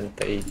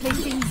inantay.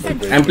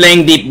 I'm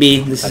playing deep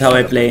B. This is how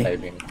I play.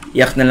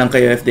 Yak na lang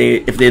kayo if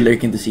they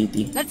lurk into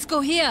CT. Let's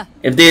go here.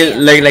 If they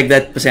lurk like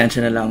that,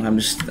 pasensya na lang. I'm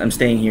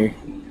staying here.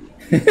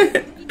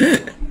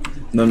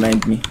 Don't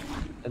mind me.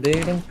 They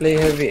can play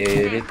heavy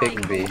A,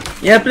 retake B.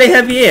 Yeah, play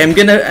heavy A. I'm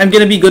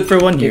gonna be good for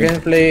one here. You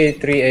can play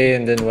 3A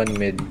and then 1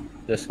 mid,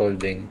 just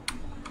holding.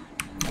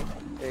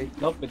 Okay.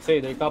 Nope, it's A.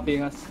 They're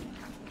copying us.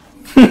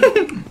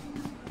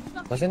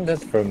 Wasn't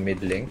that from mid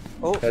link?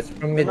 Oh, that's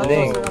from mid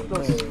link.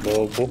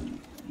 Bobo.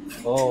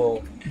 Oh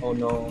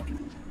no.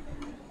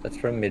 That's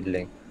from mid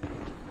link.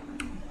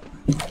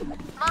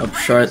 Up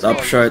short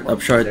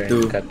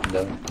too. Cut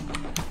down.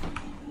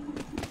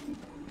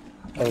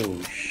 Oh,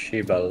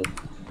 Shibal.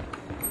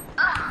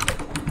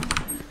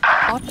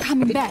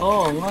 Coming back.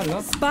 Oh,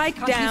 no. Spike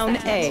down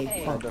A.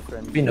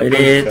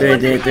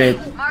 Wait.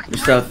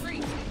 Yourself.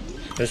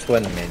 There's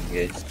 1 mid,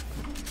 guys.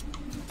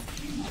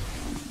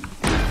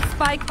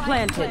 Spike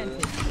planted.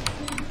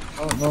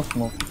 Oh, no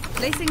smoke.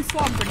 Placing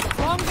swarm grenade.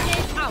 Swarm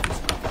grenade out.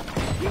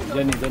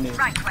 Jenny.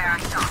 Right where I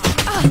saw.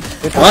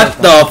 What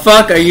the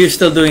fuck are you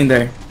still doing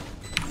there?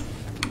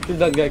 Kill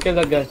that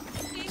guy.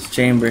 It's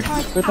chamber.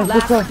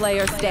 Last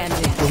player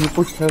standing. Oh, he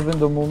pushed heaven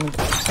the moment.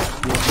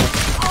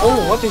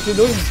 Oh, what is he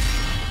doing?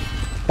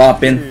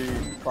 Poppin.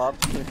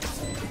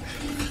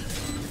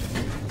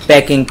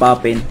 Pecking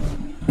poppin.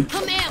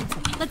 Come in.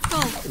 Let's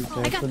go.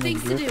 I got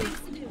things to do.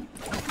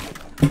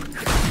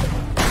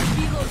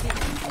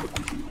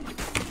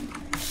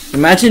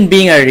 Imagine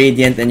being a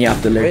Radiant and you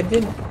have to learn.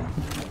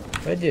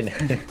 Why did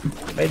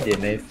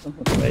knife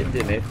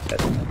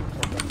that?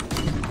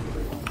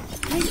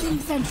 Placing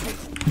sentry.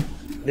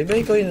 Di ba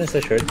ikaw yung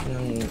nasa short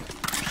ng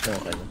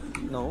ano?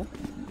 No.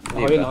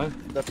 Di ba?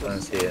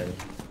 That's yan.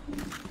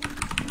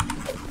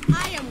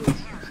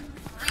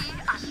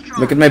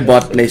 Look at my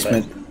bot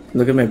placement.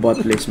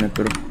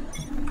 Bro.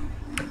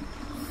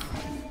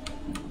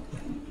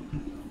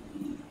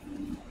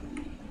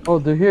 Oh,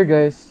 they're here,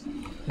 guys.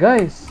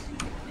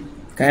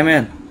 Kaya mo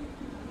yan.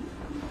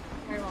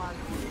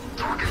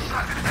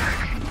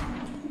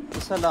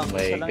 Isa lang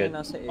God. yung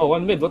nasa A. Oh,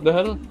 1 mid. What the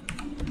hell?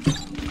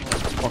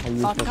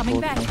 Coming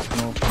back.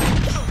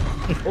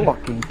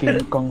 Fucking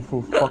King Kung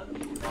Fu fuck.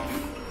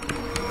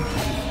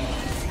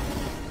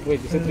 Wait,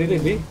 is it really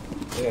B?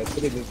 Yeah, it's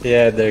really B.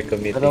 Yeah, they're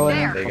committing.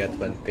 They got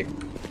 1 pick.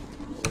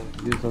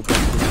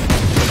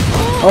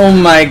 Oh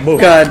my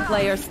god.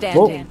 Player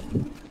standing.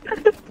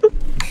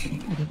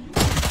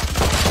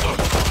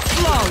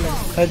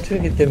 How'd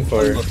you hit him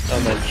for? How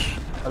much?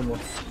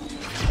 Almost.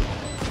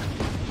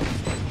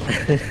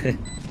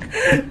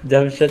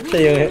 Jump shot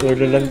siya, yung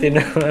ulo lang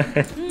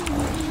tinamaan.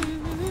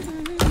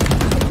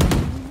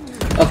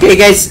 Okay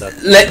guys,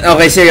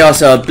 okay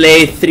seryoso.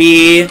 Play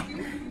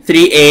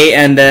 3A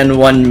and then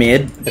 1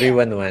 mid.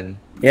 3-1-1.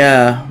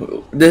 Yeah.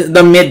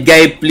 The mid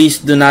guy,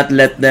 please do not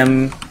let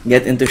them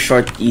get into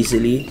short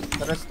easily.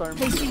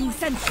 Placing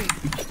sentry.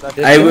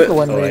 I will.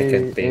 Oh, I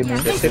can pay.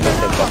 Just sit on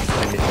the box.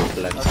 I need to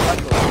plan.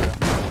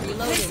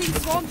 Placing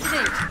swarm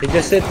grenade. He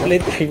just said play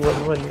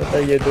 3-1-1. What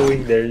are you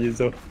doing there,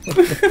 Yuzo?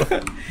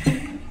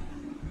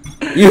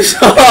 Yuzo!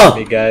 Oh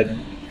my god.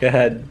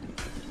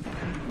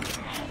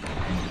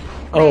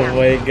 Oh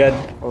my god.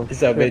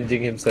 He's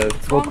avenging himself.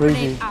 Go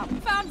crazy.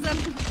 Found them.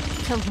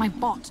 Killed my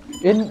bot.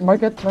 In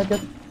market.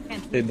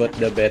 They bought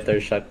the better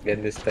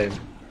shotgun this time.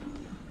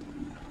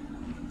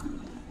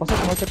 Pasok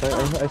market,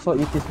 I saw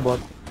ET's bot.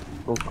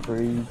 Go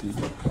crazy.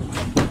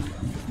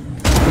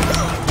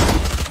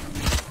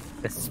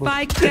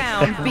 Spike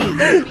down B.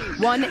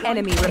 1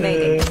 enemy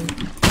remaining.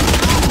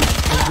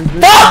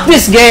 Fuck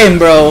this game,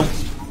 bro!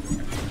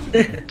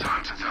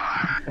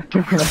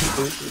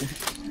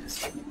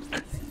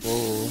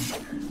 Whoa.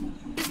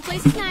 This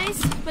place is nice,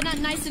 but not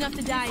nice enough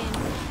to die in.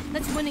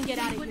 Let's win and get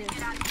out of here.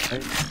 I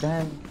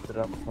can't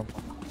drop from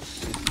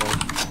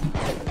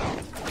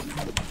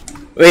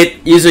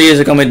Wait,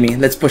 Yuzo, come with me.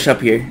 Let's push up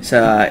here. Just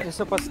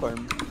a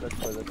storm.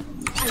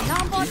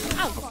 Alarm bot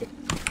out.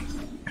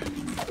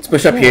 Let's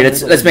push up here.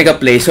 Let's make a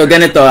play. So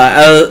ganito,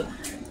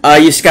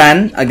 you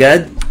scan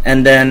agad,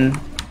 and then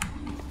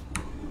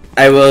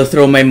I will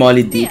throw my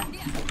molly deep.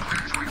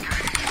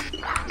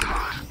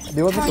 Do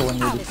you want me to one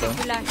way this time?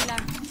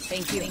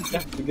 Thank you.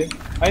 Yeah, sige.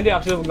 Ay, hindi.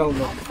 Actually, wag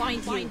na.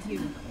 Find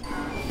you.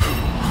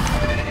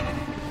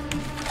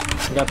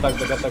 Gatag.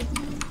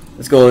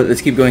 Let's go. Let's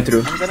keep going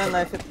through. I'm gonna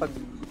knife it pag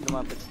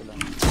lumapit sila.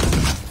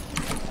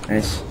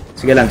 Nice.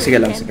 Sige lang.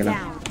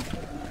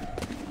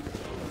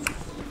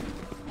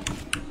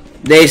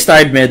 They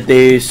started mid.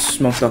 They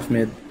smoked off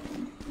mid.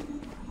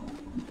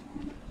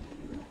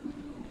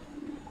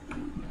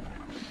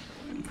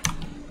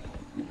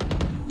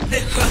 The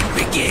hunt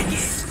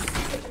begins.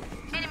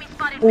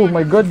 Oh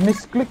my god,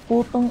 misclick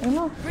putang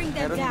ina.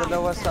 Meron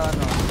dalawa sa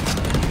ano.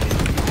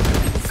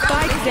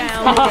 Spike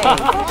down A.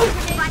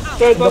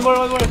 Third, one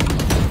more.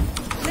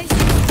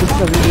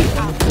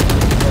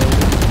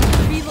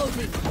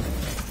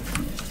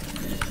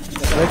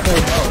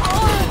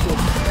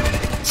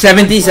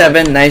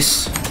 77,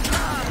 nice.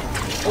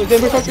 Oh,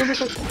 Chamber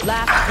shot.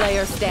 Last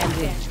player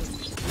standing.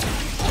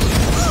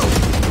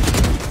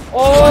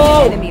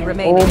 Oh! One enemy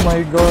remaining. Oh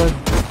my god.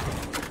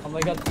 Oh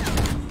my god.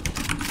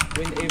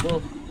 Win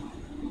able.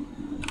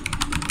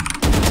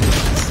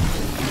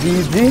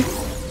 GG.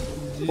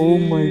 Oh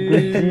my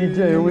god, GG.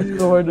 I always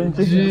so hard on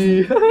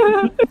GG.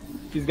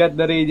 He's got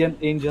the Radiant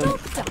Angel.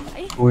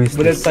 Who is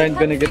Bullets this? aren't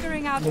gonna hit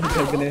him.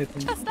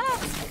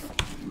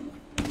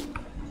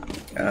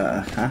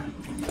 Huh?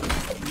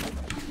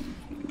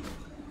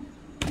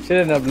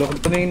 Sila na block.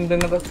 Tumingin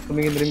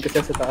rin kasi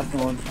sa taas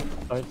naman.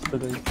 Hearts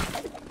tuloy.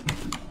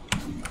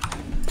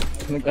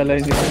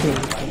 Nag-align dito.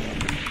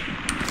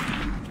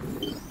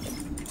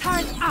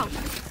 Turret out.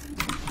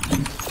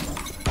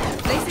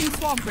 Placing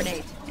swarm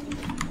grenade.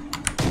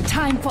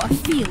 Time for a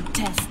field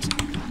test.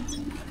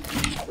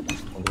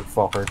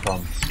 Fucker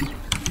comes.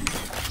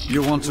 You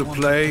want to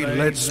play?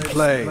 Let's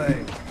play.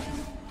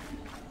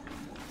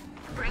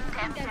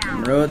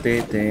 I'm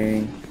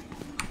rotating.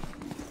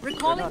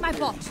 Recalling my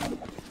bot.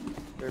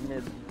 They're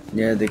mid.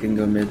 Yeah, they can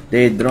go mid.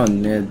 They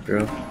drone mid,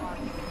 bro.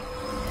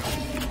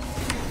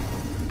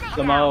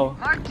 Somehow.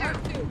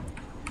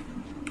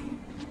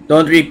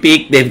 Don't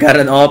re-peek, they've got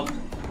an op.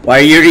 Why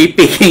are you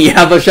re-peeking? You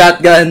have a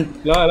shotgun.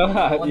 No,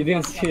 you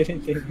didn't see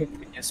anything.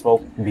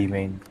 Smoke B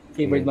main.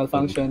 Keyboard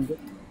malfunctioned.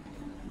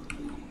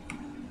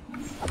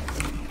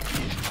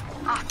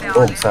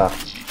 Oh, sa.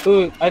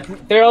 Dude,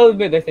 they're all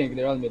mid, I think.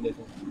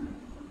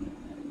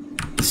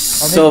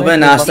 Sova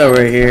and Asta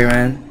were here,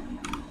 man.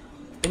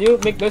 Can you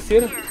make those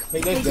here?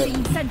 Make those there.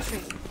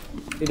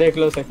 They're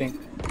close, I think.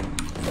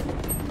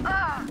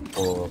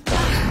 Oh.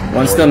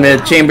 One still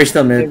mid, Chamber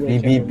still mid.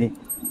 B.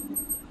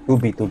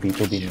 2B main.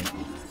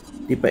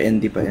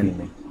 Di pa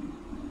in.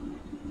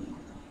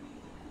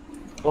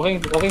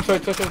 Walking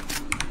short. Do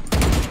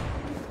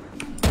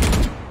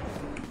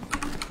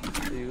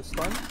you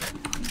stun?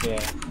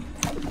 Yeah.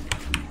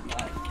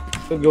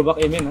 Could go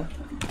back in, huh?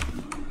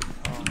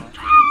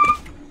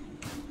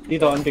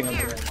 Dito, on ping.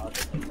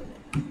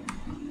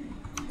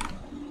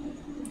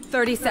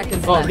 30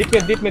 seconds Oh,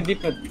 left. deep mid.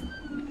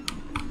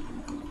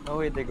 No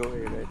way they go A,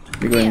 right?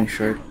 They're going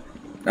short.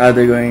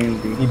 They're going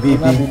B. B.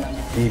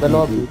 The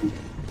lobby.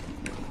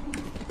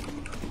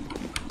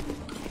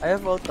 I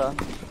have ulta.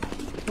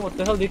 What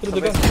the hell? They threw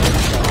the gun.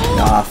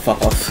 Nah, fuck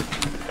off.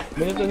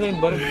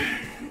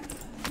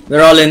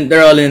 They're all in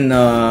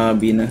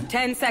B na.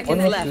 10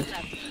 seconds left.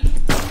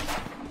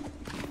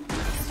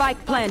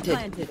 Spike planted.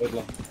 Wait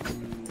lang.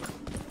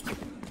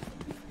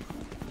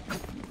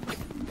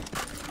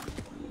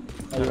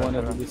 I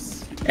wanna do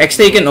this. X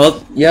taken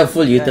ult. You have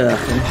full util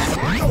actually.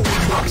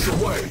 Box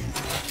away.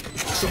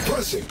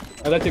 Suppressing.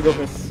 I'll let you go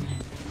first.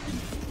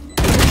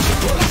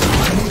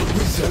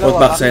 Ult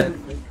backside.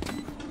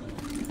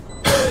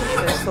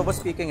 Sova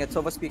speaking it.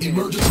 Last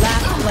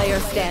player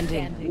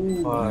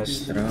standing. Try.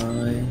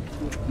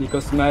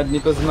 Nico's mad.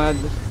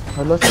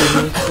 Hala, si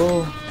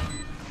Nico.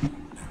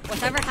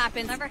 Whatever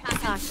happens,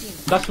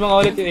 Touch mo nga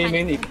ulit yung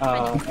A-main,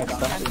 extra.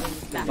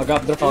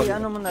 Mag-up the foul.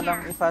 Ano mo na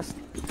lang, i-fast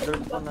dirt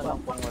ko na lang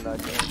kung wala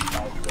dyan.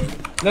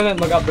 No,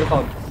 mag-up the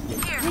foul.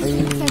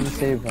 Ay,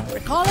 save ha.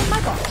 Recalling my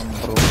bot.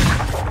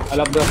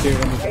 I'll up the fear.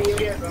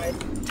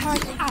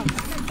 Turret out.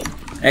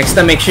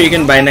 Extra, make sure you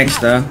can buy next,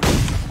 huh?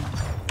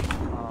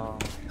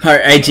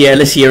 Our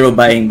IGL is hero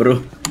buying, bro.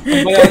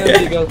 Bayan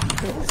ng Eagle.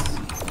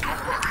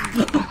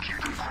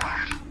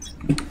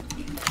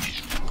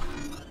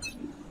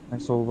 May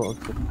Sova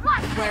outfit.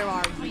 Where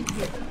are we?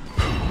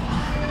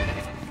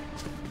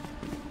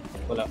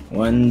 Wala.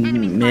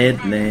 One mid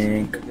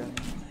link.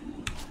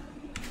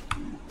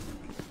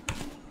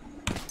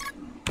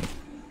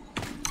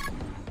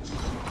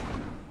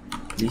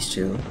 Please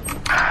chill.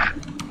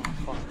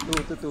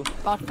 2.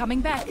 Bot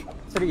coming back.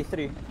 3.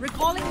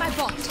 Recalling my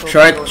bot.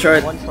 Short. One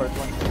short.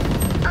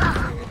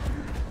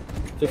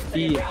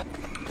 50.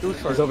 2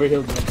 short. He's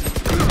overhealed.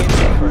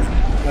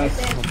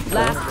 Nice.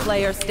 Last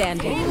player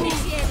standing.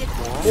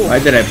 Why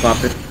did I pop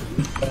it?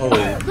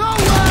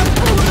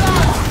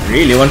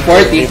 Really?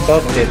 140?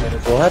 Popped it.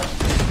 What?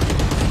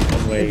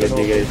 Oh my god,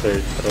 you guys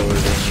are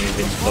trolling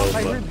even so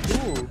much.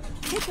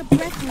 Take a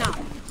breath now.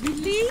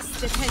 Release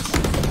the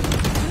tension.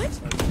 Good?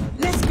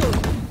 Let's go.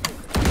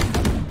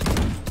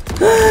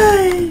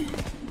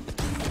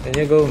 Can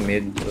you go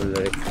mid,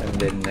 Ulrich, and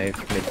then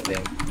knife mid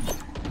lane?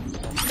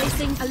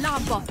 Placing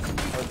alarm bot.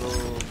 I'll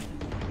go.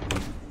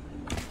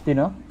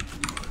 Sino?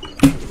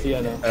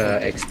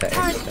 Extra.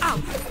 Out.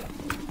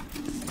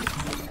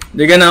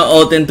 They're gonna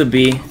ult into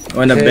B.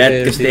 Wanna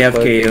bet because they have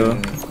KO.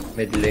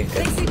 Mid lane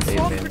and Placing A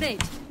swarm mid.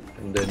 grenade.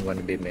 And then one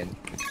B mid.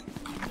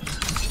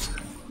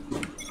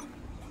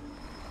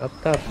 Up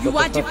top. You up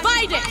are top.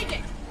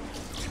 divided.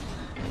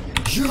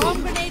 You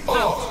Swarm grenade out.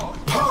 are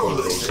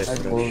powerless.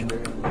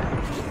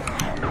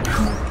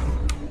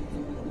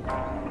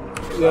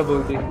 We have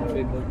ulti.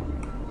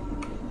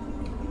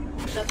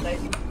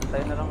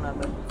 Tayo na lang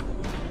natin.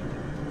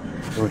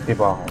 Ulti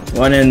pa ako.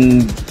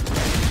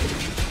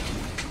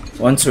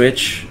 One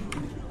switch.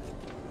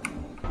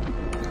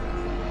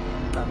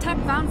 Tap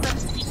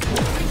bounce.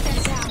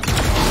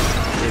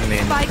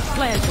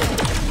 planted.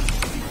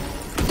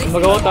 I'm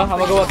magawat ha, I'm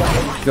magawat ha.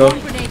 Go.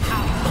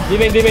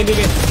 D-main.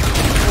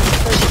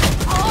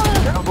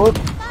 Good.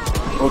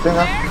 Ulting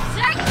ah.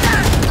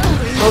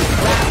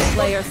 Last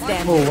player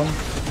standing. Oh, one.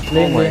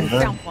 Lane.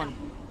 Found one.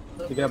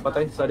 Sige na,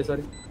 patay.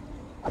 Sorry.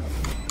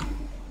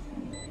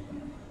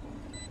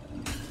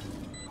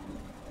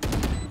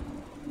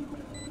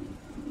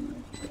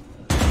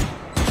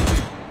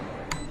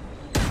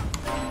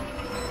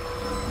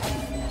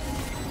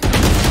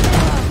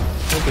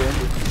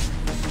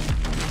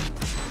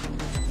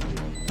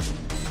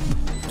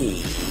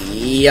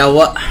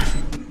 Yawa.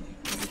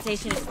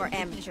 Hesitation is for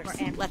amateurs.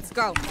 Let's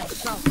go.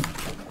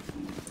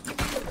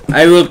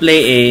 I will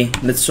play A.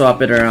 Let's swap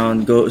it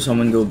around.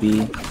 Someone go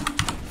B.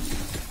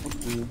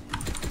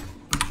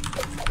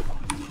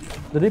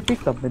 Did they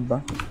pick up mid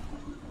ba?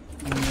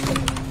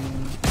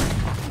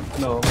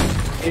 No.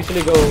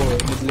 Usually go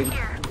mid link.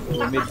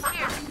 Go mid.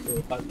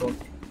 Go platform.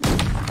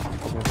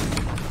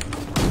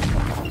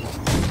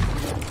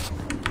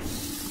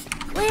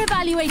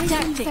 Reevaluate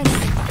tactics.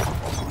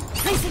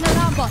 Placing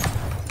alarm bot.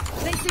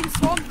 Placing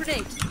swarm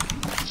grenade.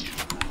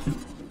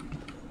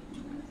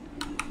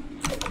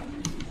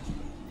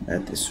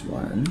 That is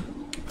one.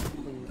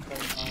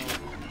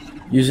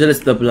 Usually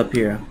let's double up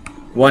here.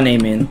 One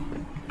aim in.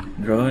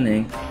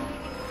 Droning.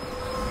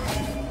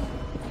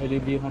 I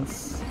leave you,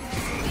 Hans.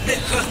 The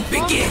hunt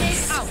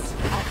begins. Out.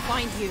 I'll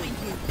find you.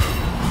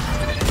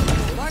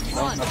 Mark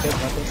one. Nothing.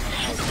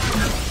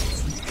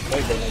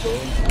 Wait, gonna go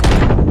in.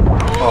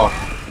 Oh.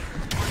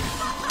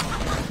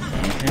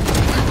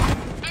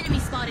 Enemy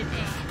spotted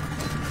A.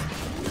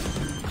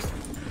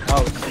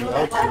 Ouch.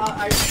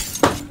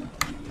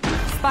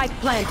 Spike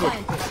planted.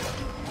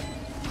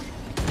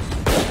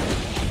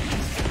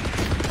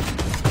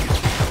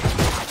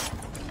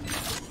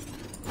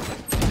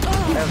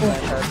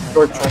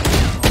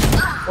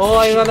 Oh,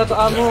 I ran out of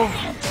ammo.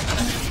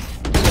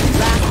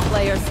 Last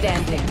player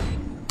standing.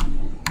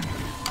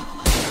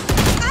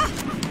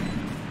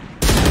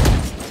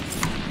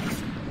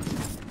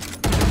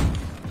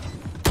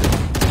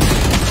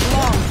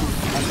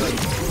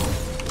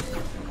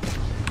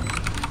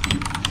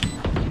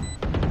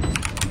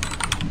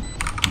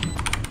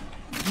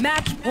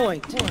 Match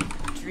point.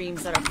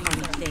 Dreams are a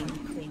funny thing.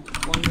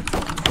 Wonderful.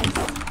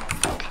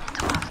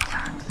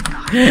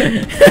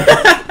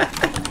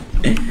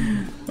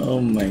 Oh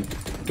my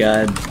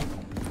god.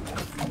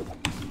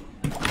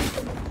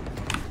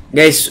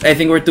 Guys, I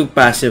think we're too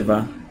passive,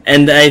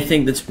 and I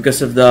think that's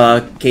because of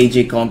the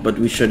KJ comp, but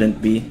we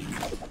shouldn't be.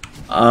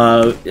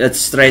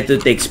 Let's try to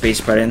take space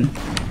pa rin.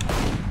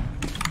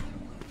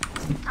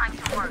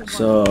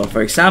 So,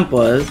 for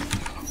example,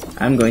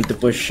 I'm going to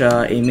push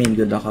A main.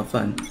 Good luck, have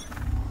fun.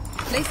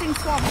 Placing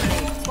swarm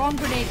grenade. Swarm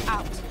grenade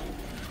out.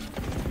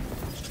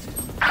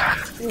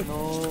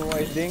 No,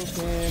 I dinked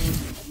him.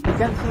 He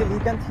can't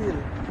heal.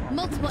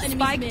 Multiple enemies.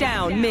 Spike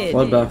down mid.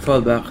 Fall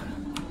back.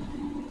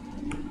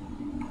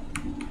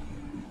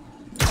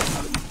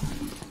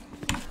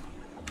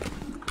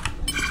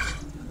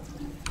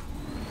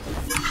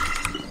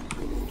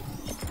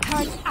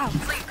 Cards out.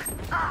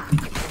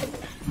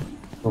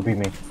 Go be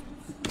me.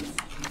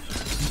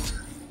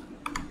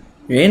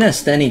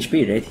 Reina's 10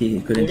 HP, right? He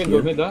couldn't You can go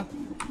heal. mid, huh?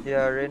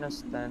 Yeah, Reyna's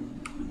stand.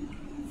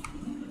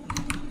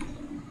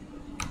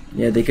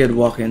 Yeah, they could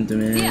walk into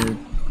mid.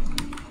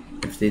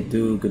 If they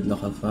do, good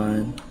luck, have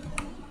fun.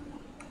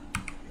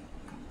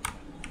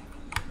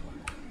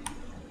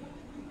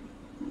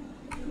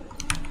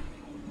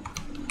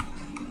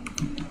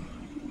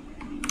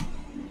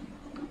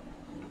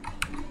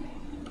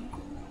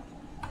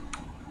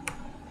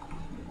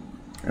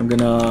 I'm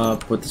gonna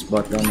put this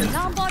bot down.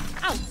 Alarm bot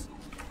out.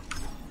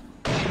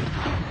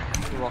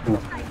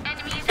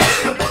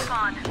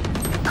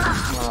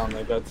 Oh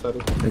my god,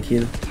 sorry. The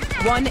kill.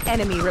 One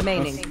enemy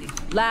remaining.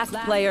 Last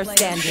player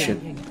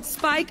standing.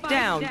 Spike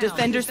down.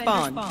 Defender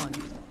spawn.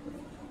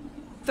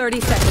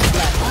 30 seconds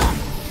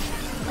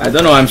left. I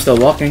don't know, I'm still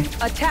walking.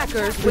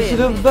 Attackers We should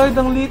win. have died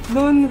ang late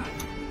nun.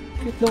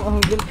 Late ng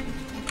angle.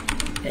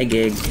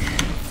 Egg.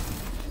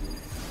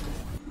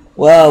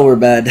 Wow, we're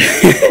bad.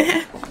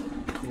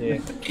 Yeah.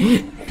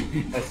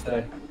 That's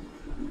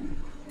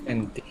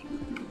Empty.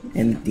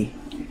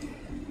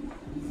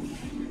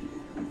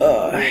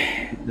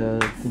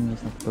 The thing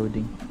is not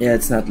loading. Yeah,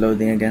 it's not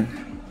loading again.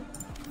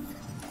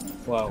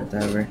 Wow.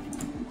 Whatever.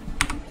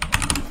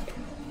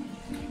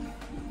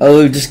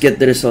 I'll just get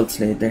the results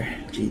later.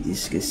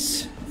 GG's,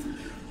 guys.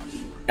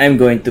 I'm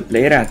going to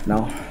play rank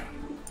now.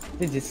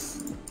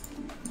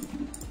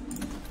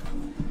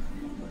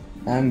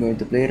 I'm going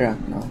to play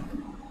rank now.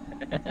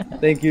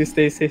 Thank you,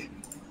 stay safe.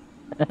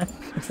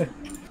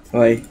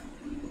 Why?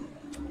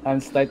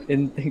 I'm stuck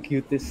in. Thank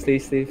you to stay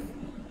safe.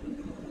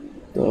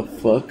 The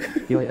fuck?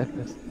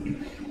 TYFS.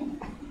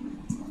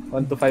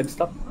 1 to 5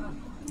 stop.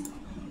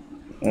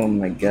 Oh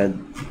my god.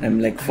 I'm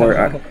like 4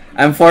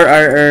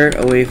 RR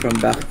away from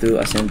back to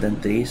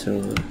Ascendant 3,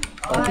 so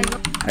I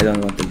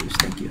don't want to lose,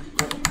 thank you.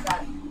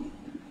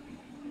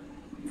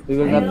 We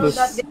will not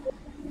lose.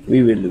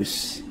 We will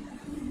lose.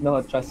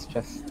 No, trust.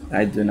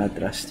 I do not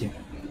trust you.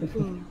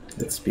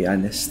 Let's be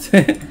honest.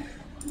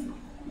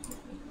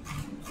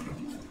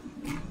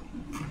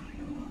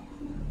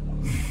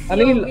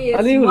 Ano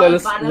yung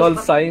lol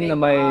sign na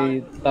may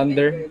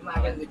thunder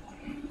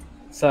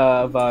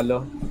sa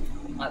Valo?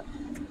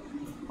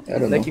 I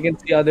don't Like know. you can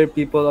see other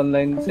people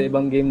online sa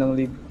ibang game ng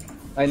League.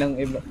 Ay, ng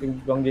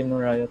ibang game ng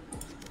Riot.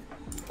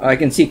 I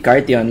can see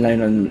Carty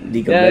online on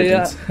League of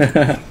Legends.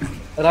 Yeah.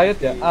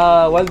 Riot, yeah.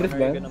 Wild Rift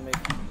ba yun? Gonna make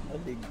a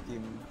big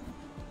team.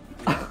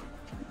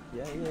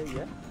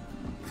 Yeah.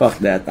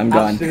 Fuck that. I'm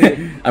gone.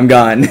 Actually, I'm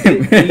gone.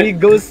 League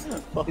goes...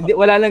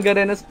 Wala lang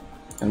Garenas.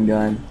 I'm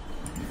gone.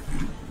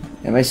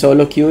 Am I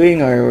solo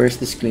queuing or where's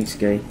this Clinks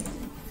guy?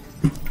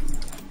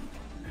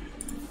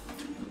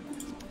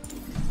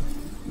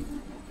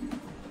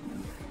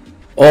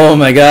 Oh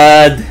my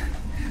god!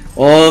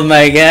 Oh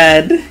my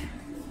god!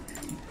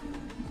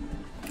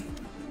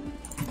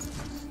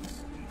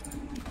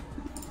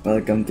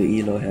 Welcome to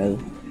Elo Hell.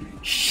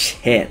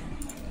 Shit.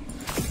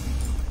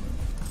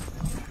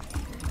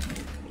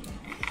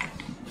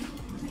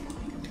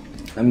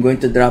 I'm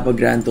going to drop a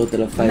grand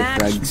total of 5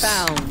 frags.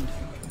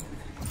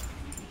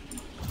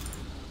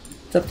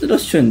 It's up to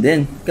those tune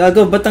din.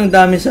 Gago, ba't ang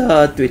dami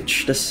sa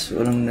Twitch tas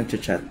walang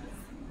nagchat-chat?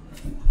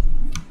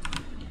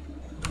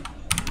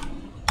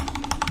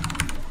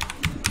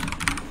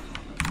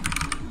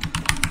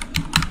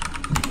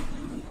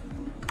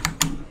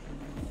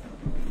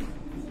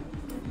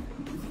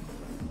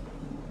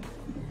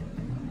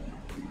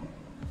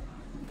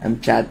 I'm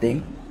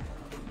chatting.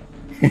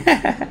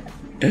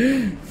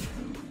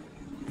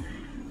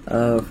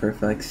 Oh, for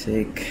fuck's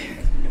sake.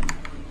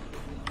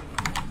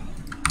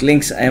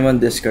 Links, I'm on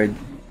Discord.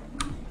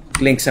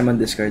 Links, I'm on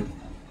Discord.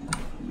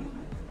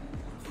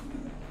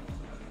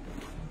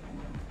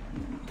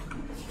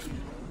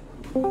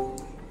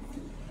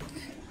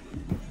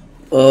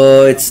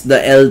 Oh, it's the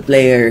L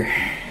player.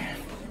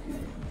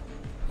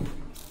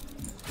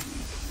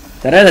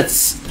 Tara,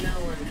 let's...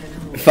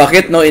 Fuck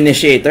it, no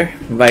initiator.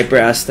 Viper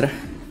Astra.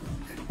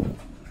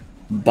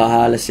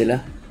 Bahala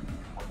sila.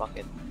 Fuck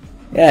it.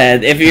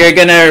 Yeah, if you're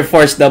gonna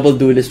force double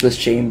duelist plus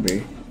chamber,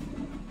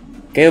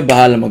 kayo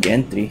bahala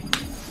mag-entry.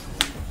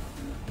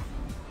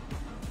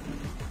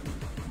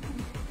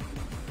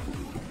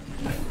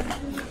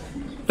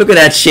 Look at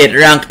that shit,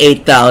 rank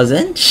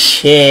 8,000?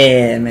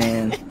 Shit,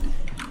 man.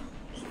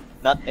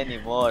 Not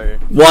anymore.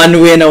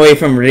 1 win away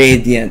from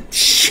Radiant.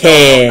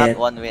 Shit. No,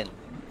 not 1 win.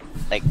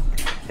 Like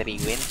 3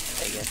 wins,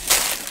 I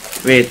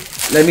guess. Wait,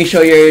 let me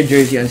show your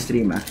jersey on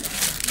stream, ah.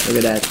 Look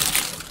at that.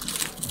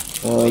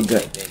 Oh,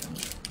 good.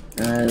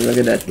 Look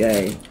at that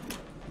guy.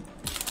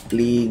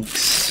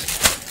 Leagues.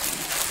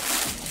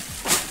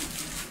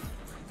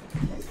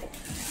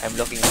 I'm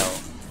looking now.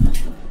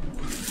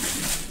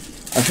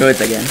 I'll show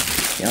it again.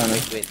 Yeah, no.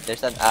 Wait,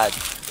 there's an ad.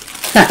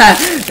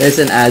 There's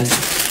an ad.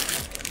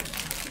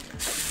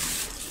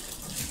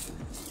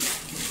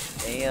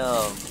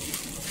 Damn.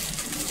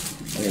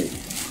 Wait.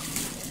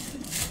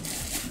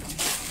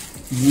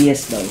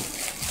 ZS daw.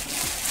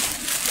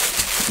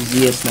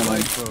 ZS naman.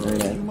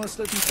 You must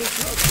let me take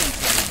you out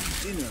sometime.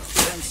 Dinner,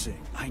 dancing.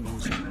 I know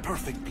the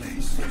perfect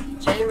place.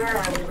 Chamber,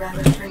 I would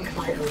rather drink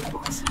my own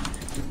poison.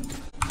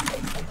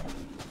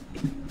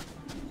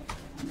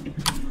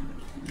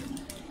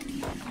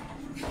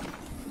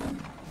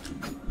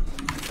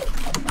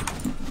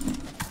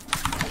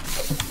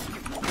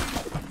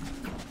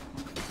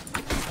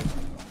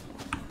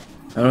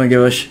 I don't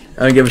give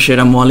a shit.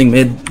 I'm walling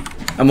mid.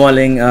 I'm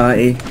walling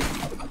A.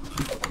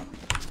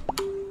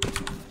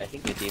 I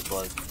think you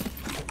default.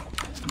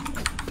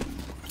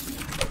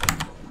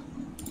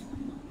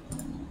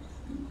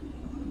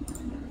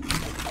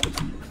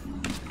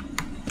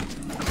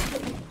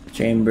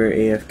 Chamber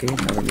AFK.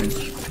 Never mind.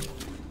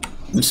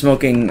 I'm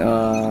smoking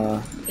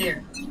Here.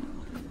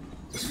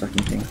 this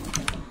fucking thing.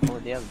 Oh,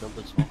 they have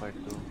double smoker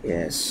too.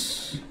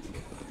 Yes.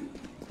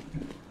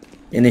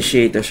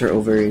 Initiators are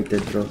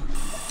overrated, bro.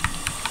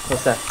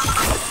 What's that?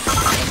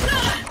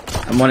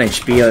 I'm on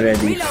HP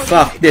already.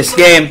 Fuck this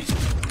game.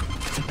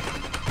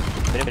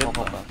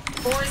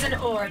 Poison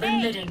orb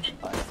emitting.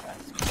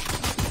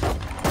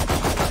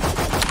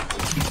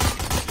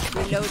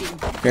 Reloading.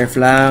 Fair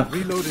flank.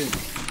 Reloading.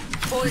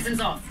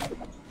 Poison's off.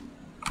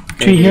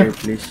 Three here.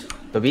 Please.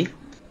 Toby?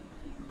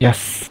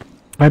 Yes.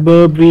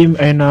 Fiber beam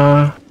and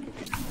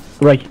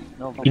right.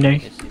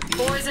 Inay.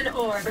 Poison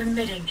orb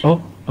emitting.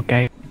 Oh,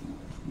 okay.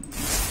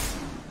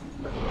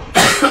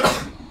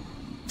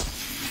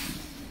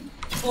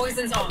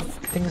 Poison's off.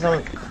 Things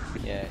are...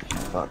 Yeah.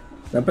 Fuck.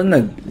 Dapat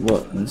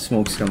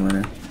smokes ka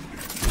muna.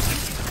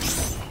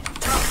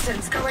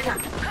 Toxins going up.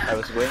 I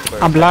was going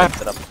for I'm blind.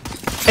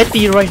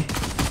 80 right.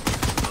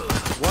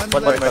 One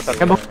more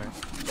Cabo.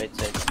 right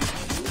side.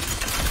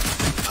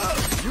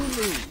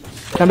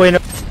 Cabo in.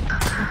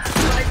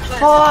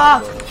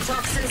 Fuck!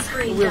 Toxin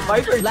screen. We're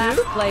Viper too? Last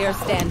player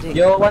standing.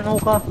 Yo, 1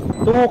 hookah.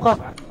 2 hookah.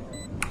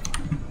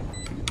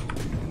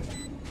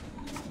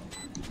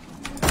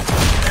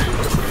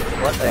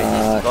 What are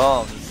these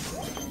bombs?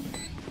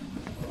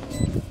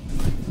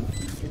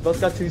 We both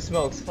got 2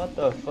 smokes. What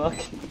the fuck?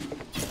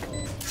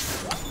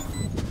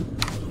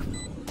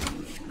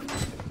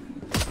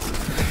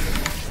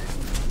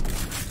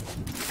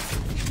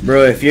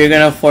 Bro, if you're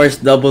gonna force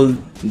double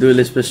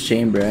duelist plus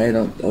chamber, I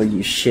don't owe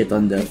you shit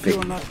on the pick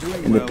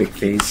in the pick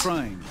phase.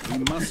 Trying. We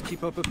must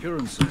keep up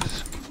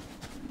appearances.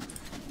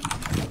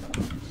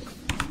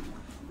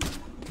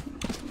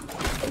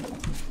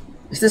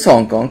 Is this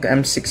Hong Kong?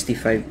 I'm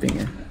 65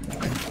 ping.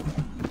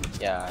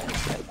 Yeah, I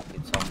think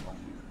it's Hong Kong.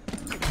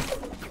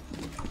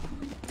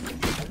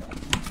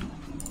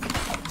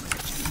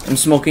 I'm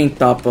smoking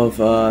top of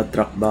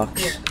truck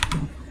box.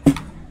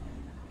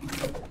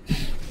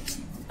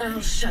 I'll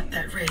shut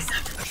that race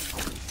up.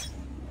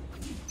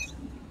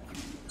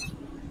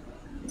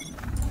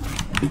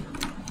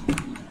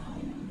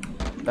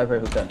 Viper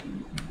hookah.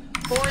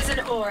 Poison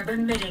orb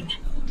emitting.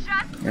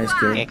 Nice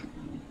kill.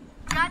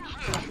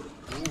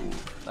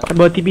 What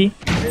about TB?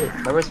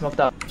 Viper smoked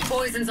out.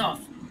 Poison's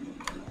off.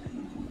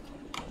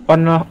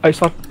 On I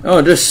saw.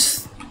 Oh,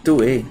 there's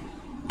 2A.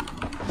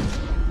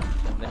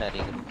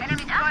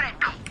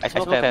 I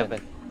smoke heaven.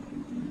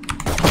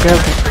 Okay,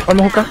 okay. One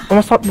more hookah. One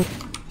more shot.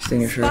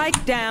 Stinger short.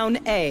 Spike down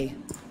A.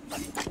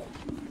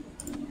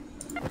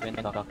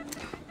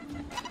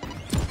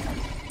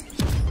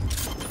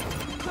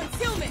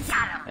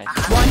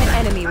 One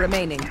enemy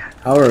remaining.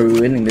 How are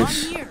we winning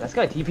this? That's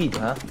guy TP'd,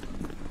 huh?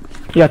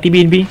 Yeah,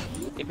 TB and B.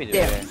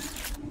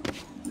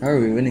 How are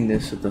we winning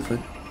this? What the fuck?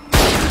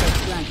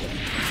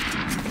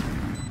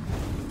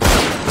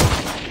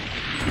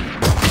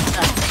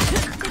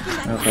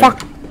 Okay.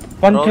 Fuck!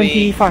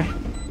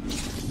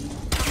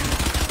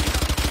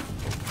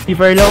 125. Be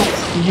very low.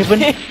 In heaven.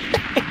 Hey,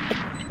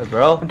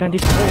 bro.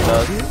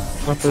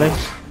 125. What play?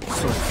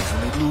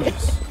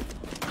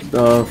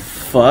 The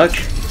fuck?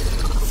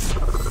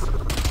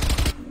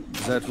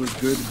 That was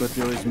good, but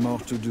there is more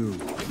to do.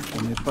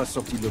 On n'est pas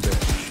sorti de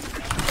l'auberge.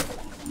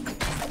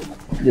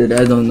 Dude,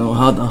 I don't know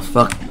how the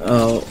fuck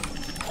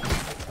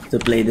to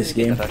play this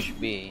game. Rush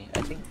B.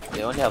 I think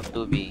they only have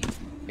 2 B.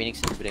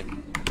 Phoenix and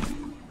Brim.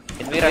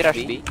 Can we rush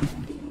B?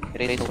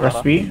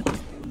 Rush B?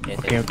 Yes,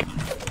 Okay, yes. okay.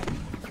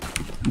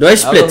 Do I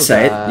split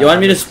side? You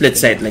want me to split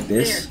side like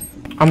this?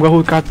 I'm gonna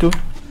hookah too.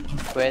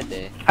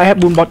 Pwede. I have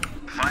boom bot.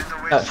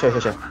 Sure.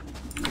 Pwede.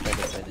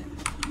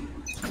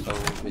 So,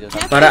 we don't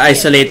have Para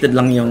isolated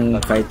lang yung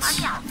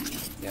fights.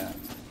 Yeah.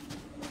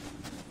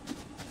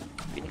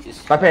 Phoenix is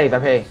Viper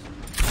A.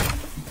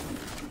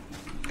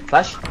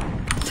 Flash?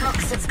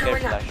 Toxins fair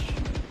going up.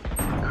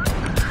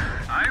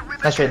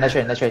 flash. Nice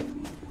trade.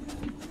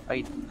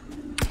 Ay.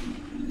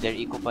 Their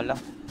eco pala.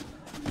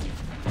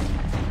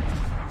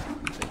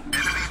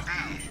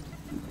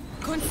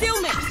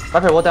 Concealment.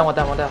 Viper, one down.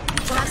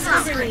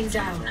 Toxins rain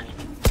down.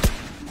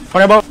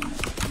 What about?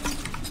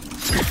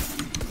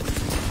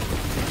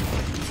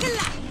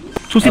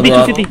 Two city.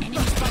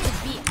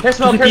 Care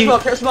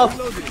smoke.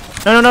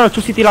 No,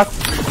 two city last.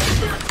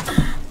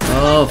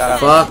 Oh,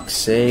 fuck's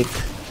sake.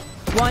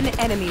 One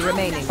enemy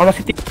remaining. One more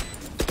city.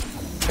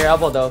 Care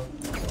elbow though.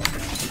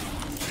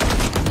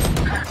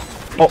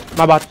 Oh,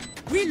 my bad.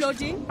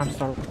 Reloading. I'm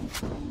sorry.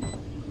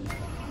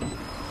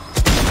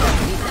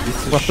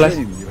 It's a What flash?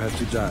 shame you had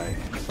to die,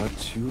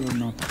 but you are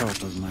not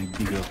part of my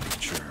bigger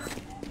picture.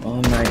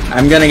 Oh my.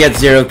 I'm gonna get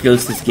 0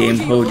 kills this game.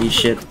 Holy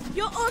shit.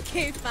 You're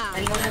okay, fam.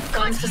 Anyone have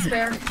guns to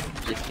spare?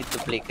 Just need to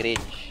play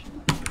cringe.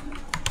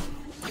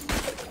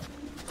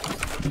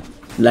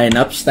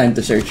 Lineups, time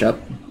to search up.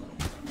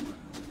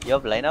 You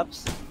have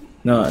lineups?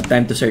 No,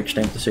 time to search.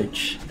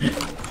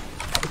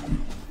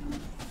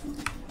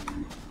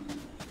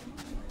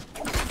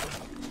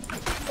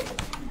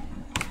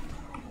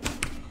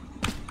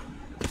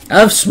 I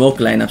have smoke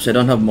lineups, I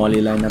don't have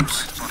molly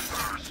lineups.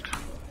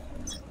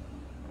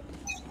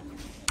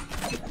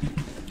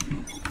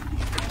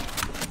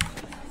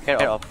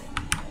 Care up.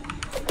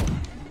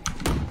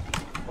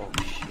 Oh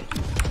shit.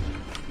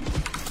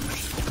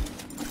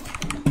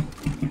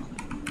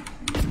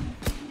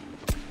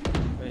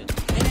 Wait.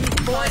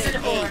 Poison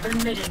orb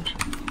emitting.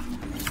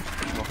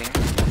 Smoking.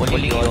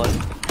 Pulling you all.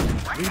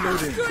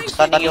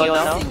 Stunning you all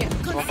now.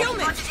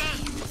 Concealment.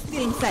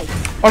 Stealing sight.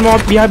 One more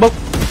behind box.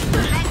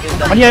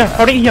 One here,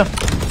 hurry here.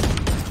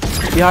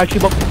 Behind tree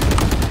box.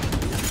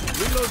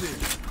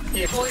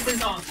 The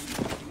poison's off.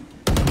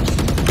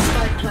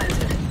 Spike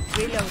planted.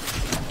 Reload.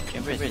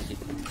 Chamber City.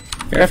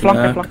 Careful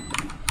Flank. na.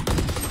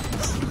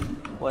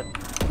 What?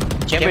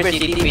 Chamber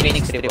City,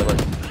 Phoenix triple.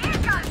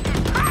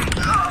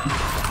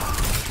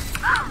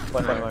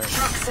 One more.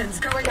 Toxins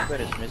going up.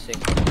 Chamber is missing.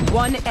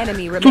 One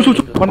enemy remaining.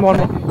 Two. One more.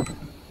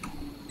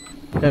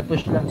 Yeah,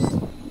 push left.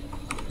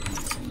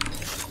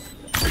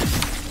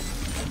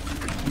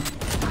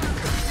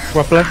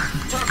 What play?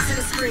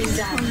 Toxin screen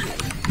down.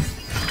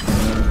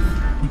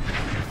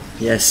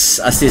 Yes,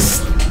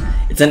 assist.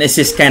 It's an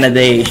assist kind of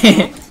day.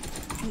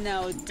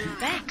 No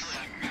defense.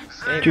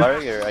 Hey, borrow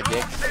your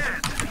Ajax.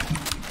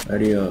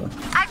 Audio.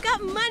 I've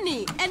got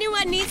money.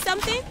 Anyone need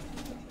something?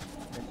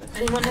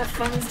 Anyone have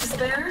funds to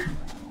spare?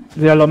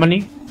 There are a lot of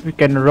money. We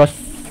can rush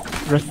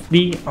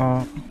B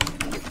or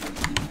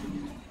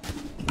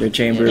Their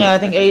chamber. Yeah, I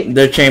think A.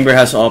 Their chamber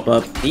has op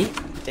up. B?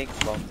 Take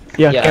bomb.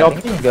 yeah, I help.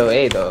 think we can go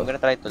A though. I'm gonna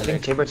try to I think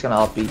learn. Chamber's gonna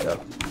help B though.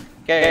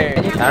 Okay.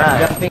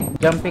 Alright.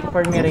 Jump pick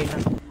for me right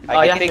now.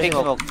 Oh yeah, take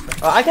smoke.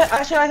 I can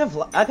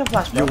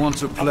flash. You want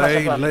to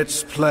play?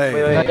 Let's play.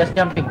 Wait, just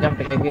jumping.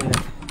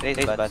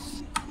 Raise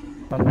bus.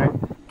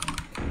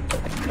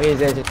 Wait,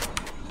 is it?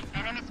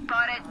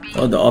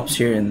 Oh, the ops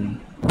here and.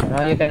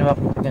 No, you can walk.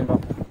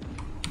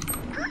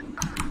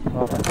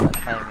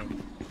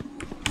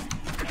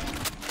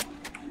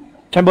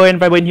 Chamber and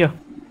Viper in here.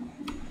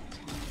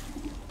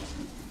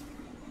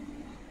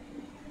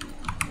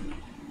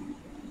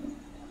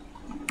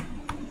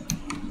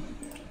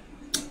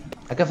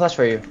 I can flash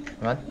for you.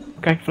 Come on.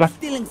 Okay, flash.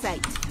 Stealing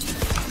sight.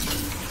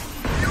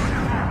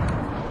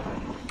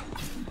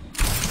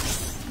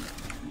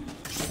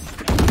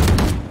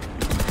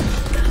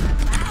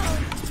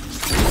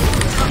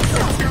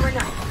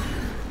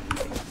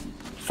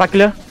 Side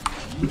clear.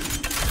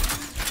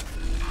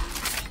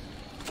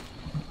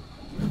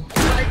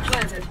 Light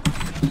planted.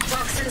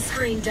 Toxin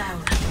screen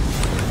down.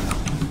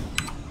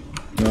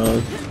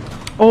 No.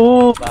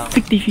 Oh,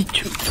 60 feet.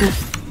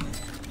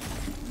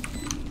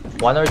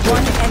 One or two.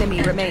 One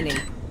enemy remaining.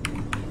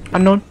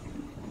 Unknown.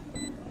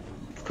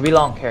 Could be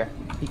long here.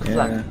 He could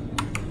flank.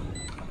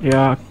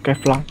 Yeah, okay,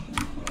 flank.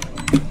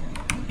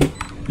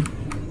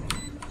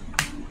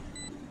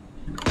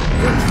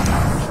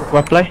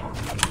 Well play.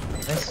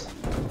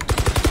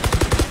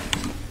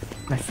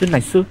 Nice.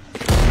 Nice. Never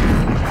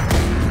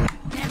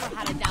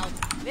had a doubt.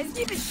 Let's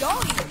keep it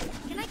going.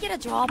 Can I get a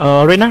drop?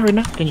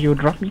 Reyna, can you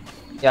drop me?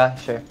 Yeah,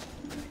 sure.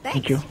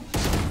 Thank you.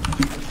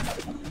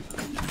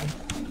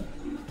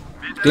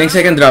 Clinks,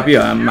 I can drop you.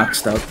 I'm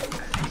maxed out.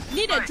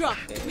 Need a drop.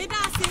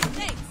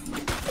 Thanks.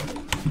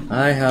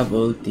 I have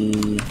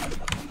ulti.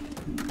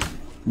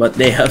 But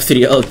they have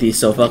 3 ultis,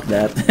 so fuck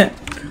that.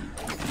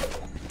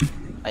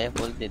 I have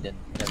ulti then.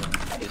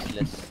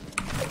 Useless.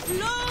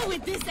 Flow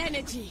with this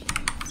energy.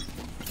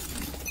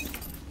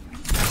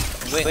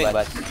 Wait,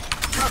 bus.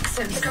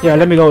 Yeah,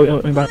 let me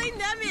go back.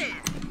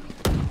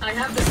 I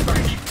have the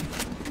spike.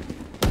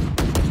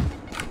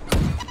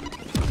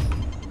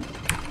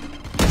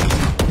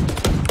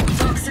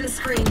 Toxin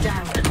screen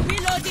down.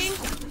 Reloading.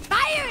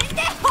 Fire in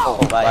the hole.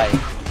 Oh, bye.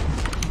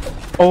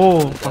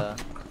 Oh.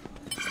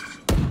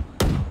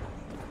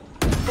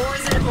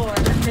 Poison orb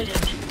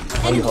emitted.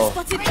 Enemy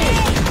spotted A.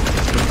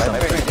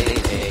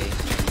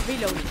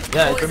 Reloading.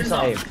 Yeah, it's from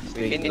side.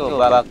 We can go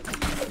back.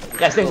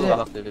 Yes, Go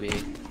back to the B.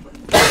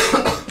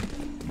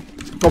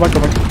 Go back.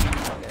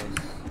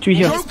 2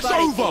 here. Joke's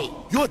over.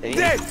 You're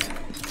dead.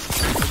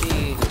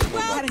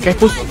 Okay,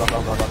 push.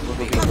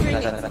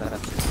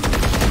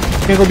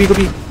 Okay, go B.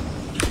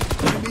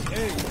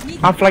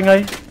 I'm flying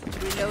away.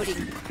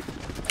 Reloading.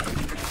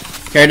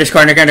 Carry this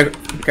corner, carry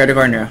the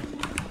corner.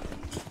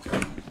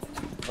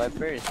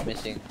 Viper is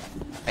missing.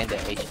 Kinda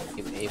H.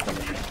 Give A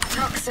position.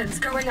 Toxins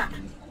going up.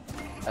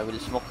 I will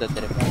smoke the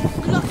trip.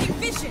 Blocking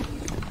vision.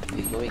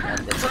 He's going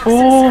under.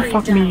 Oh,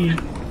 fuck me.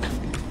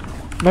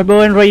 My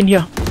bow and Ray in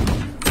here.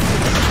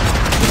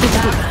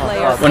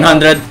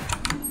 100.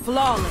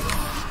 Flawless.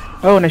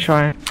 Oh, nice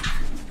try.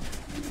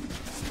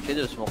 They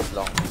do smoke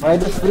long. Why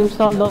does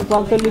Brimstone don't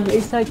want to leave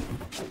A side?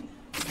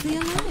 Stay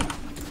alive.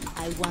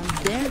 I want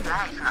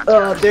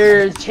their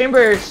Their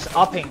chambers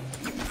upping.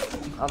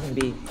 Upping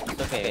B.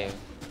 It's okay.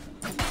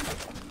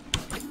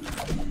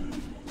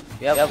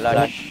 We have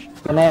flash.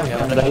 Can I have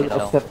Vandal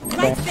except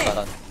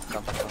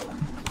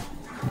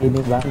Give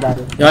me Vandal.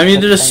 You want me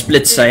to do the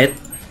split site?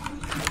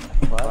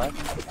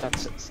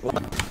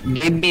 What?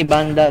 Give me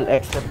Vandal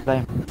except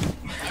time.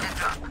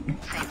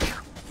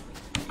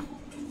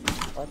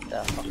 What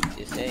the fuck is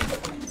he saying?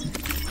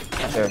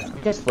 Sure.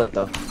 You can split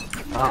though.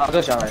 I'll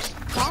go showers.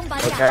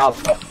 Okay, I'll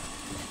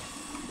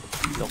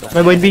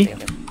My boy in B.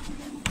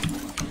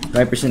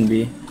 Viper's in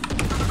B.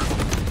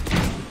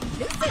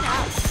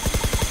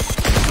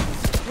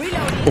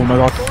 Oh my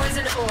god.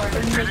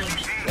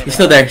 He's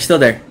still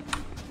there.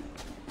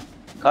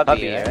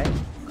 Copy, right?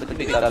 Could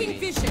be blocking copy.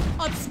 vision.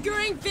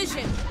 Obscuring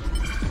vision.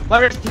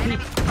 Where's TP?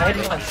 I had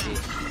one.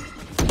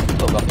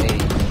 Go back A.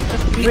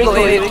 We Go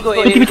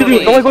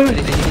A. Go.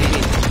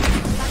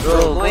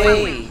 Bro, go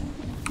A.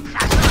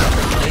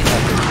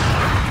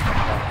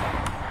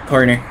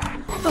 Corner.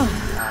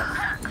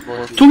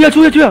 2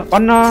 here.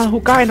 On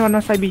hookah and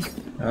on side B.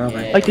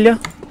 Okay. I clear.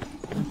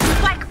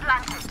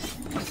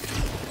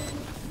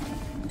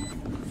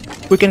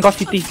 We can go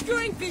city.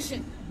 Obscuring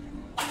vision.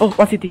 Oh,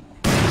 one city.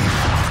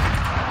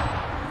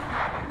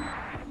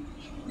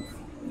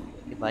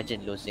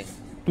 Imagine losing.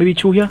 Maybe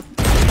 2 here.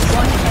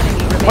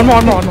 One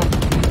more.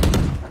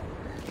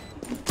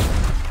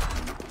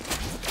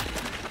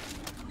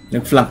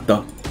 Nag-flank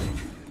to.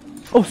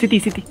 Oh, city.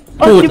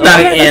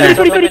 Putang ina.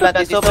 Sorry.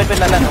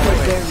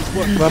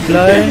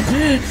 Wablay.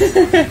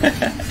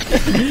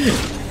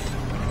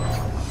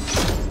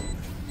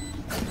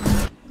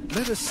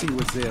 Let us see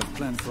what they have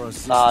planned for us.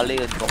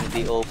 Solid kung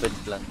di open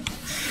plan.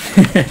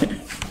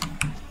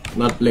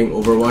 Not playing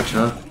Overwatch,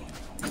 huh?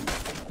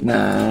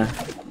 Nah.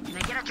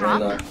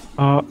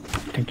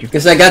 Thank you.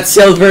 Cause I got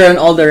silver on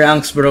all the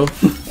ranks, bro.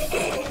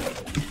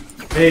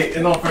 Hey,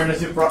 in all fairness,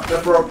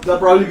 that'll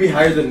probably be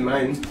higher than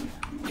mine.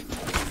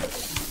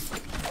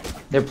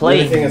 They're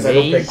playing The thing is, I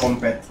don't play Raze,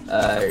 compet.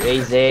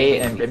 Raze A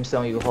and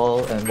Brimstone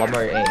U-Haul and one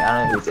more A.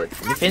 I don't know who's it.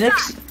 The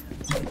Phoenix?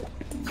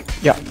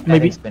 Yeah,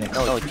 maybe. Phoenix.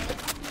 No,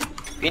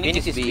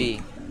 Phoenix is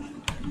B.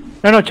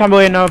 No,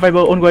 Chambo and Viper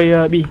on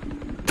way B.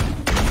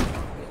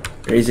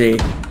 Crazy.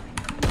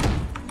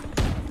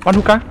 One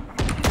hookah.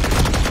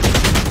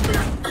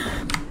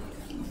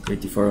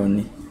 34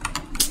 only.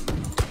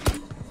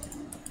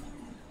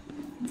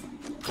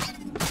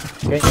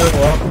 Can you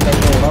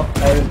walk?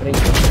 I will break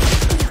it.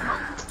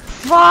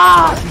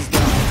 Fuck!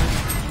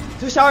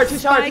 Two shower. Of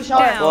course,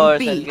 I'll get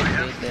baited.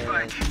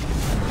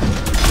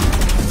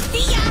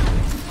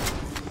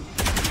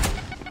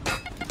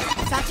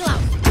 Satchel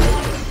out.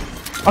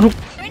 One hook.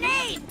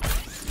 Grenade.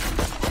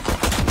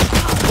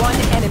 One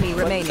enemy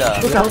remaining.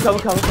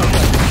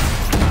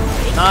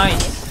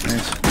 Nice.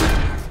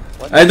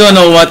 I don't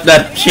know what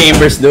that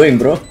chamber's doing,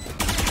 bro.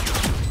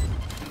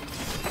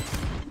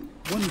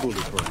 One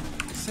bullet burn.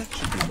 That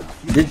should be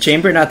enough. Did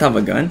chamber not have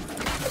a gun?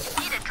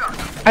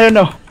 I don't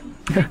know.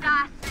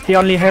 He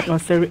only have a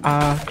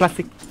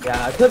classic.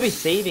 Yeah, I could be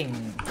saving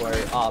for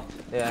up.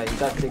 Yeah, you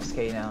got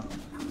 6k now.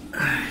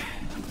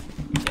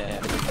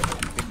 Yeah.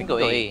 We can go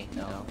A.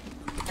 No.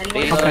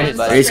 Okay.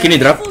 Raze, can you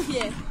drop?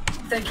 Yeah.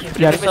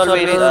 It's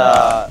always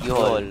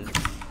U-Haul.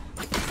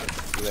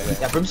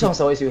 Yeah,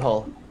 Brimstone's always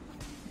U-Haul.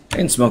 I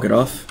can smoke it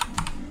off.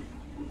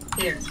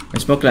 My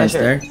smoke lands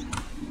sure. there.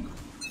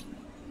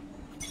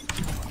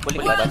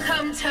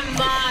 Welcome to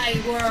my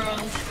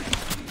world.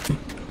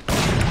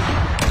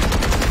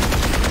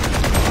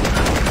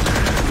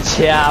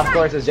 Yeah, of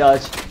course it's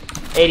Judge.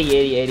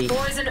 80.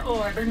 Poison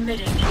orb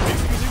emitting.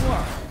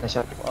 Nice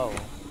shot. Wow.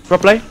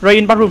 Drop play. Right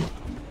in bathroom.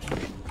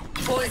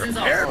 Poison's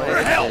off.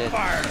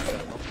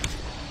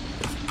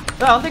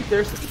 No, I don't think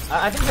there's.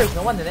 I think there's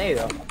no one in A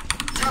though.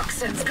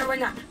 Toxins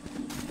going up.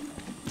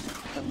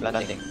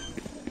 Planting.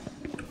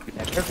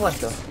 Yeah, careful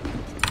though.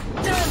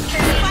 Don't get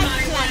in my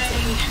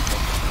way.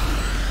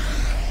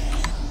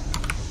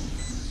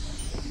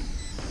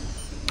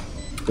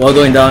 Wall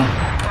going down.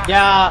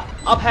 Yeah,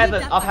 up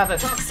heaven.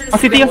 Toxins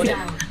city, going city.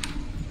 down.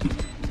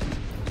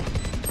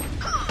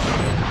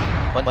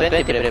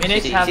 120 Brim.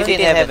 Phoenix City heaven.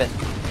 in heaven.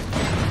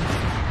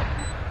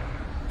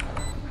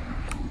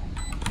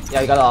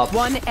 Yeah, you got up.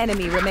 One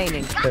enemy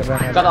remaining. You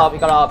got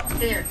up.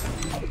 There.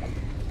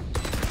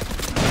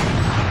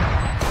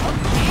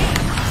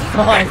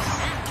 Nice.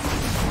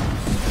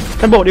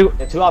 Chambo, you.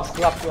 Yeah, two ups.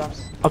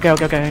 Okay,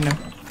 I know.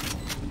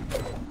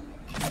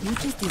 You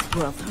just this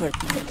world hurt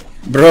me.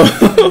 Bro,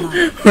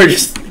 we're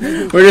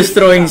just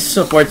throwing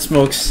support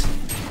smokes.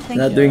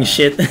 Not doing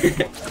shit.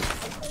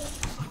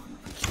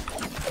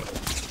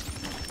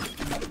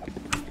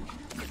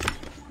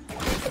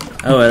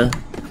 Oh well,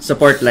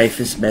 support life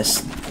is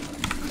best.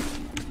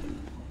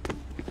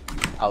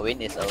 A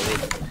win is a win.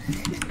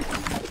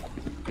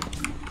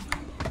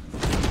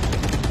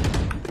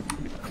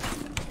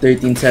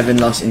 $13-7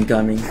 loss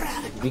incoming.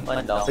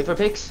 One down. Wait for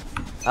picks.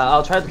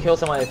 I'll try to kill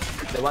someone if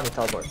they want to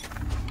teleport.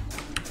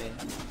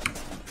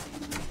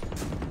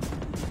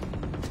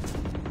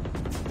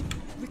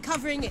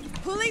 Recovering it.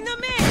 Pulling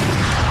them in.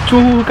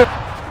 Two hookah.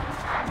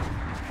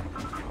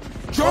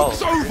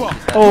 Joke's over!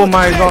 Oh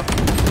my god.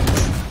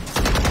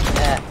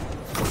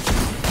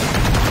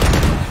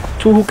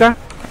 Two hookah.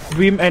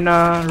 Dream and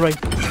Roy.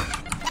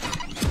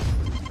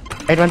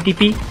 And one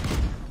TP.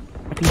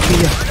 I think 3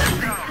 yeah.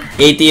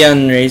 80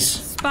 on Raze.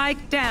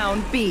 Spike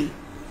down B.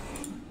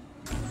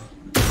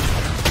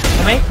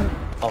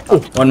 Oh,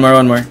 One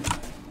more.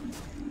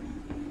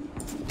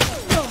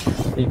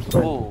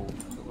 Oh.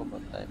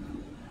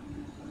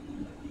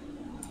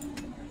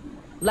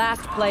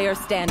 Last player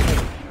standing.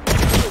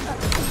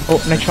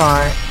 Oh, nice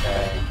try.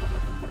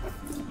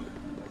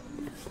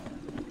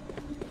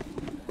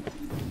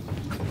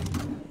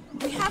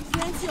 We have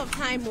plenty of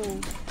time,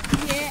 move.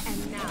 Here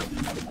and now.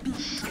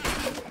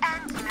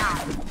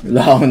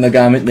 Wala akong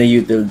nagamit na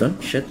util doon.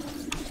 Shit.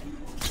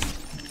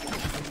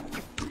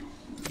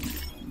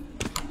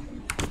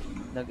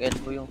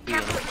 Nag-elbow yung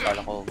Phoenix.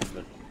 Kala ko.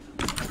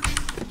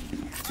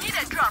 Need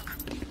a drop.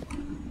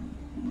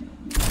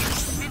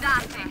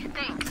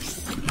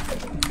 Thanks.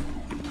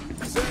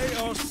 They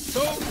are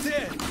so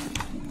dead.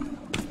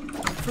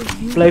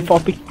 Play for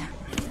pick.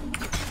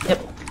 Yep.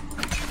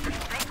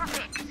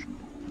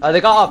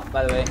 They got up,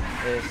 by the way.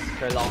 It's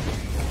very long.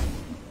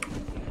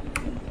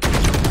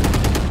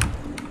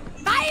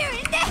 Fire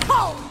in the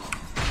hole.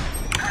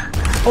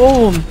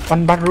 Oh,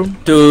 one bathroom.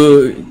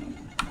 Two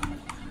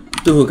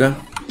hookah.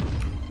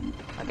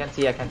 I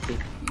can see.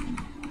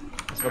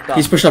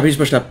 He's pushed up.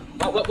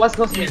 What's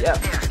close to me? Yeah.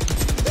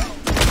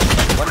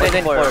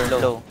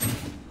 1.4 low.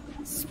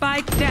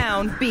 Spike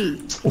down B.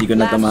 Hindi ko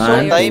Last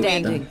natamaan. player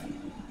standing.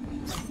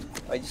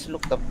 I just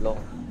looked up low.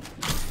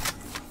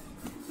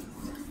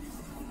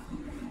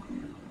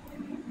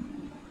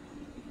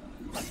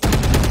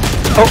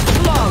 Oh,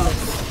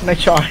 nice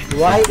shot.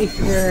 Why is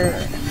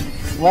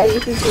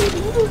it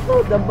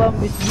the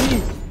bomb is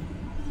me?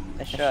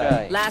 That's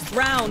right. Last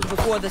round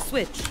before the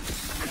switch.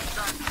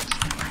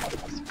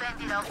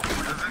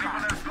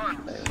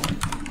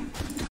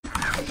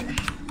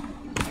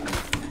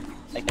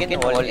 I can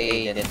wall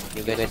A, then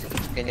you guys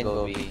can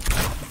go B.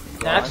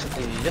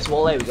 Actually, just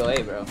wall A, we go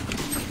A, bro.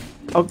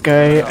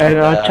 Okay, I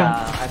My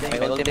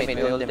think.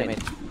 ultimate.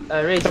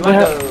 Raise, you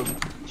wanna go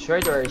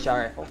short or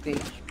shower? Okay.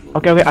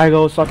 Okay, I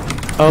go short.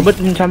 But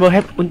chamber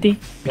have ulti. Be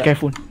Yeah.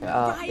 careful.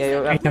 Yeah,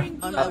 you're right.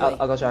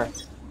 I'll go shower.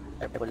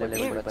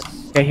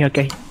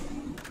 Okay.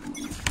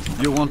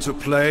 You want to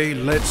play?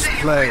 Let's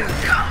play.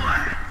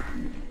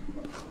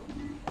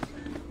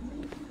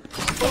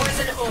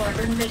 Poison orb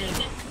emitting.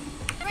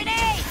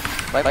 Grenade!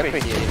 Viper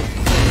here.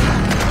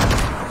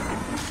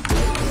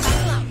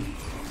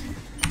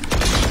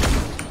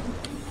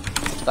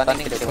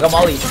 Stunning to the Go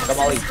Molly.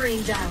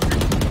 Screen down.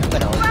 I'm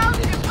gonna ult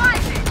this.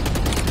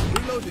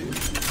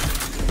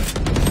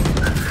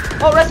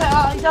 Oh, rest,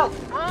 he's out.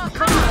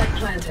 Spike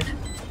planted.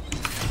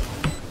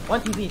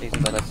 1 TP.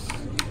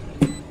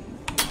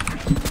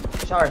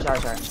 Shower.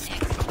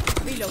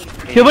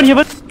 Heaven.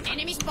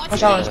 Enemy Oh,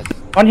 shower.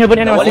 One heaven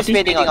and The wall one is city.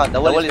 fading out. The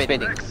wall is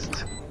fading.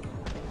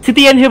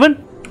 City and heaven.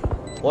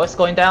 What's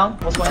going down?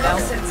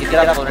 He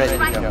grabbed already.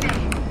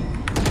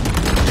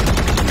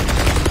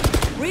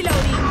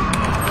 Reloading.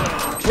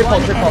 Triple.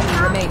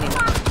 Enemy remaining.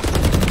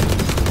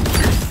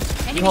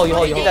 You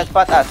hold. He got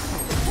fat ass.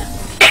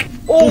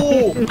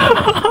 Oh!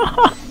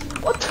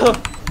 What the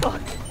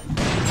fuck?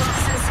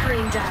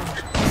 Screen down.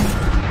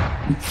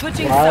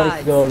 Switching What is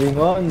sides. going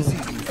on?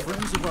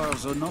 Friends of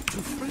ours are not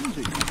too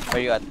friendly.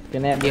 Where you at?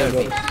 Can I Here,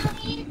 go?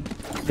 B.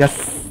 Yes.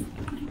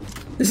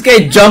 This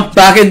guy jumped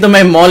back into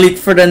my molly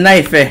for the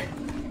knife, eh.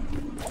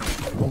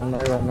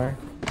 Runner.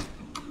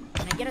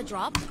 Can I get a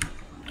drop?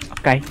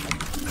 Okay.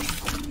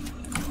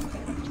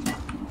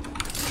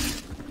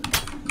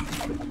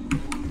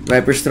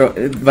 Viper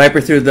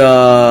through the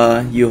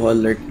U-haul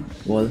alert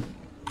wall.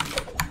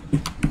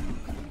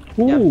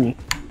 Ooh.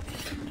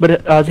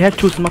 But they had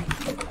two smoke.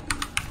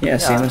 Yeah,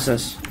 same as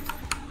us.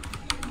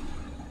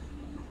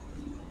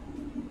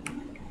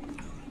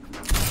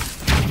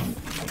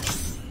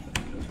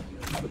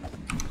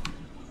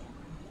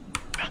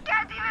 They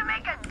can't even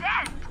make a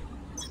dent.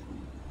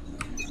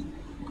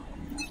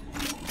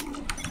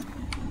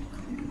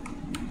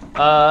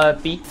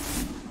 B.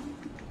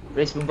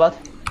 Raise Boombot.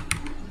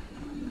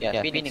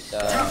 Yeah, Phoenix.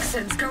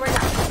 Toxins going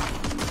up.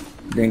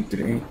 Link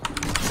 3.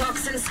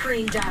 Toxin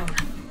screen down.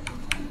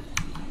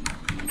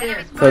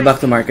 Here. Fall back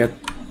to market.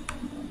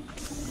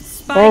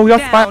 Spike Oh, you're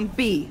down fine.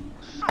 B.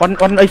 One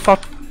I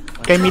shot.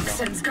 Okay, mid.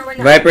 Toxins going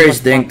up. Viper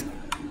is dinked.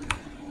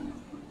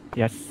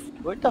 Yes.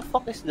 Where the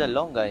fuck is the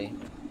long guy?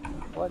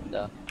 What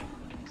the?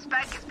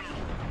 Spike is B.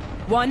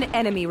 One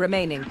enemy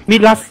remaining.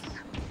 Mid last.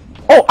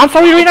 Oh, I'm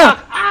sorry, Rina.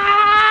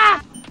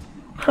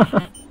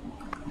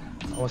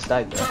 Almost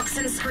died, bro.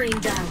 Toxin screen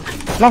down.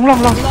 Long.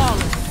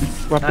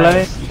 Well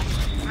played.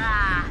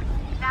 Now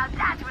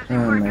that was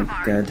Oh my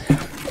god.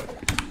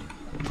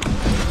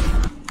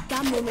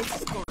 that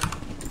moment's gone.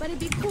 But it'd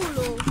be cool,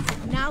 oh.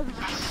 Now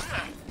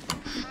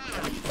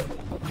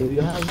Do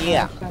you have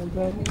Yeah.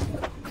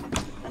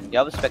 You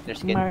have a Spectre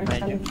skin,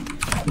 manager?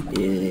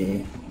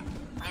 Yeah.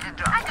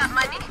 I got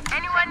money.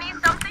 Anyone need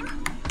something?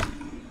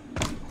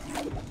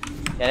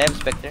 Yeah, I have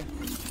Spectre.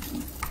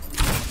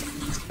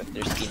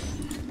 Spectre skin.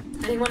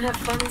 Anyone have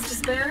funds to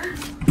spare?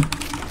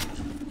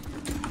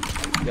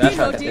 Yeah,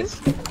 shot at this.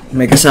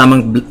 May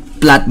kasamang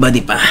flat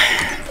body pa.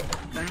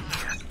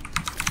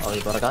 Oh,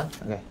 you got a gun?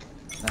 Okay.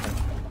 Nothing.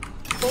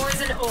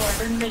 Poison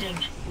orb emitting.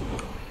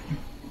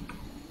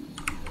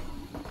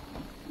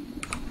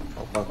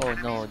 Oh, fuck. Oh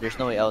no, there's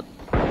no way out.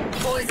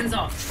 Poison's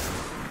off.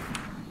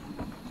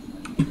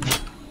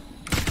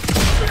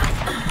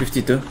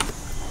 52.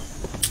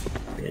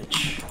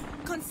 Bitch.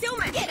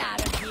 Concealment. Get out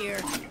of here.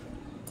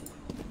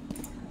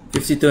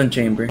 52 in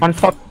chamber. One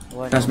shot.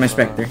 That's my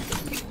Spectre.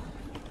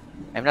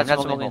 I'm not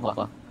smoking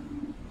hookah.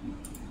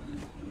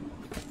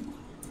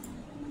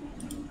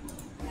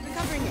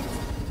 Recovering it.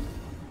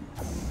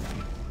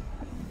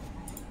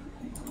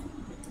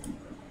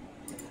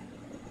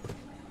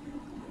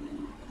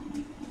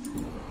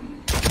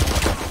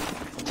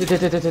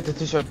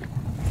 Too short.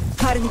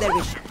 Cutting their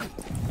vision.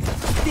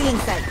 Still in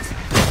sight.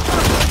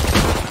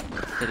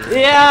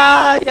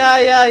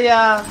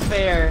 Yeah.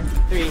 Fair.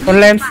 3. One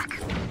lens.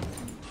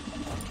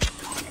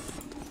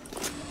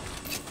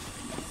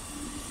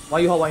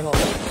 One you hold. One more.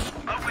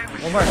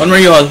 One more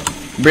U-haul.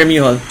 Brim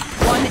U-haul.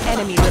 One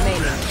enemy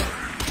remaining.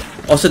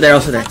 Also there.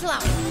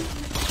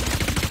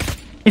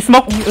 He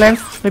smoke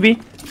lens,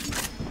 maybe.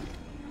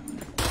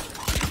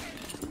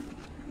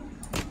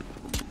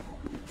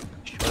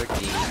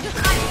 Shorty.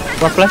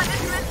 One flash.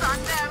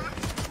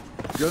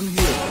 Gun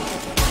here.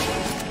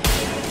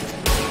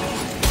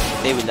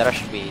 They will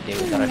rush B.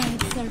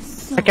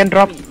 I can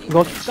drop.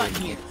 Go.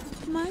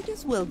 Might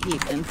as well give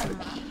them some.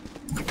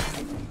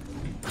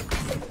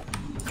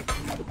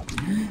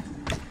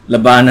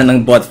 Labanan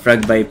ng bot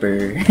frag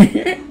Viper.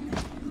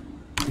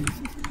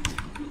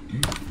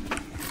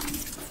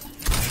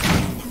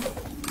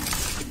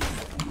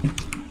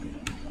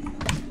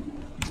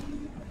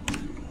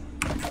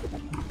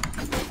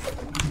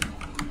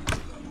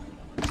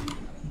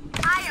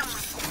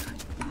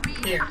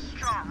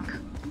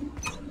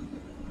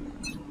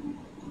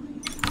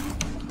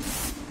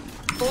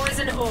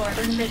 core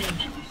emitting.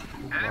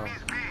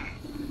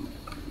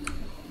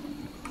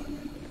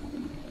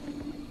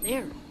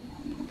 There.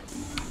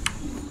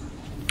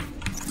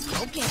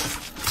 Okay.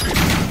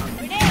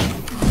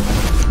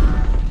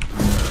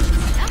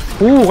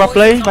 Ooh, got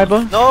play,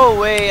 Viper. No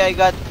way, I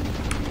got.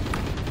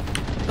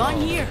 Gone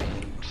here.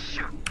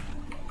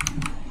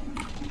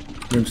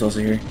 Room's also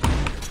here.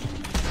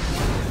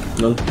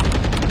 Lol.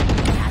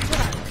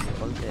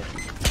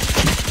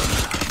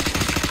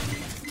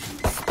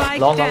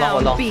 Spike Long,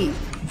 down long. B.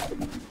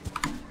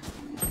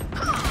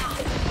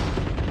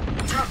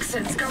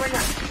 Toxins going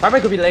up. Viper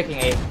could be laking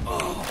A.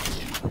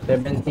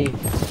 70.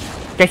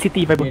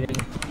 KCT, Viper.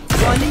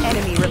 One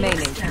enemy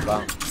remaining.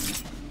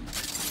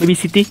 Maybe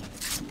CT.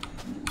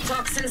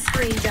 Toxin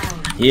screen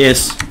down.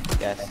 Yes.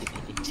 Yeah,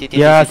 CT.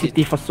 Yeah,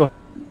 CT for sure.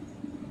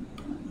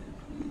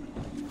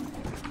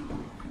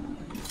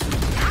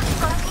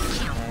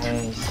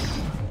 Nice.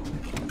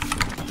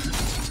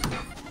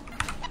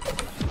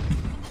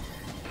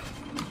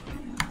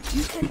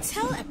 You can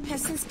tell a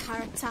person's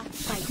character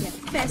by their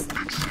first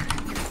action.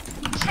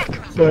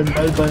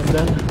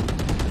 Bandal.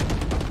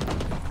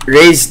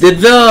 Raze, did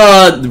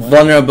the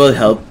vulnerable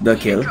help the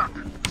kill?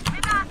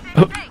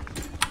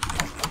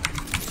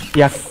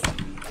 Yes.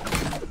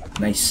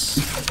 Nice.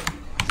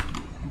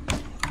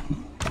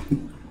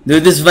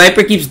 Dude, this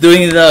Viper keeps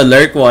doing the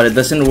lurk wall. It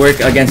doesn't work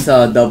against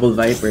a double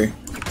Viper.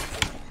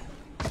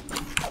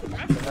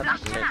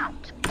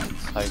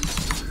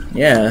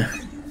 Yeah.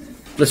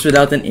 Plus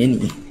without an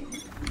innie.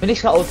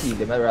 Phoenix got OT,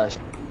 they might rush.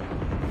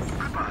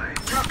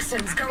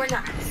 Toxins going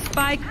up.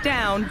 Spike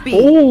down B.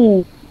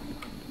 Oh!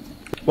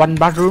 One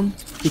bathroom.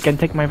 He can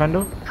take my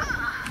vandal.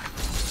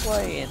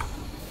 Why?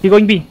 He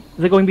going B.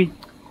 Is it going B?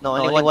 No,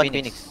 only one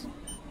Phoenix.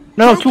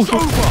 No, two.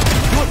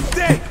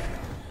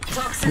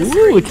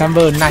 Ooh,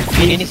 Chamber, nice.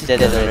 Phoenix is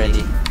dead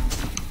already.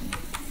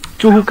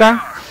 Two hookah.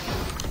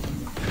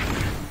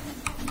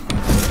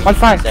 One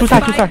side, two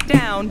side. Spike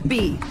down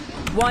B.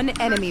 One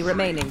enemy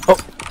remaining. Oh.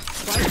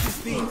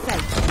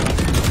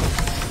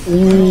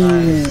 Ooh.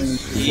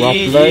 Well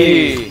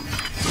played.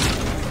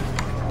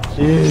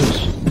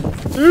 Yes.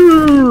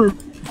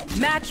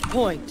 Match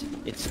point.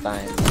 It's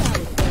fine.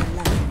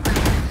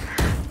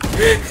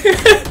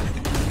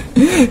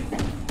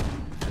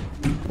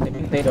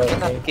 They don't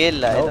Cannot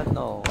kill, I don't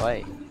know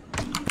why.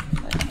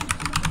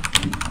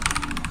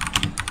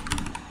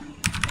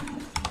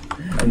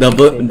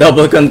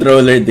 Double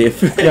controller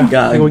diff. Yeah,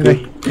 Gago.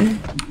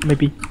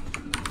 Maybe.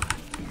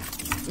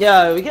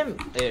 Yeah, we can.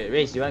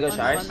 Race, you wanna go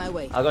showers? On my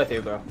way. I'll go with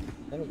you, bro.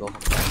 Let me go.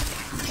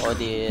 Oh,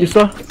 the. You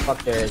saw? Let's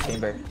fuck their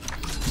chamber.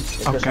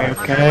 Let's go Okay, showers.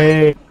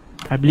 okay.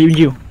 I believe in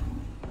you.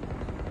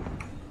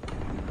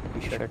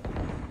 You sure?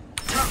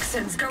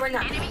 Toxins going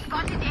up.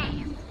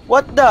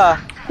 What the?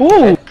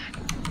 Ooh!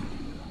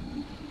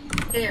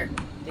 There.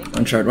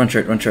 One shot.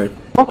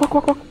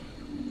 Walk.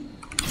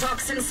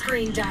 Toxin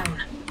screen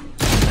down.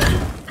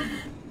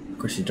 Of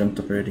course he jumped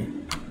up already.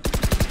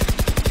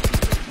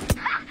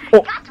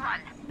 Oh!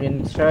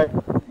 In short.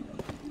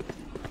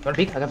 Wanna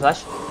peek? I can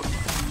flash.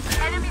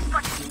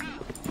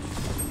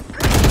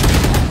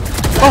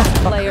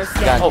 Player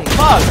standing. Oh,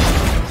 fuck!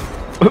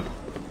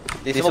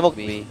 They smoke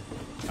me.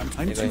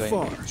 I'm too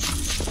far.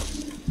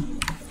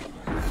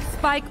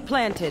 Spike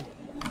planted.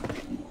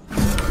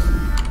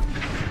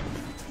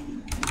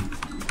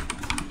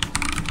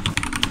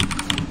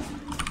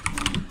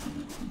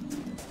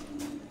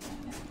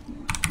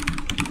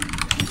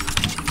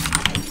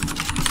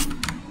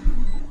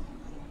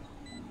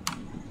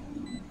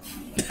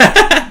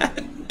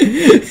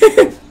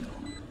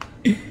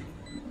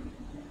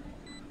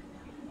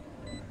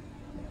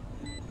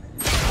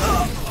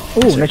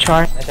 Ooh, nice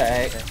try. Nice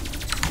try.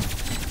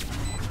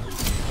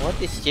 What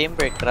is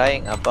Chamber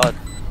crying about?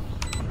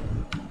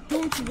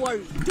 Don't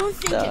worry. Don't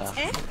think it's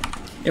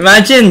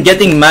Imagine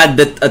getting mad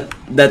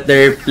that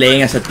they're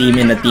playing as a team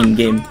in a team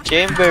game.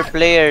 Chamber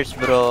players,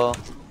 bro.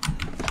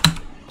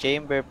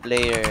 Chamber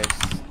players.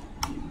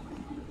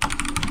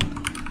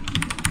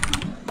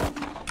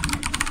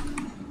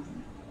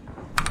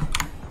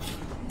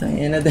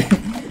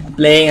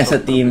 Playing as a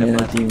team in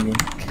a team game.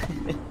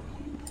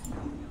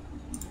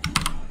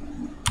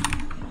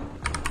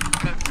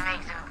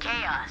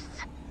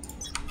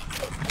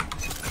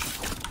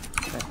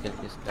 Get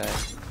this guy.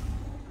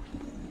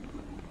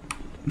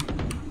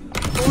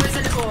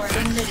 poison ore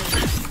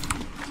emitting.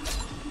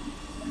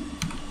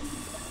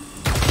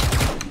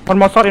 One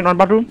more shot in one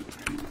bathroom.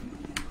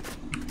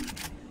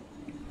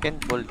 Can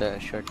pull the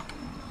short.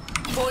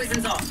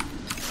 Poison's off.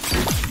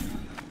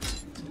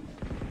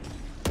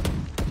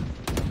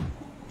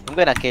 I'm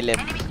gonna kill him.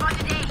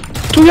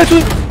 Two here.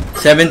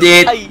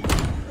 78. Ay,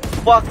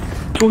 fuck.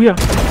 Two here.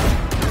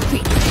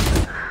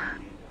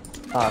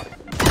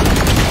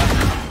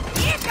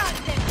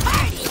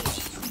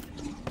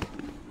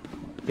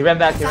 He ran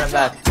back. I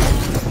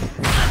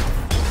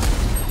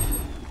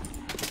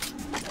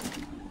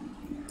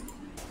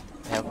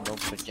have no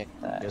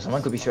projectile. Yo,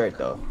 someone could be short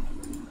though.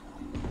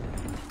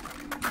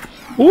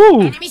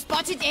 Ooh! Enemy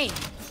spotted A.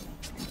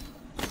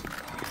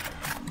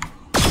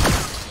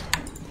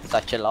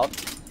 Satchel out.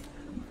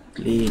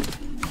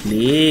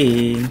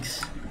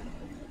 Links.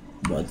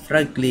 Bot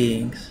frag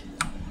links.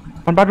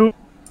 One bathroom.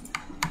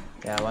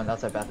 Yeah, one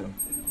outside bathroom.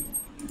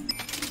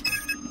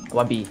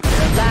 One B.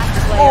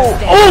 Last player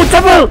standing.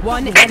 double!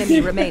 One enemy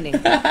remaining.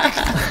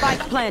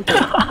 Spike planted.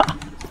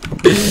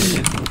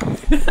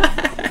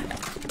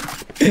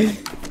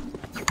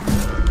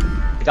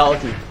 Got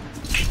ulti.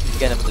 He's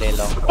gonna play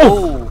long.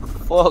 Oh,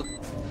 fuck.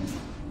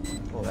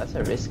 Oh, that's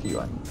a risky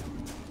one.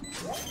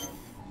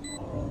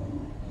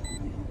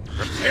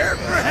 Prepare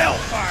for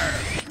hellfire.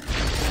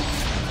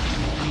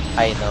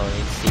 I know,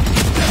 it's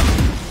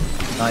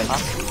Nice.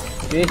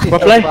 This is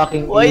What so play?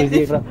 fucking Why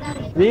easy, bro.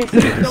 This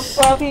is so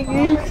fucking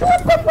easy.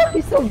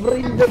 He's so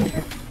brain dead.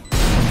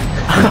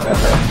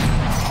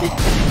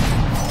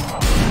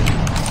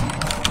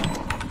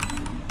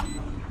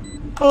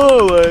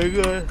 Oh my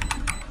god.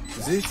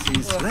 This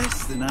is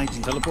less than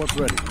ideal. Teleport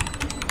ready.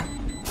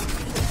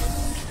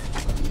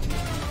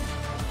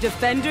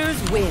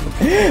 Defenders win.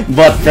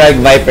 Bot frag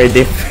Viper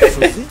diff. So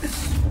this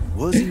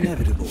was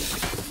inevitable.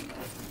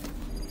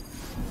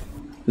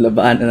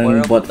 Labanan More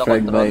ng of bot the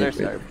frag controllers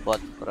Viper. are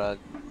bot frag.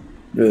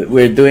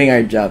 We're doing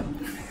our job.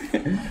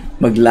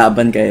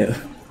 Maglaban kayo.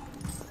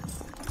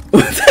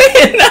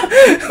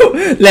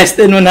 Less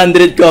than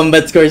 100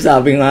 combat score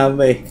sabi nga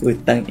ba eh.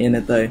 Putang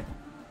ina to eh.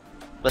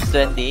 Plus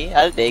 20,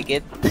 I'll take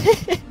it.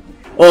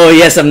 Oh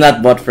yes, I'm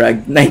not bot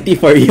frag.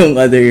 94 yung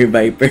other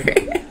Viper.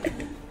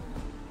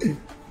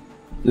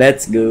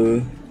 Let's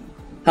go.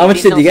 How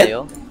much did you get?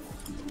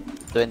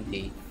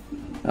 20.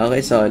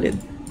 Okay, solid.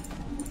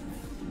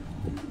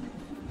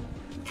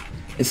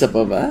 Isa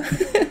pa ba?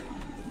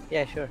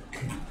 Yeah, sure.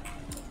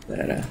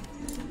 Tara.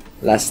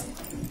 Last.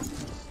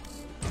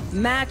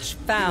 Match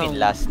I mean found.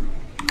 last.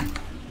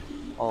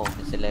 Oh,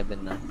 it's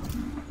 11 na.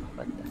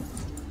 But,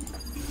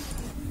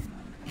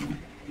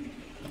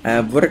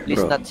 Work at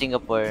least bro. not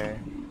Singapore.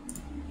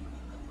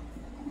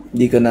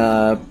 Di ko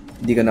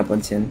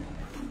napansin.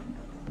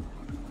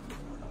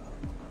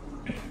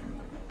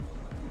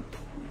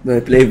 Do I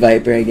play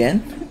Viper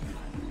again?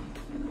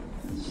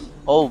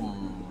 Oh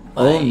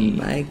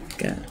my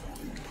god.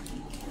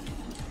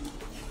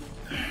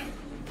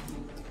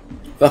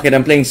 Fuck it,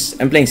 I'm playing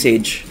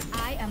Sage.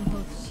 I am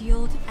both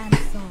shield and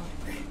sword.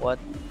 What?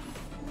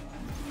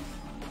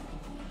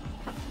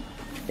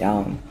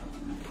 Yum.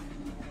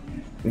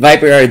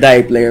 Viper or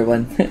die, player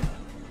 1.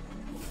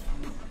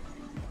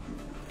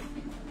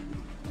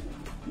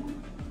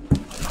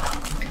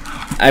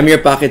 I'm your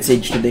pocket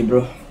Sage today,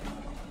 bro.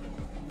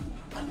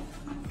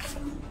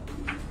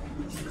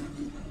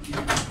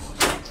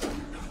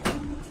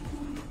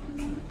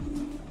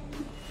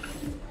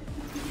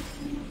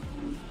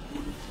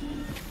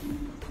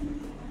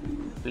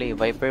 Play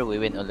Viper, we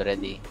win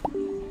already.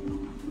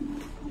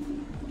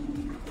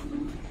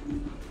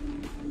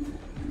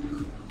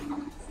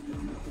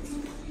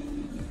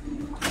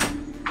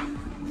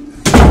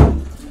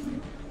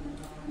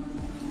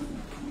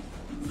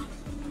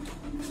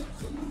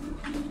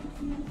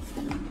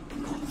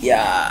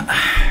 Yeah.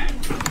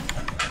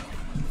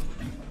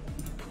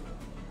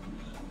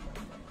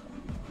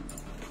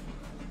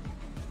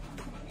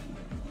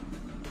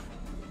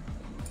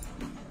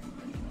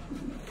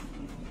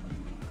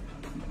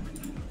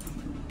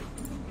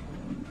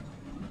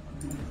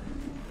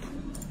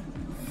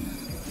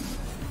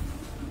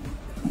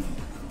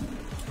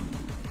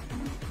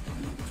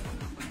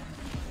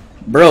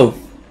 Bro,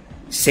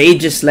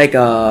 Sage is like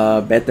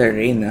a better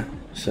Reyna,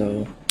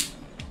 so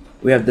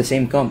we have the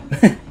same comp.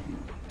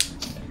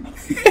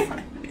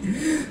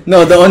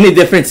 No, the only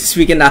difference is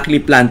we can actually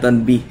plant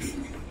on B.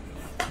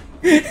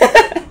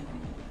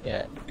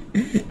 Yeah.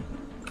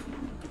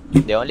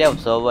 They only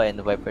have Sova and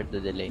Viper to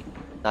delay,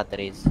 not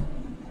Raze.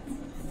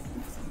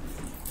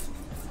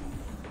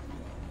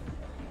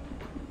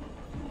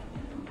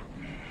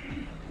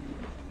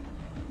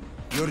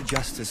 Your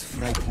justice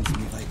frightens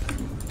me, Viper.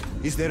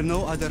 Is there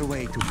no other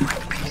way to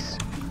find peace?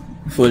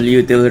 Full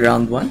you till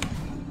round 1?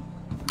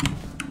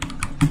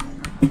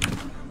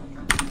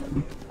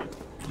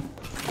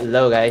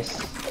 Hello,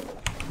 guys.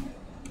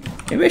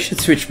 Maybe I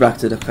should switch back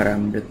to the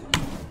Karambit.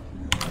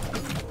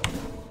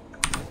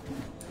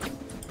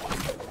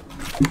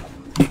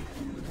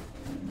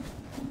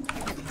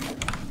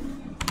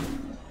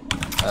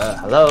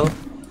 Hello?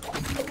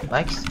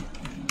 Max?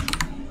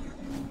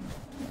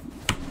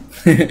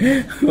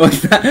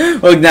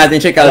 Wag natin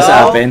siya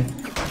kausapin.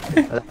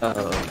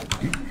 Hello?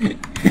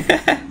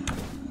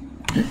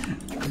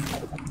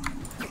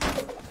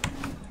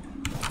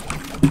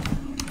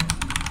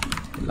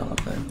 Kailan ka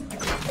pa?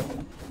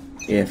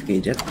 AFK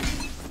jet.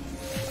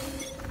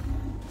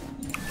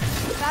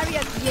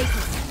 Barrier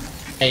created.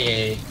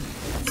 Hey.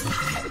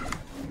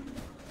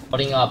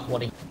 Holding up,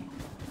 holding.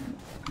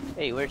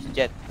 Hey, where's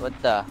Jet? What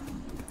the?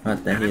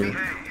 What the hell?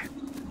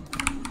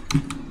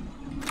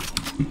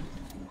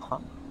 Huh?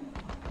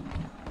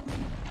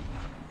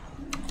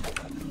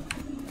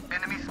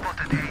 Enemy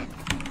spotted A.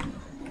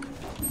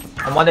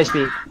 I'm 1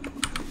 HP.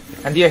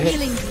 And you're hit.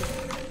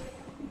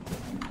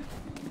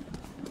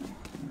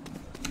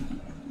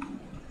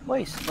 Why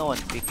is no one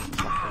picking?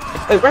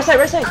 Hey, right side,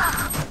 right side!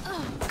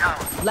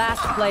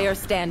 Last player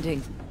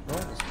standing.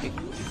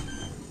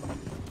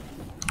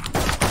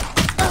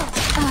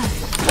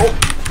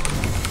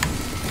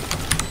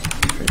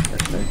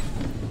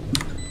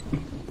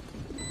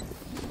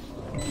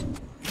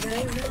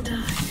 They will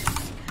die.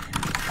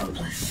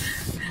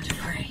 Hopeless and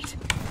afraid.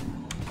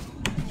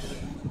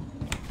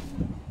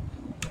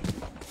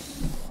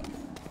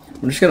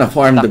 I'm just gonna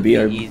farm the B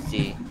orb.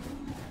 Easy.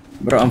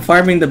 Bro, I'm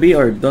farming the B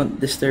orb. Don't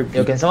disturb me.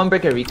 Yo, can someone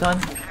break a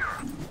recon?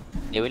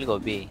 They will go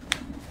B.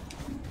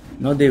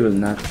 No, they will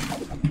not.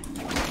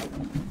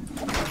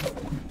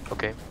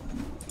 Okay.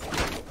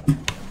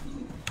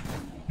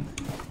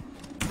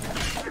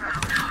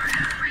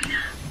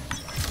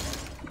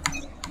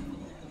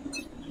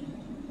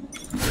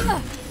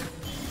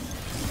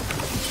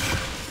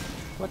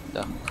 What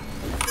the?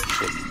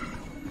 Shit.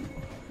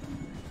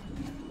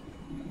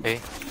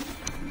 Okay.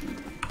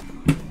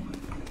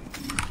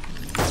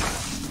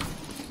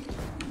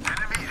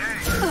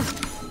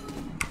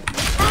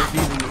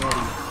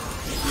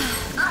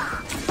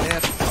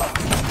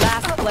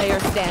 Last player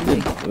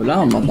standing.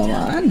 Wala akong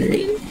matamaan,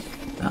 really?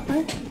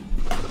 Okay.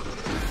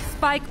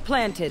 Spike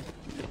planted.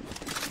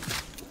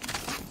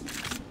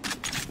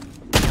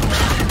 I'm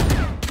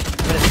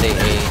gonna stay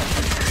A.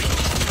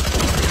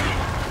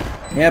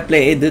 Yeah,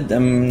 play A, dude.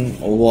 I'm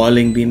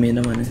walling B main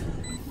naman eh.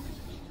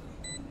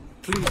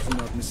 Please do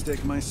not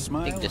mistake my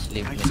smile. I think just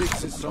leave I me. take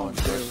this on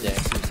Goes there.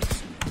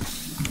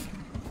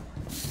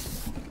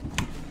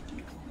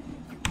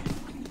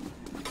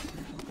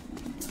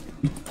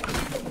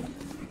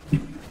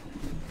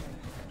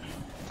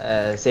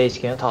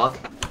 Sage, can you talk?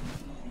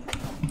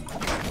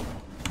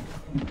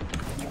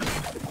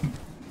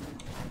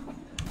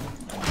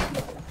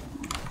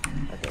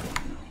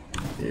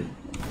 Dude.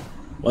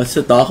 What's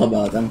to talk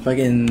about? I'm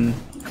fucking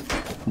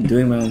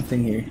doing my own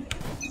thing here.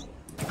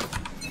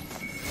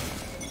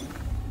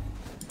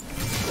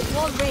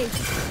 Wall raised.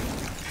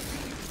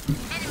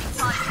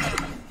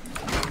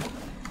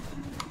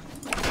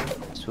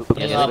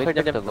 Yeah, wait for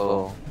them to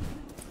go.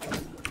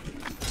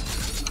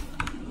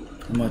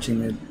 I'm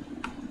watching mid.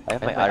 I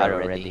have my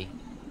arrow ready.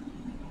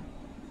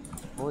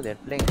 Oh, they're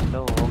playing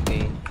slow.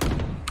 Okay.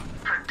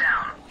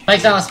 Spike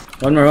down.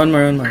 One more.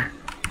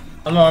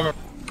 One more.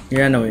 He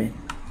ran away.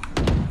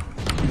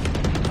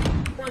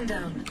 One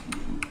down.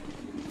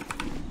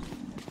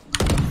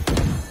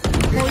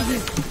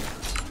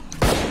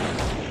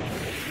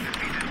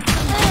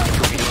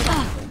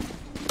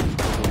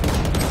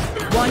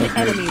 One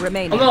enemy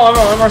remaining.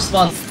 One more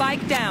spawn.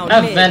 Spike down.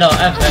 F mid. Vendo.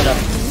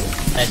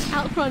 Nice.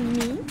 Outrun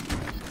me.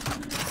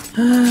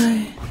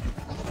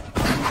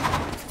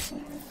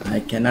 I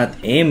cannot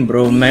aim,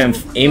 bro. My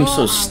aim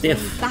so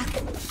stiff. Back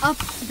up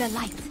the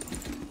light.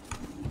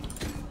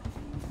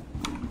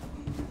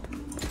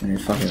 Man,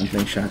 fuck it, I'm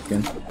playing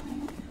shotgun.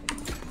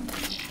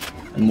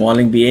 I'm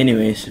walling B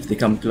anyways. If they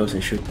come close, I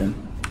shoot them.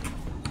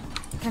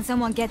 Can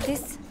someone get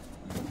this?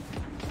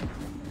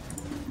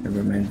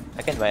 Never mind.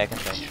 I can buy.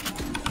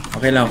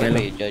 Okay lang, okay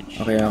Okay, lang.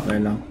 judge. Okay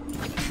lang.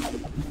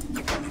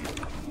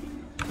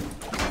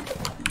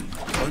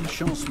 Bonne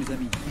chance, mes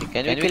amis.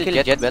 Can we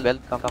kill Jet Bell?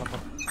 Come.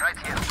 Right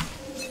here.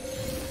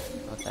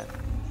 No time.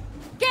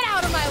 Get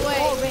out of my way!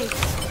 Wall raised.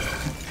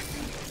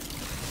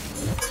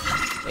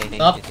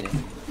 Up. Easy.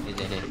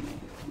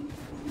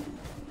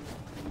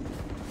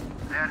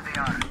 There they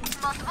are.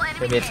 Multiple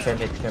enemies.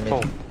 Pyramid.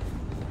 Oh.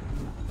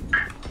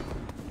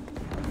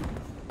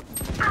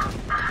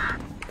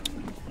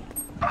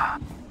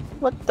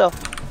 What the?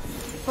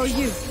 For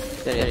you.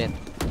 There.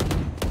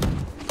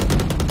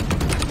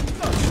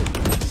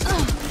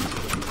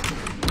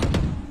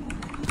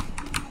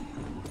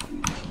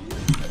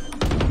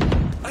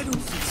 I don't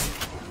think so.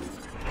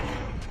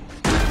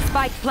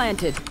 Spike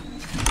planted.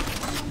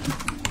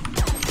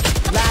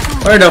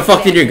 Where the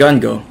fuck did your gun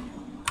go?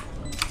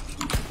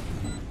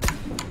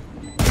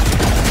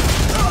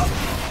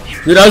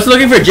 Dude, I was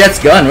looking for Jet's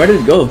gun. Where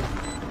did it go?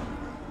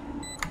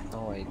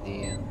 No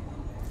idea.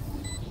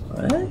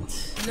 What?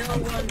 No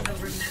one will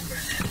remember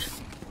them.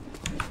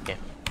 Okay.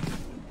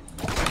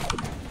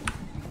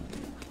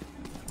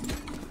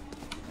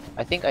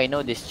 I think I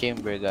know this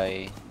chamber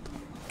guy.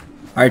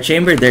 Our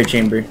chamber, their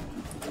chamber.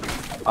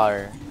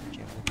 Our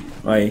chamber.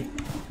 Why?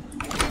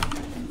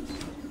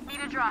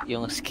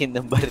 Yung skin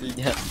ng barrel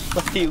niya.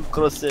 Pati yung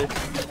crosser.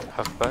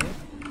 Have fun.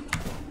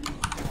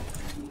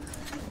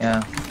 Yeah.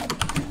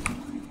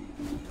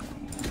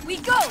 We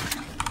go!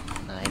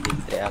 Nah, I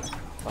didn't react.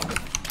 Fuck.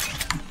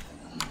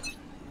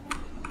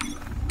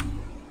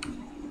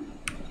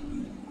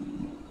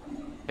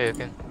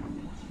 Okay.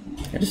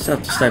 I just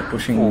have to start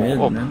pushing mid,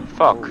 man.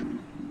 Fuck.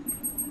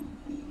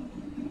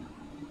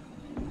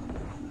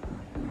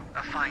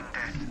 A fine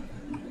death.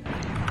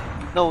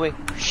 No way.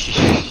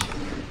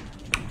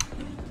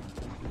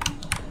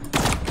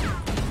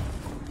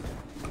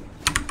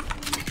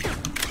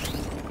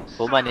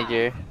 Go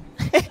manager.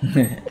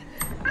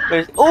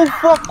 Where's... Oh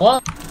fuck!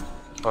 What?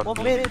 Fuck.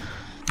 1 minute.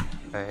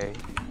 Okay.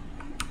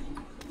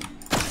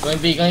 Going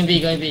B.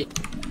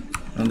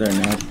 No, they're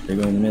not. They're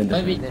going mid.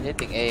 Going B. They're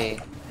hitting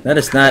A. That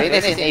is not.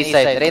 Reyna's in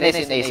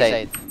A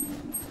side.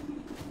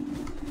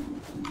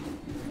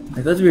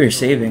 I thought we were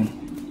saving.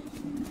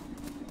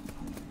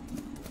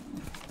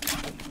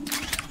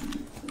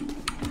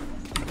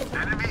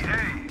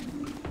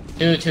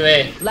 Two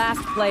A.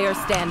 Last player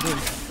standing.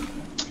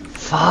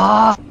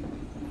 Fuck.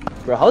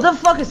 Bro, how the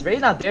fuck is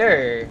Reyna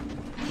there?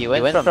 He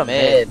went from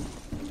mid.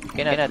 You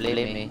cannot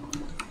blame me.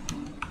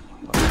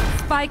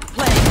 Spike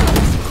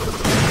planted.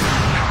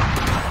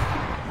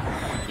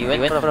 He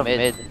went from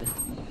mid.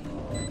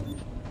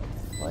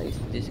 Why is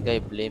this guy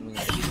blaming me?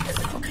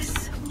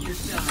 Focus. You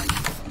die.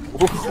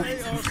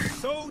 They are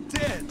so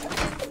dead.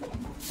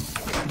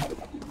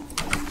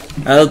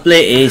 I'll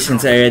play A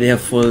since I already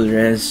have full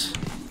res.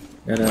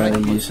 Gotta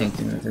use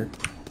something with it.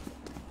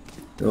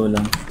 Go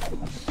lang.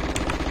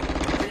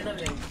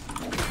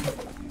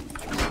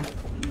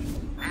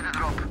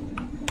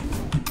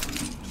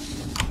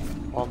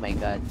 Oh my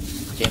god.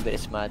 Chamber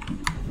is mad.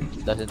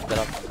 Doesn't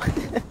drop.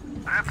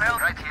 Repel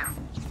right here.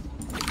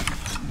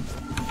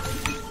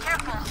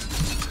 Careful.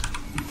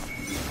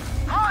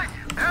 I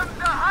am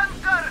the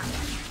hunter.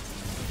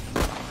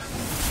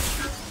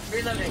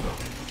 Reloading.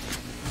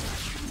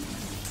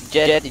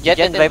 Jet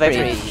and Viper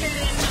A.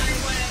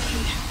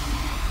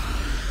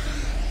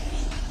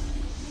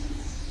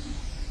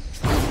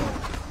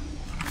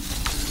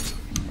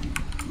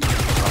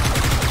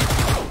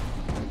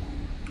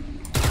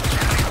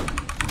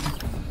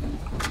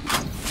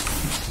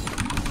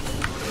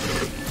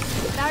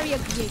 Barrier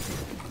created.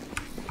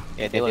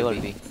 Yeah, they will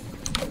be.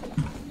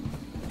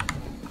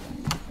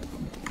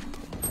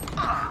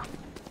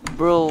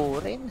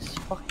 Bro, Rain's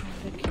fucking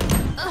freaking.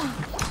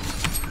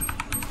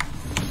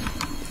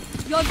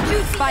 Your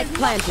duty spike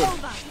planted.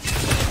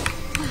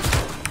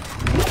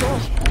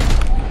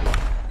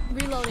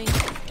 Reloading.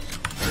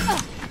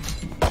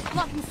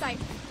 Blocking sight.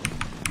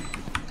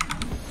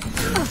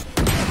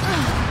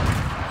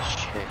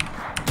 Shit.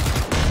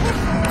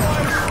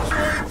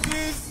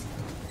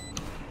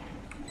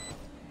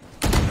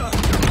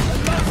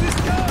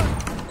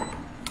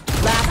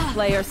 Last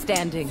player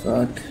standing.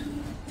 Fuck.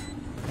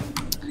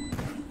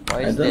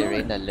 Why is the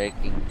Reyna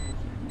lurking?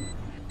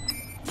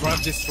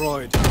 Trap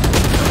destroyed.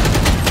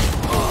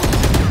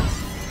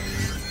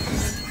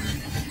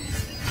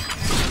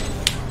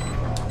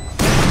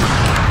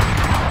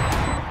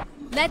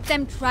 Let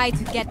them try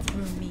to get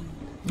through me.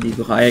 Hindi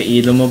ko kaya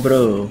ilo mo,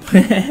 bro.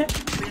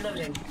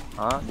 Reloading.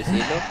 Huh? This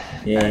ilo?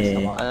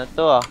 Yeah. Ano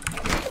to ah?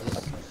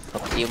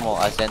 Emo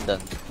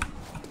Ascendant.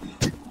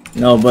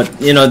 No, but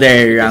you know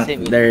there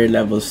are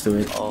levels to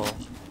it. Oh,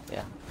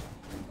 yeah.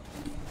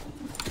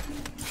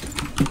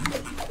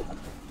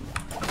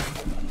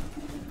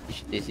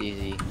 This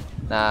easy.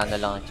 Na ano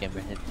lang ang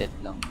chamber, hit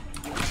lang.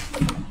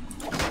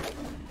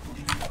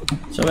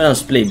 Someone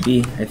else play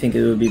B. I think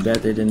it would be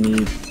better than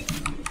me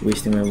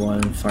wasting my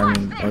one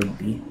farming or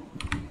B.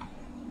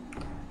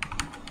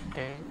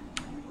 Okay.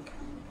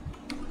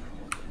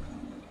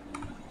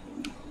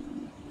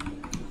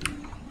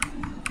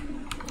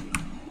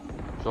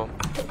 So.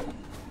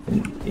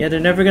 Yeah,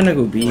 they're never gonna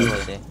go B.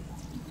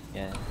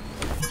 Yeah.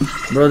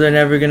 Bro, they're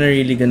never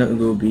really gonna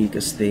go B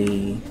because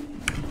they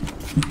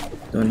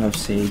don't have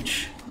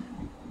Sage.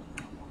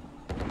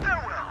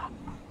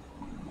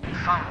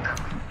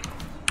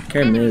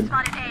 Care mid.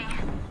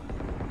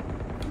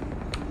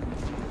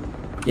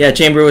 Yeah,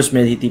 Chamber was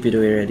mid. He TP'd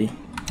away already.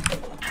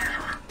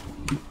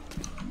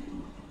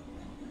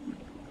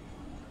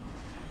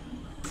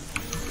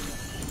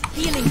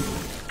 Healing.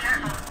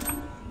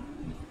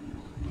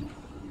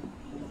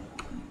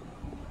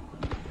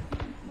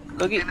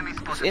 Kogi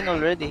is in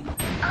already.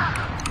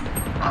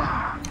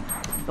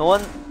 No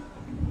one.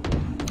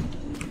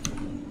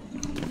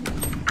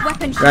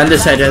 Weapon Run the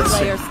side, that's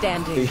Player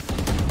standing.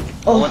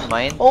 No one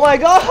mine. Oh my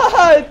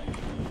god!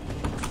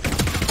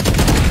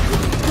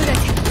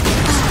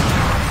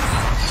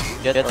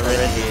 Jet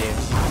already.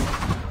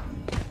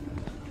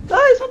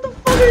 Guys, what the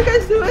fuck are you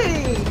guys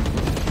doing?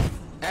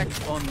 Act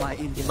on my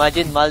intent.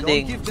 Imagine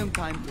Malding. Don't give them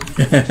time to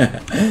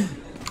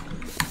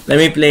Let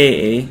me play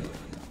A,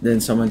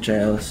 then someone try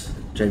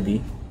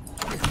B.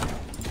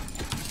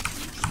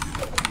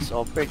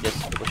 Opera just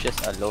pushes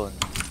alone.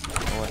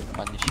 No one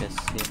punishes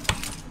him.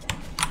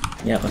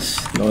 Yeah, cause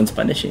no one's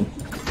punishing.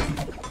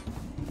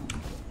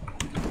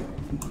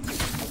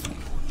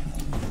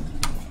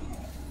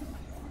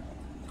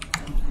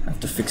 I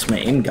have to fix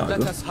my aim, let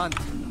gago. us hunt.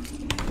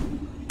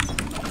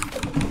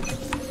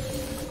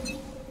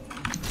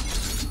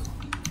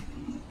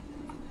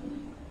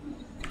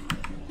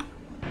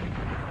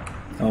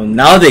 Oh,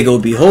 now they go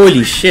B.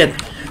 Holy shit!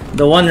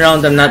 The one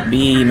round I'm not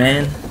B,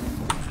 man.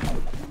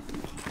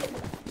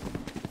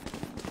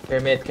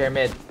 Care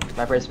mid.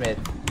 Viper's mid.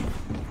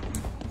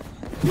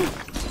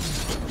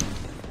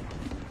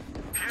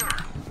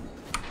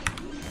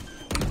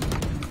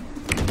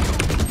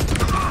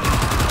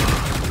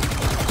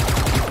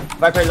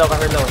 Viper low.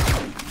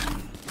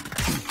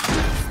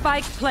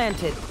 Spike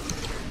planted.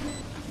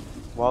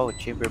 Wow,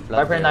 Chamber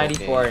blunder. Viper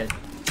 94. Okay.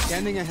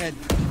 Scanning ahead.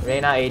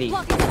 Reyna 80.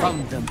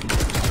 Found them.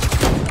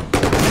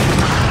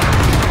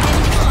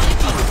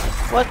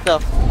 What the?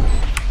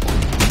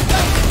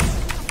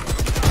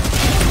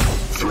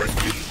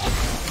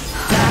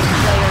 Last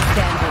player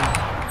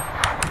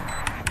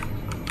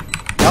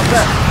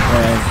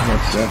Alright,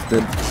 that's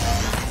drafted.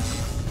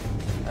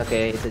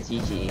 Okay, it's a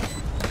GG.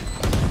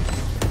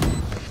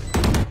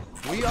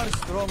 We are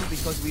strong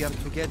because we are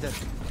together.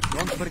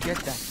 Don't forget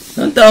that.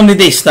 Don't tell me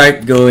they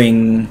start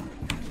going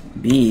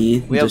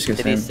B. We have just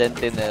 'cause 3 I'm-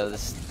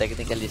 sentinels,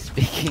 technically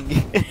speaking.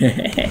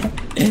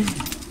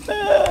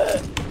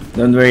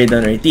 Don't worry,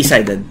 don't worry.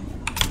 T-sided.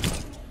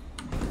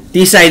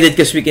 T-sided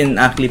because we can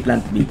actually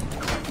plant B.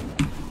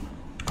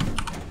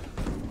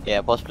 Yeah,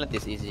 post plant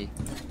is easy.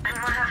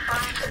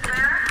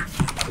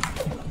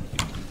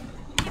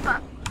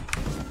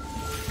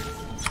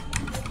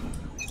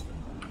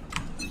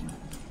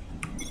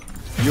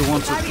 You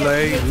want to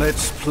play?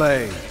 Let's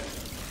play.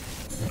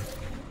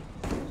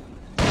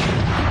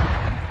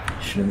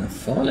 Shouldn't have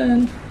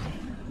fallen.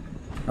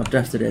 I've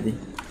drafted already.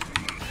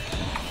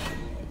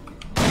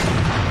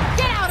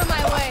 Get out of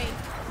my way!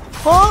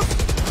 Huh?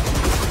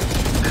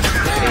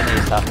 Reyna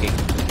is hacking.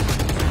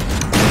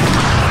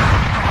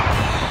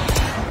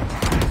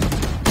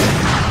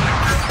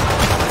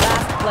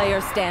 Last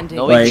player standing.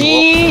 No Why? way.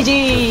 GG!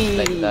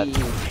 Like that.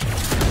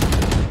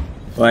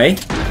 Why?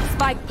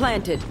 Spike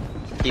planted.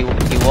 He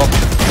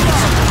walked.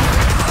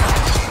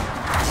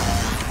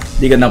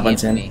 Di ka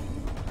napansin.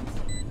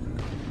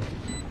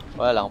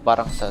 Wala lang,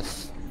 parang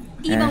sas.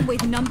 Even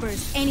with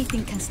numbers,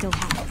 anything can still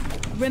happen.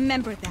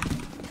 Remember that.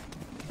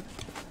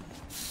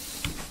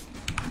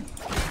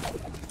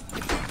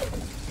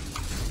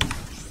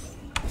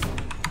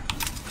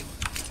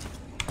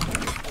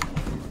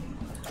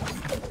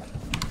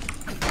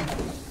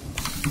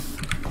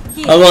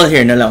 Oh well,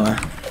 here na lang ah.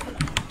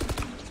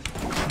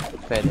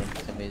 Pwede,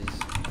 sa miz.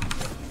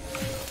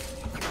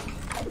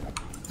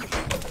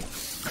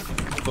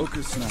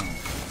 Focus now.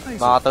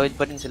 Makakatawid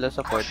pa rin sila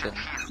sa portion.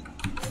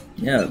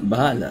 Yeah,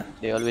 bahala.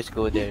 They always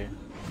go there.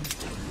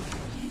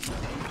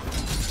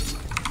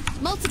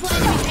 Multiple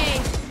enemy A.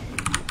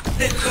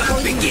 The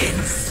hunt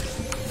begins.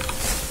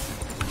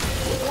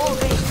 Wall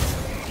raised.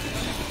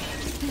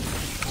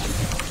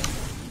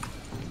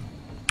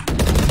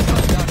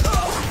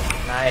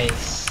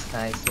 Nice.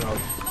 Nice job.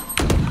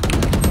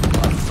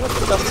 What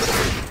the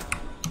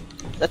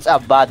f- That's a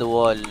bad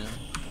wall.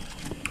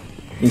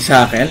 Yung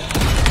sa akin?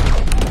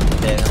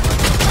 Hindi naman.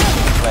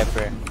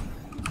 Viper.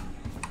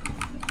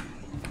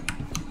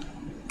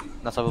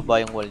 Nasa baba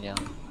yung wall niya.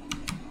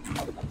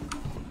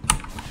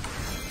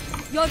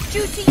 Your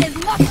duty is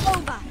not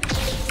over.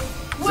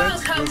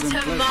 Welcome to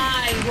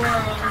my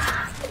world.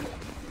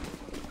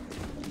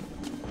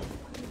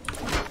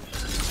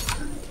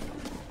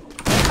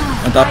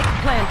 On top. Spike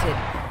planted.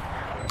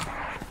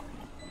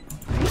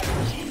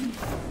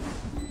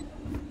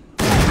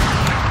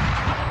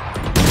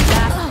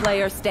 Last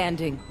player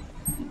standing.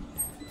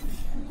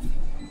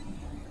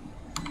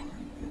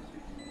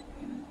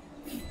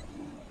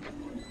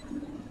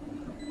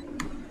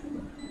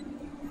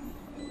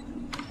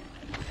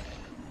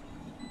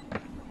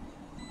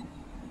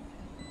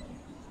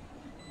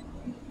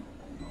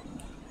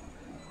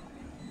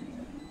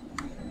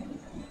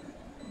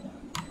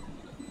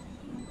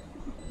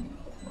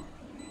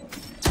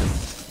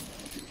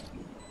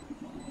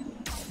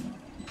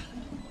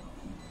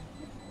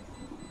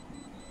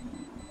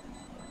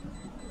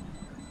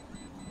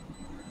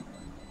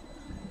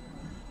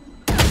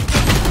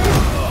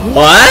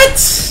 What?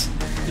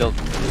 Look.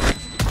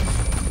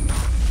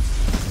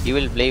 He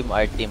will blame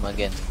our team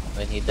again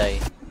when he die.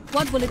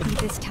 What will it be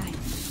this time?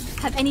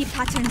 Have any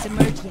patterns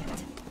emerged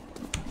yet?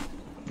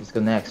 Let's go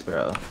next,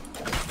 bro.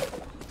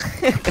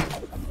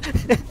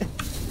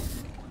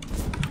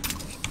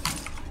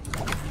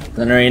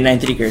 Don't worry, 9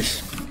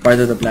 triggers. Part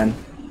of the plan.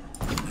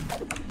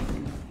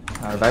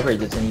 Our Viper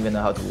doesn't even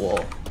know how to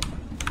wall.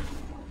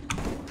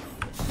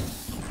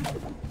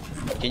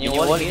 Can you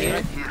wall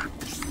here?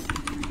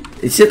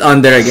 Is it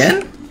under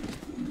again?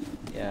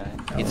 Yeah.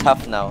 It's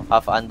half now.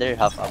 Half under,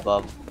 half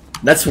above.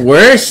 That's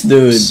worse,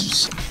 dude.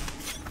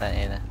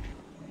 Ayun na.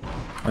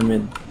 On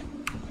mid.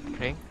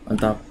 Okay. On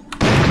top.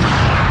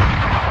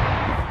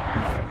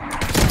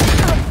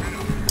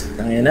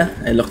 Tangina,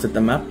 I looked at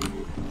the map.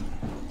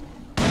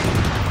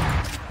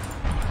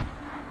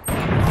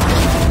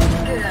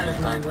 Get out of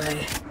my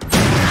way.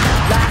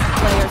 Last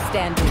player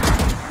standing.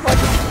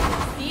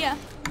 See ya.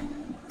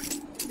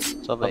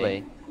 So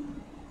bye.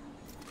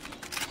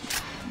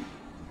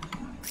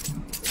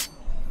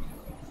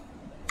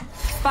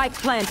 Spike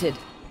planted.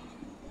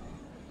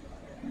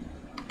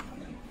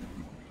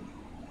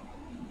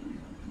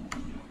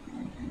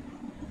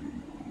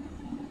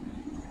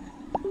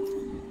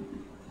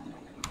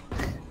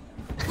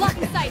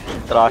 Blocking sight.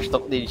 Trash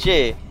talk din siya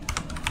eh.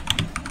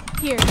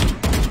 Here.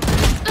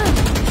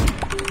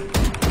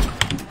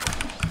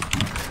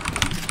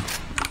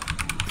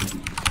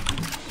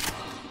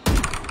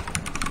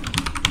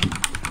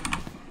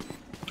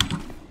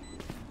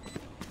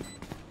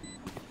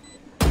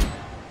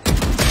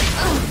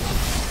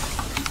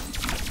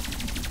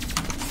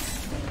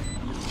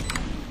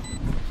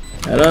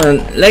 I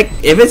don't like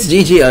if it's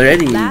GG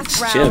already. Last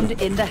It's chill. round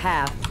in the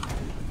half.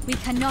 We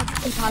cannot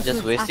keep our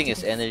Just troops wasting his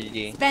active.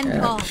 energy. Spend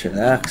Yeah, all. just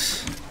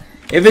relax.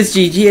 If it's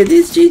GG, it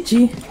is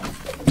GG.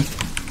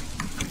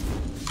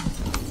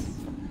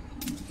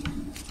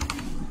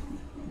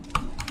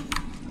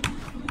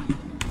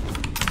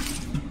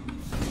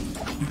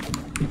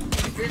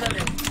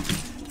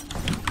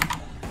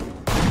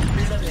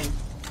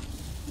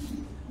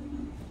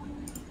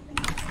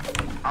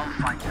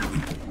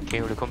 Can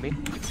you recall me?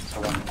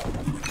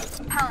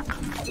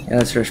 Yeah,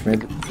 let's rush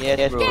mid.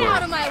 Yes, bro. Get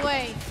out of my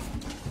way.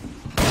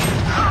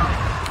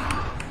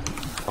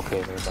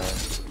 Okay, very bad.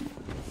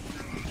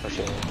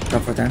 Okay.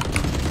 Drop for time.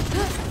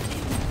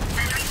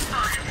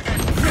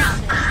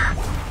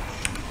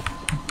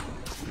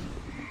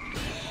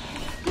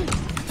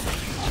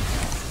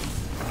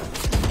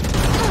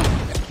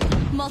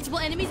 Multiple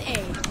enemies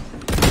A.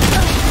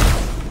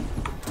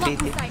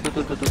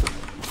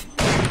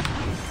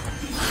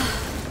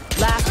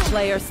 Last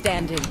player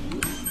standing.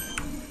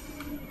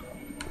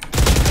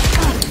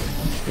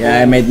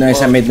 Yeah, I made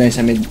noise.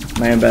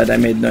 My bad. I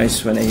made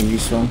noise when I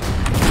reswung.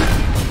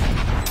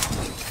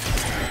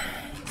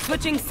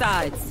 Switching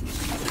sides.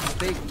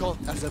 Stay taut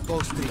as a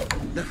bowstring.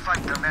 The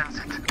fight demands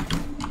it.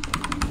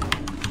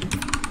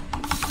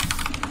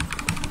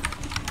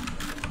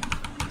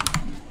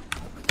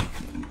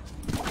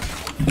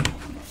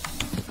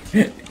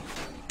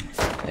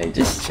 Hey,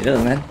 just chill,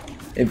 man.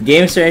 If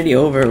game's already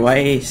over,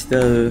 why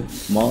still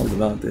mauled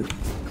about it?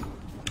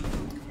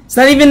 It's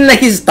not even like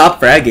he's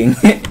top fragging.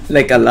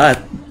 Like a lot.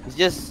 It's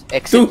just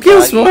exit 2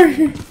 kills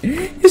fragging.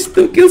 more. It's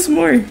 2 kills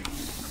more.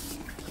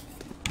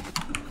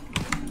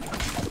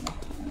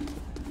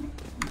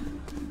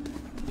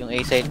 Yung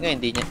A side nga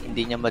hindi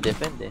niya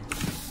ma-defend eh.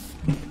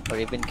 Or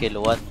even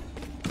kill 1.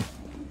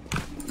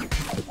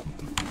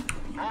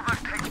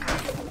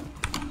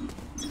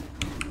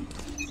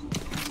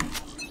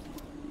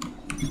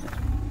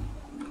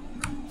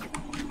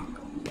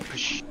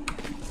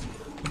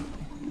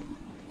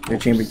 Your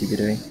chamber to get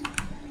away.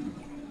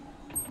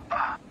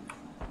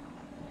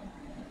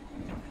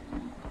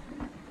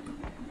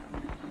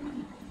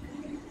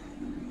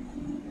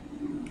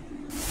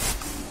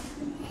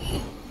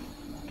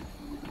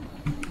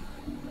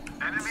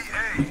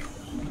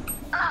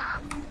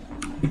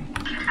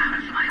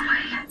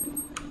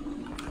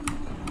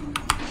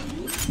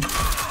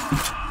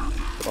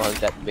 All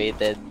got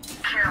baited.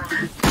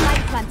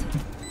 Light planted.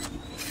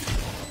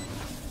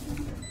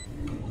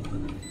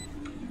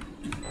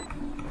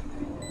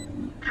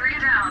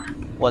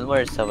 One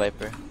more is a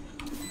Viper.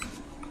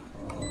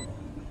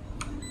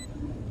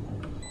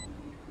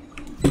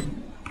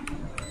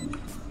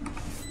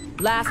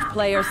 Last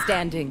player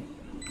standing.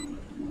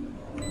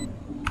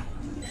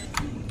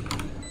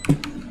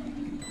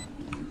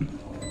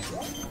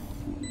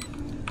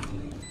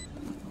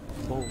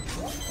 Oh.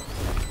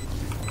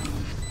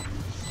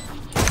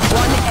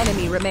 One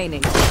enemy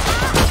remaining.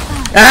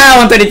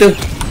 Ah, 122.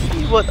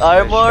 What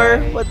armor?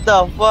 What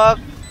the fuck?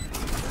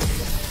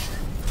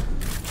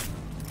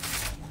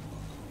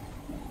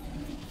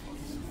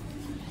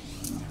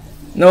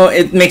 No,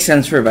 it makes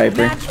sense for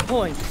Viper. Match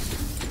point.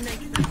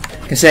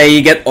 Kasi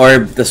you get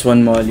orb plus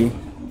 1 molly.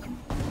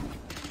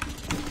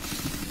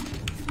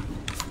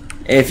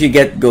 If you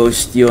get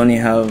ghost, you only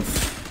have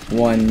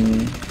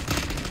 1.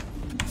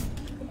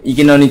 You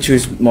can only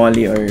choose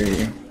molly or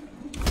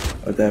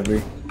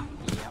whatever.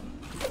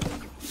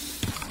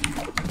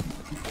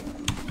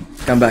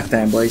 Come back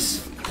time,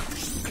 boys.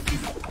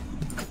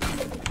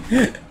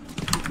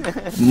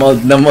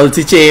 Mold na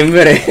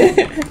multi-chamber eh.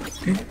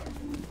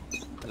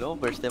 Hello,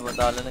 first time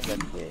matalo ng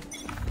ganito eh.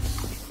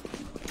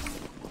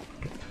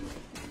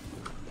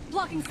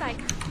 Blocking sight.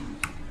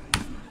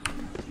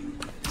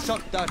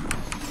 Shot down.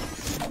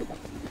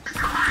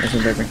 That's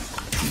one Viper.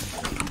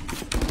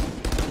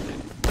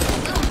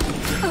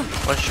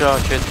 One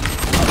shot, shit.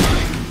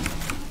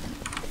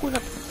 One.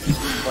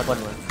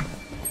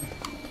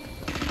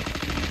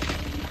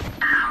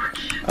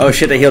 Oh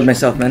shit, I healed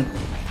myself, man.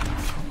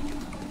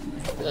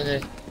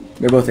 Okay.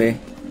 They're both A.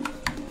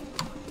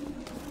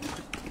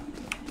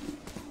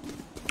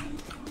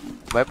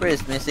 Viper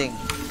is missing.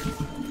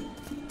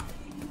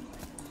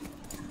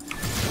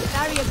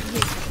 Barrier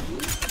grid.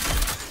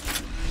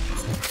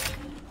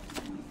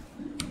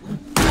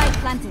 Light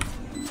planted.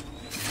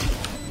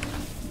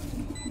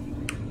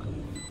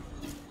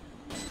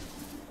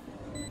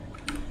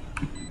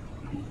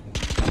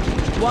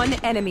 One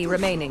enemy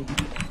remaining.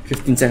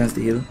 15 seconds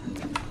to heal.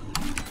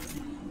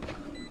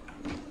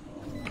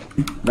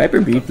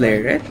 Viper B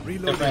player, right?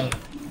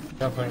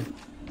 Definitely.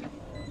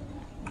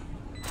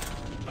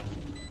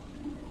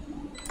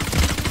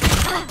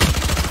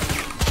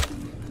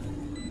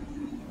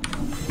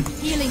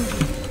 Healing you.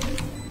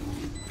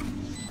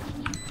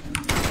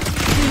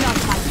 Do not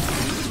fight.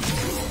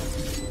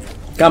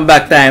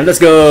 Comeback time, let's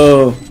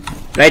go!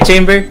 Right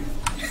chamber?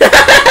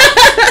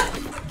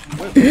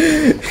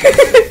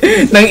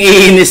 Nang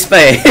iinis pa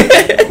eh.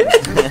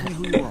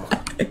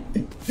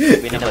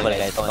 Winnable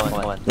guys,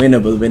 1-1.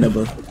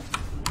 Winnable.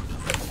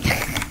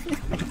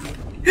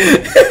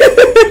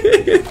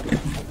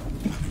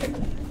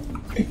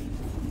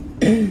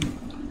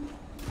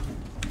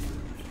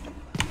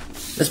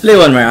 Let's play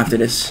one more after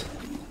this,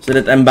 so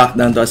that I'm back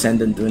down to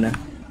Ascendant 2 na.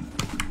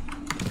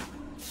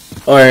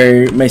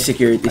 Or my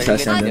security sa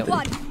Ascendant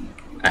 3.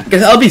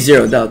 Because I'll be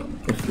zeroed out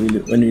if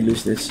when we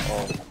lose this.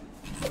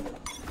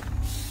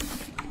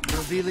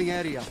 Revealing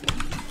area.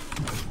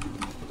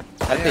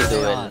 I'll play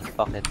duel.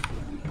 Fuck it.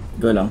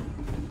 Go lang.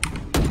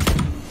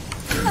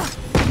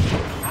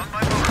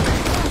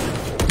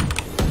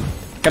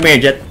 Come here,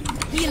 Jet.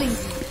 Healing.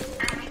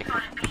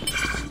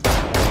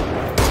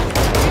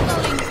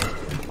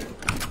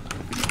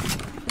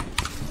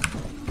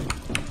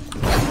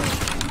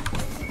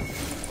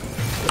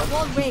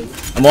 Wall raised.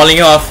 I'm walling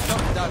you off.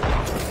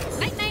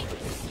 Night night.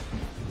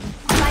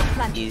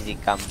 Easy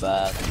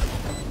comeback.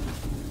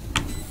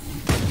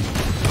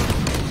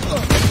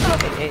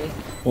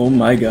 Oh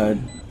my god.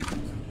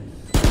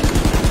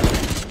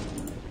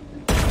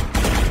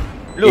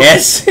 Look.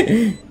 Yes!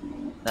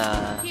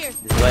 Nah, this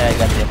is why I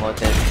got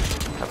demoted.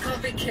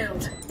 Copy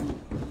killed.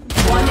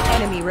 One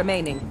enemy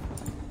remaining.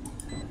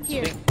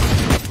 Here.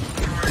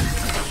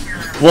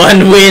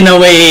 One win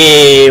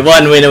away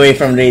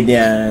from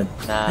Radiant.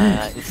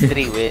 Nah, it's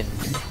 3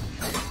 wins.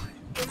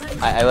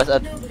 I was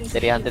at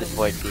 340.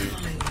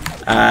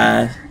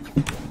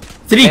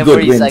 3 memories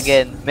good wins.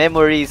 Again.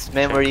 Memories.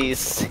 On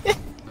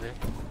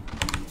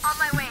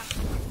my way.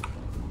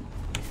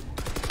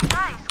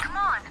 Guys, come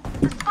on.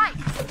 Let's fight.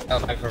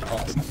 Oh,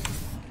 microphone.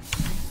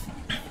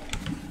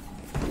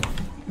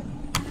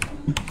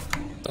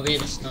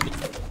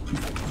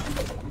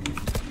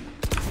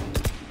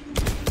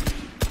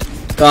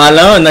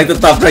 Kala mo,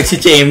 nagtotop rank si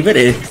Chamber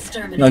eh.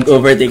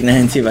 Nag-overtake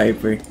na si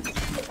Viper.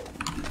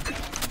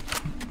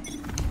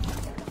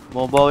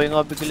 Mabawi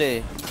nga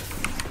bigla eh.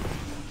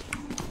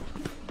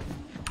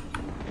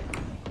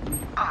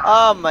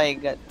 Oh my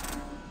god.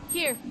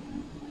 Here.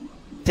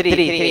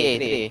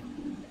 3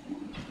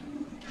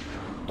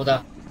 Hold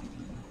on.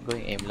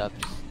 Going aim labs.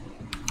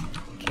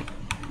 Okay.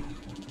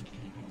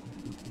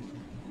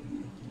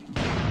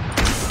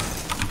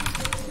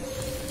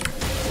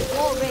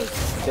 Wall raised.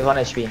 There's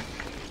 1 HP.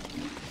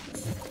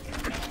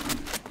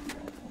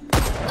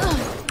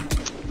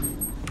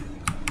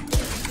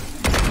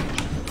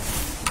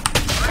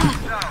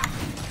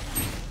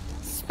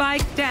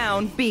 Spike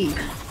down B.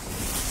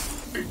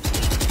 They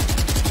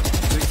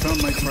found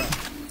my trap.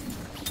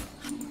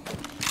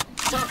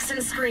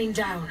 Toxin screen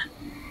down.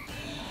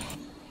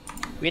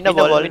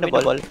 Winnable.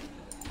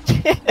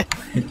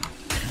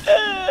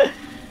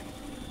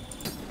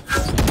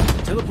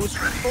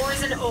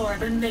 Poison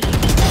orb emitting.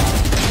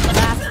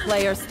 Last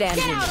player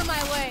standing. Get out of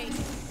my way.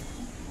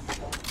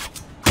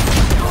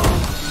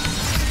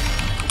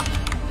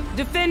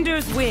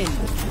 Defenders win.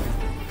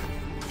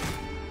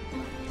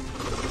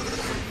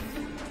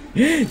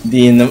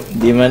 Di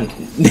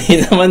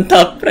naman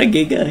top frag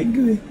eh,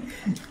 gago eh.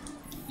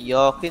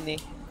 Yokin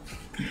eh.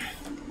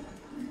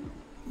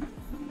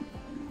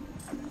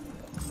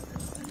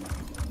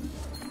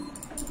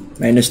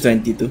 Minus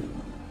 22.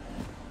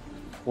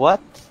 What?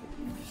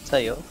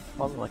 Sa'yo?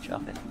 How much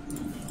akin?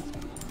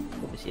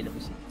 Let me see.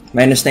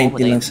 Minus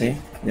 90 lang sa'yo.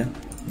 Yeah.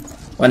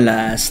 One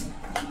last.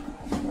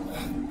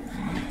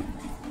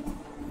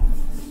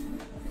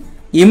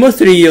 Imo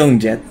 3 yung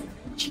Jet.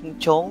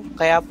 Ching-chong?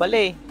 Kaya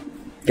pala eh.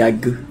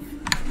 Gago.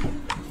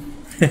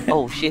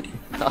 Oh shit.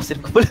 Nakasil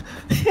ko pala.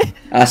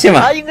 Asim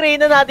ah. Yung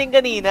Reyna natin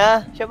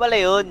kanina. Siya pala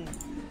yun.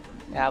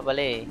 Kaya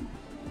pala eh.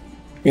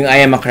 Yung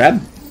I am a crab?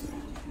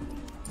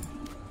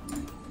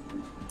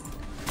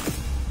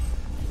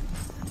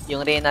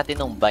 Yung Reyna natin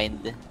nung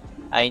bind.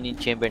 Ayun yung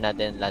chamber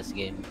natin last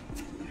game.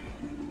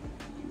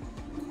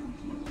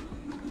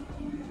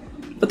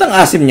 Ba't ang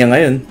asim niya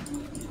ngayon?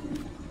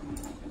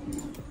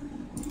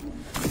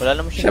 Wala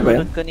naman siya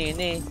nunod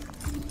kanina eh.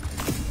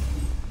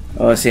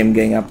 Oh, same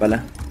guy nga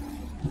pala.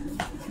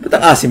 Ba't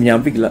ang asim niya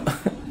bigla?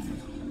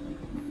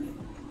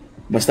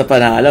 Basta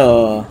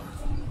panalo,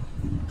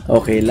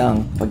 okay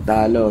lang. Pag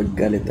talo,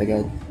 galit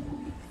agad.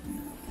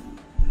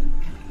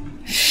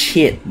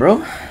 Shit,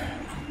 bro.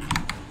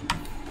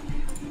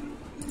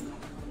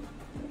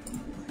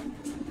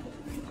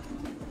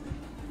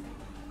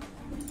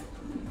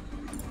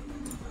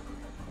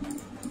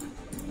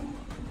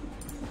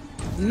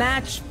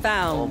 Match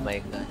found. Oh my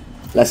god.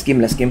 Last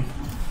game.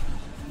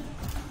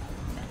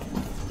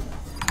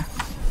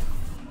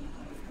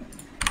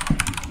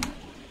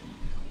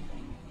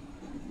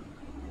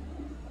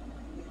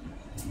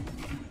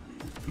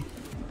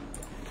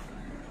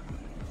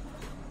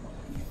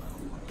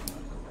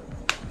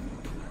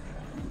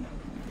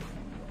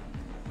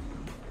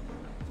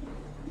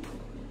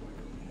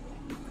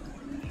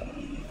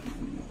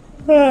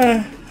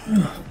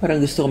 Parang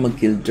gusto ko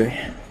mag-killjoy.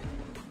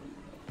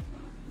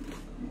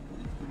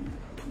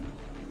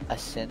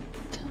 Ascent.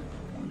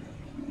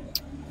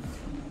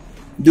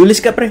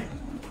 Duelist ka, pre.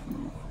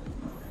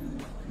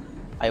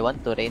 I want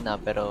to Reyna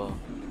pero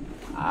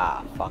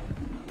fuck.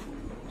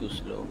 Too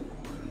slow.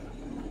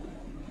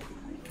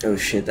 Oh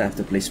shit, I have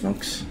to play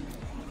smokes.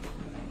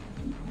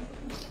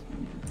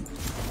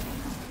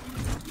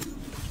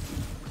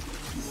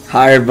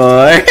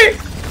 Harbor.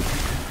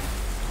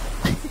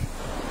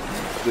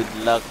 Good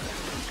luck.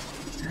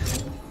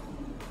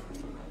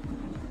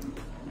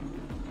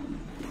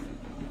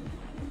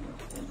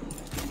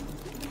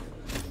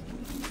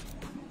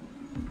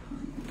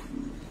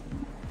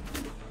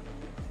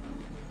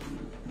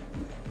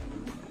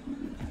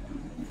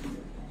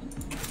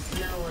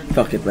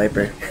 Fuck it,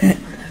 Viper.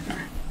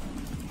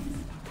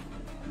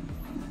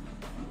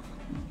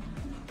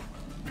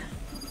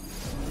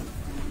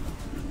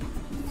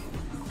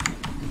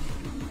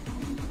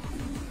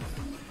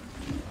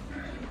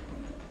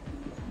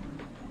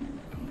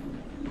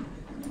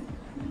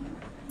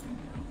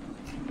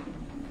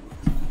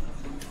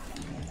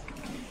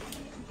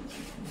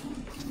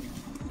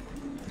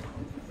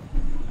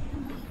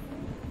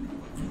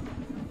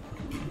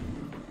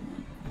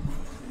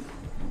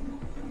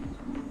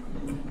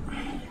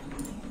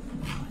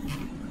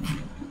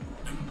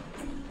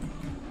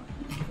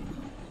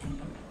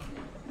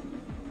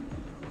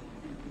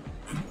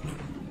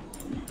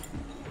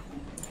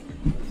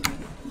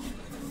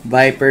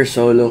 Viper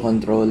solo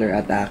controller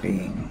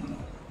attacking.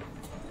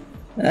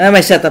 May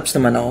setups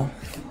naman ako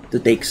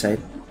to take side.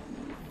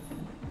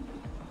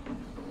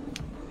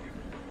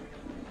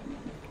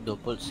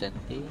 Double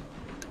senti.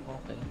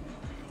 Okay.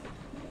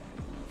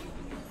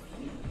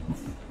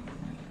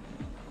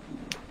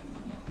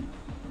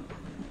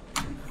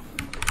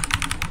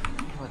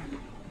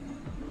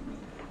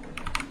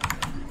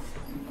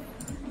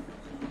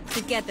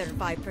 Together,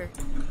 Viper.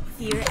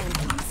 Fear and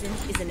toxin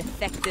is an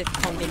effective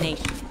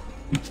combination.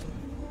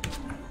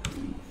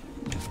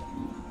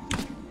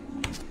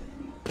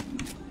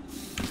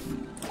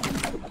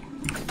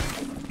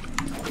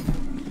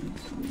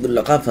 Good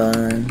luck, have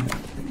fun.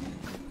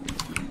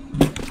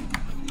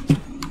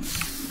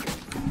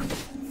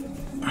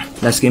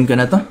 Last game ko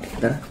na to?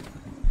 Tara.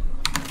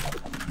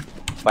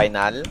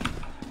 Final?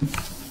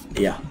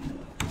 Yeah.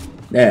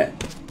 Yeah.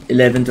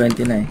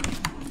 11:29.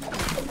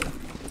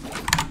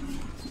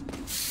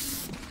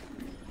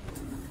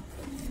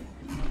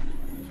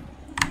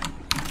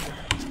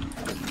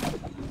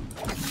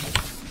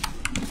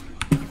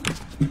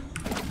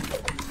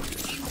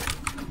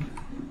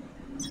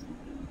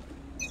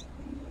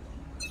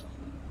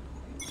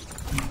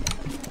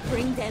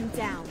 Bring them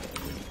down.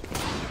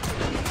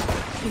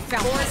 We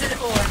found poison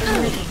orb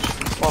emitting.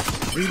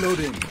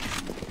 Reloading.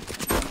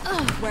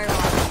 Where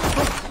are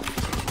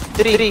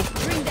they? Three.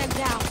 Bring them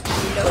down.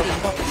 Reloading.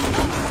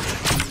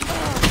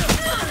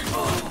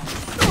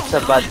 It's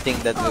a bad thing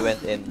that we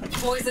went in.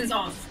 Poison's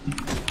off.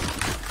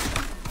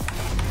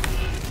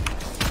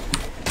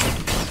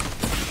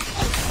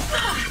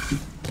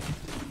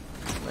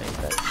 My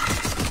God.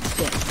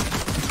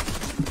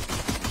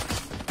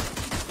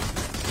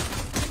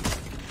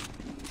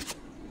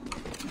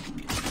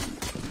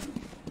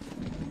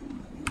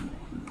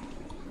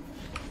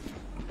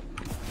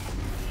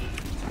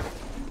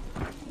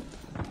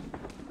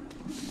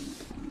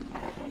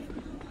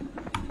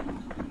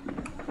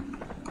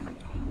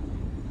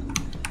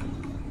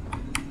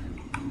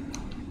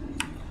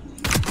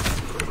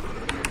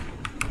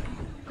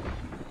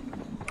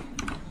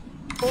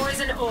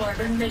 Poison orb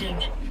emitting.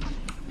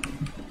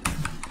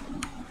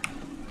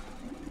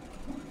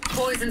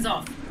 Poison's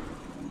off.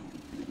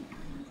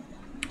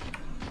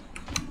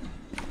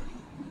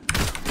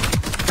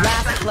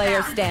 Last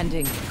player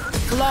standing.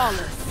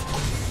 Flawless.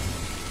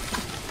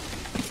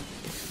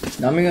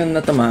 Dami nga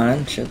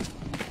natamaan. Shit.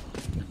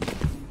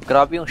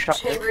 Grabe yung shot.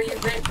 Chamber, you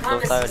made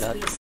Low tayo promises lahat. to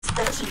be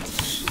special.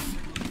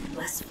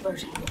 Less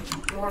flirting,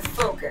 more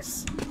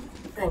focus.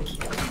 Thank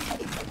you.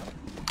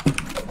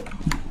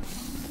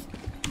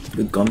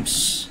 Good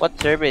comps. What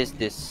server is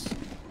this?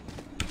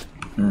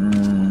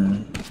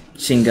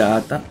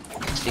 Singa ata.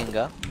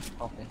 Singa?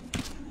 Okay.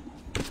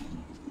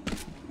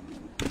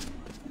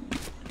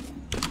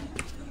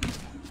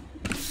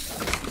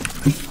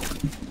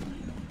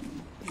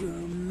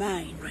 You're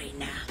mine right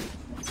now.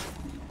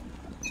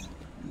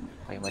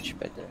 Okay, much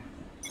better.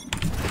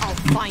 I'll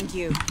find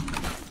you.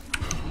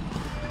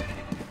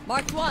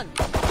 Mark one.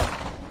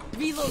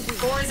 Reloading.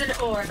 Poison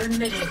orb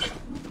emitting.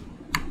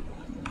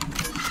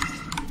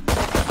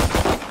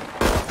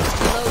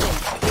 Reloading.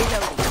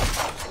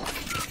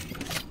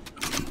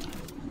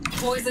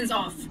 Poison's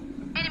off.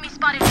 Enemy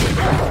spotted.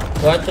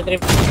 1, 2, 3.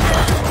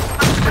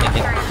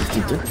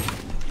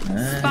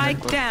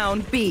 Spike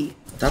down B.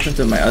 What happened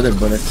to my other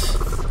bullets?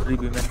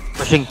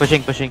 Pushing.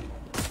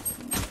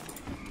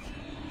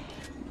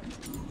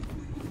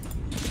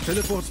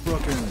 Teleport's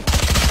broken.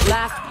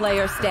 Last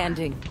player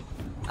standing.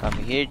 Come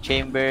here,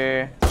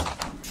 chamber.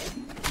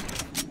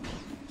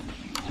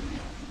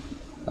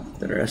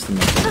 The rest of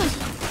my bullets.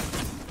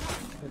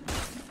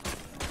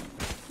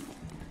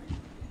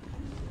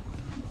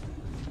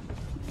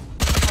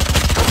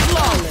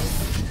 Flawless.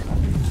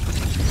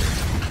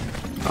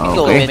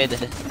 Go Okay. mid.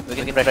 We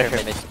can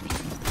pressure mid.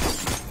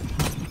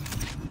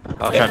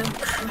 Action.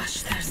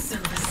 Crush their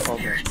silver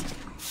spirit.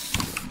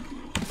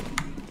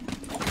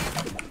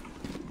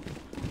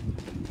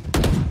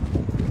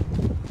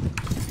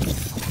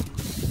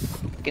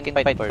 We can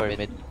fight for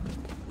mid.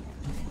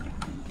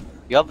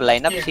 You have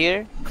lineups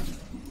here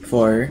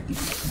For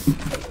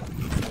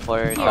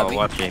for Cubby.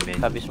 Watch A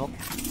mid. Cubby smoke.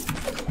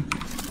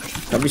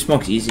 Cubby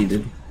Smoke's easy,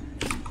 dude.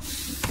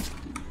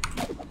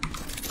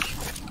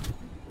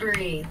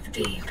 Breathe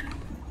deep.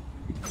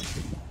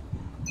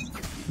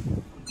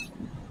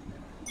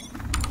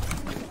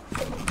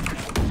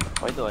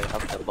 Why do I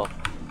have the buff?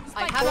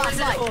 I have a Poison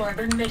light. orb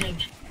emitting.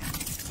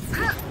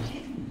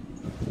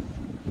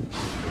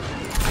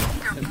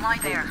 Don't lie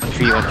there.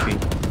 1-3.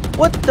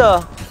 What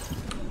the?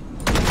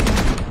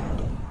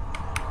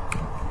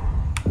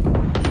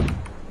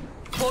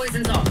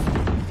 Poison's off.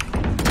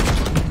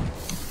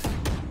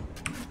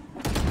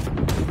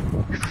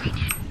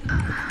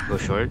 Go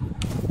short.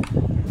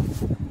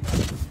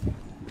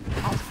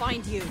 I'll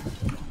find you.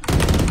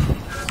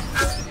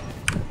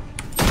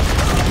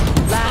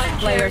 Last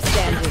player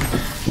standing.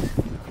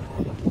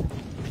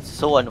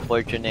 So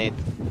unfortunate.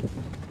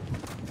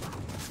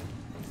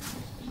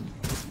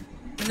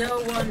 No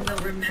one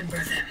will remember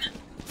them.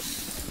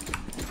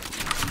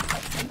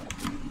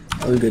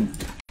 All good.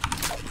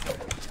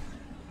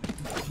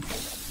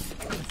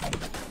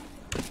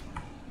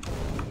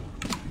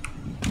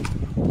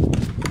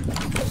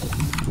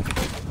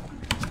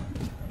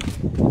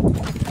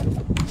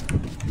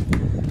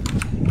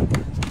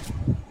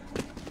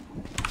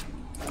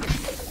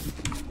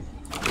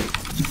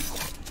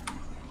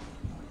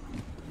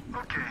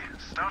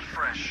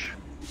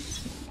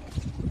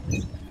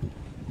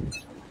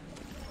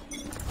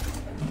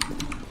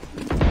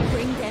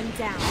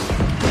 down.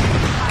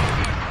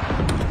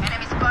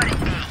 Enemy spotted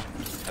B.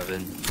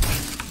 7.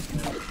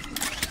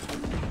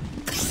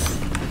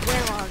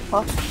 Where are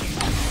you?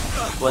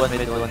 One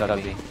mid, one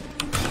W.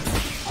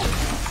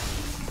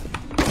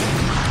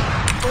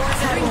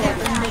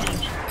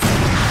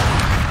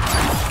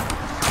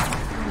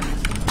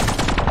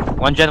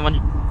 One gen,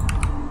 one.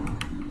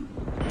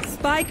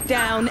 Spike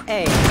down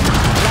A.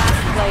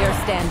 Last player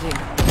standing.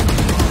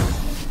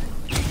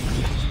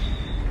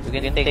 You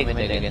can take mid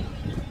again.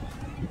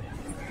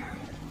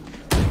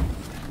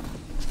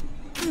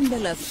 And the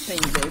last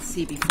thing they'll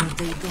see before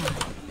they die.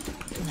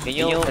 Can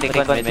you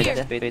recon mid?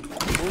 Wait.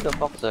 Who the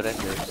fuck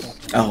surrenders?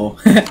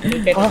 Ako.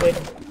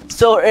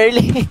 So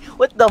early?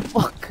 What the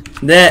fuck?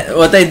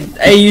 What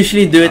I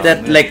usually do it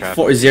at like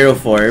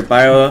 4:04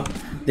 para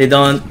they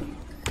don't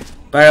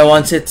para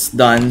once it's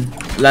done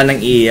wala nang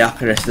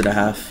iiyak rest of the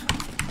half.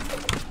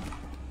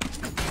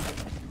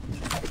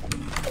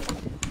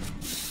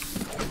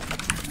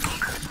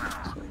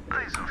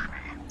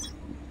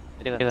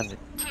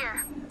 Here.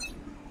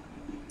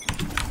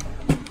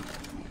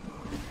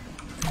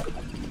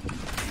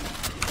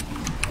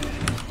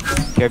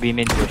 Kirby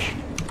main push.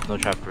 No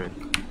trap for it.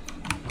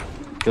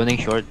 Joining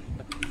short.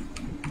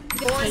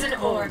 Poison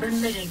orb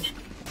emitting.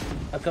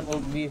 I can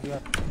ult B if you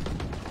have.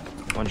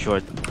 One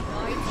short.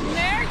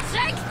 Nightmare,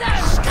 take them!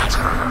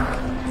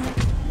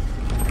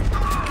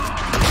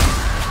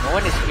 No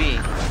one is B.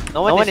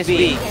 No one is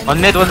B. One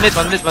mid. One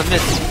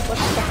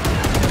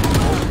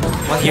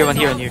here.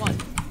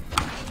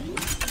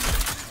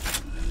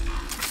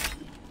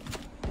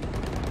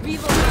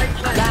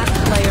 Last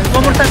player.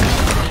 One more time.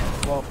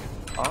 Wow.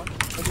 Huh?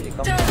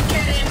 Don't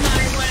get in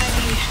my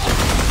way.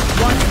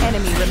 One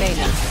enemy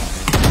remaining.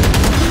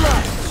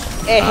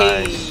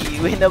 Hey,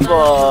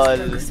 winnable.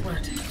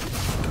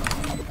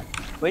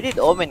 Where did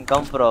Omen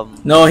come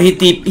from? No,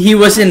 he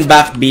was in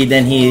back B,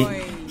 then he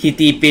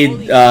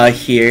TP'd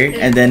here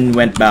and then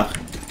went back.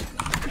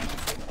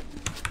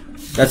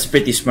 That's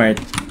pretty smart.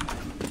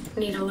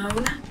 Need a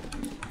loan?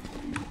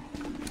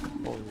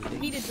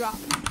 Need a drop.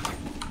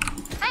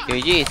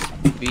 KG is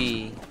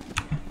B.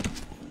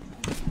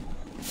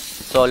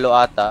 Solo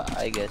ata,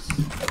 I guess.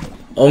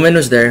 Omen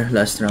was there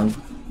last round.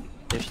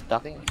 They're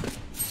stacking.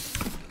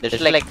 There's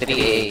like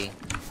 3A.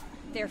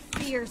 Their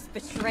fears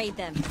betrayed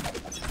them.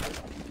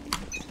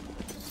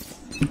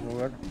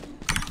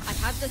 I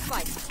have the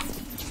spike.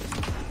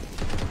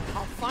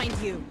 I'll find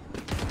you.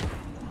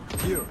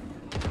 Here.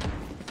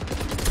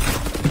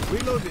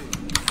 Reloading.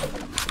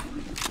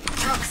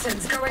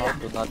 Toxins going How up.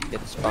 to not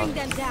get Bring spammed?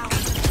 them down.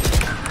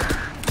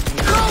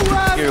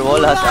 Your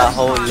wall has a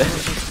hole.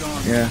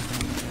 Yeah.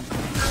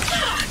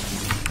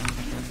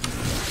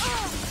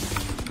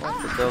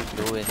 What's the dog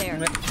doing?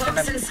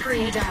 Toxin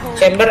screen down.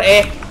 Chamber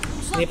A.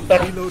 Sniper.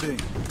 Reloading.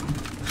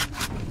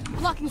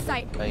 Blocking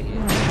sight. Right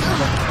here.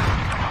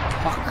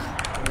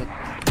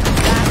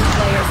 Last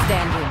player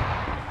standing.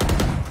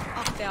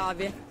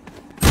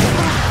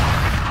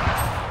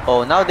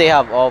 Oh, now they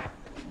have op.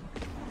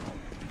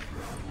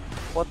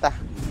 What the?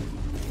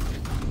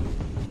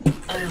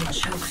 I'll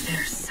choke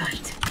their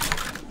sight.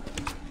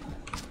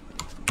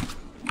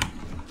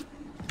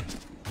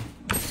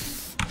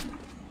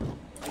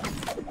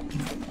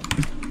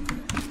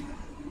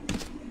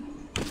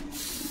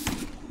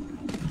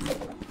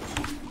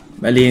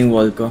 Mali yung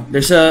wall ko.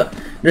 There's a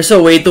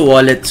way to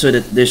wall it so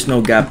that there's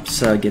no gap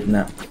sa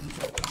gitna.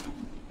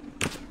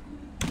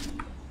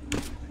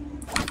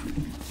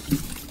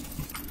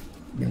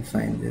 Can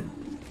find it.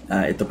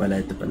 Ito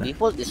pala.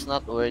 Default is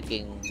not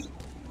working.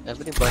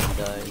 Everybody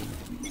die.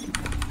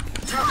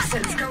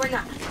 Toxins going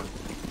up.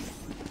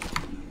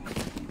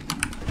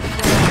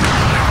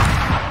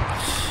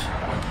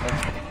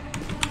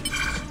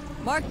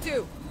 Mark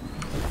 2.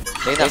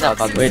 Wait.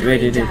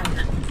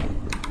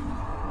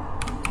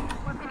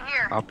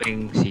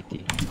 Hopping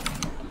CT.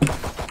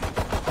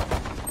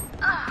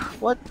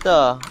 What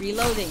the?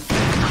 Reloading.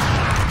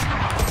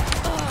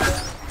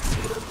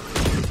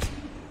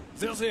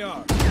 There they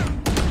are.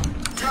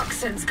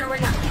 Toxins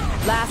going up.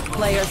 Last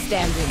player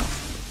standing.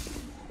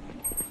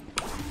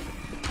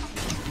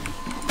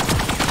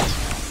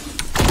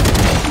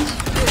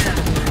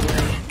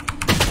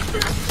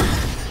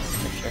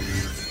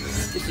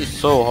 This is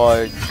so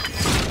hard.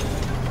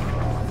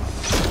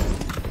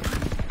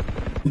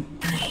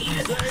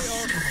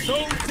 So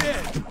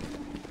dead.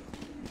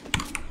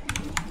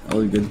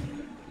 All good.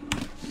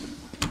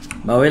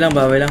 Bawi lang.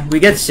 We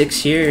get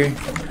 6 here.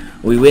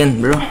 We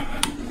win, bro.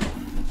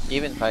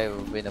 Even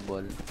 5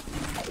 winnable.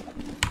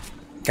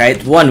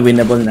 Kahit 1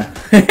 winnable na.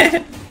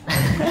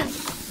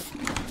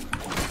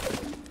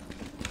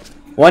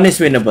 1 is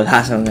winnable.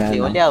 Hasang nga.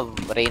 They only have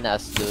Reyna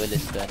as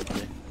duelist.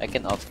 I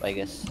can off, I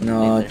guess.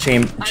 No,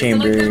 chamber.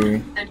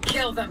 And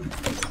kill them.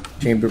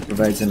 Chamber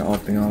provides an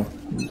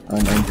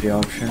entry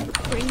option.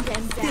 Bring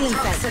them Down. down.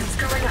 Toxins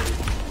going up.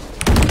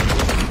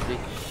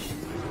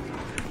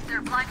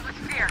 They're blind with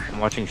fear. I'm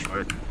watching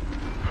short.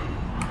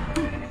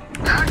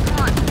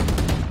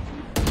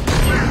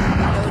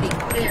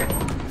 There.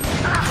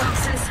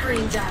 Toxin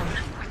screen down.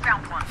 We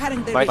found one.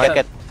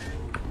 Market.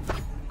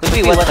 Could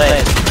be one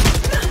side.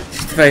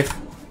 65.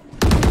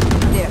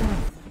 There.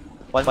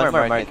 One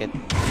more market.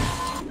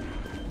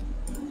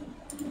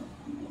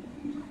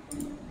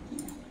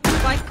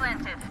 Spike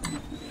planted.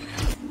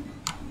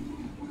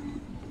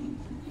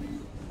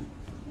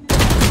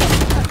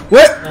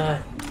 What?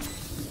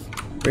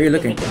 Where are you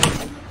looking?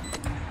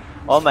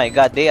 Oh my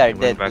god, they are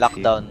Went dead. back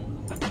Lockdown.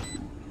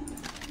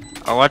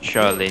 I'll watch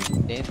lane.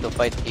 They need to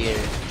fight here.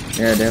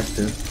 Yeah, they have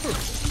to.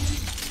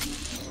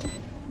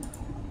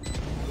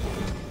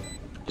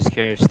 Just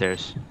carry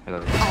stairs. I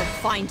love it. I'll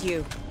find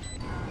you.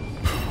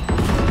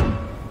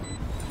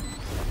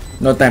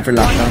 No time for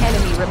One lockdown.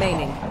 enemy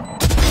remaining.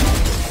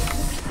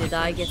 Did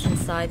I get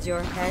inside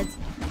your head?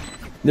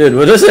 Dude,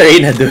 what was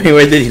Arena doing?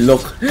 Where did he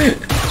look?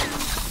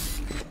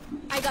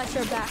 I got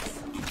your back.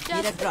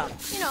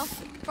 Just, you know,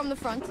 from the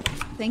front.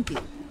 Thank you.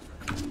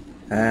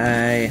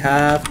 I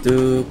have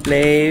to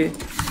play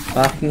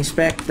fucking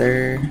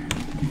Spectre.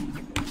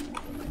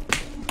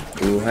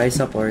 Too high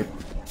support.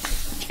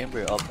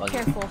 Chamber up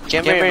again. Careful.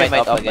 Chamber might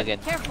up again.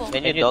 Careful.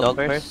 When you dog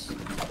first,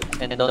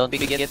 and don't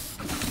pick it.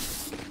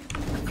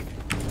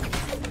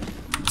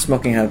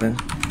 Smoking heaven.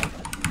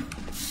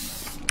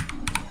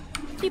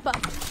 Keep up.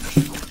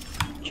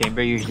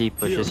 Chamber usually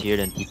pushes here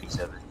than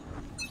TP7.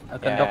 I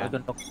can talk, I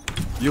can talk.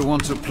 You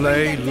want to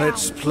play?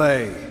 Let's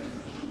play.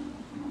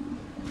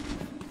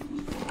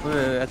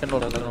 Wait, I can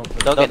roll, I can roll.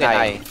 Dog and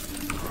I.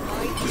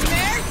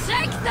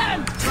 Take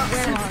them!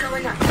 Toxins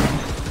going up.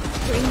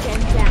 Bring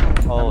them down.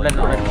 Oh I'm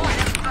no.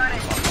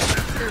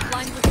 They're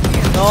blind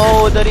with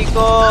No, the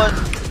recon!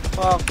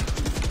 Fuck.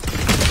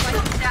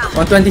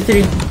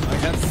 123.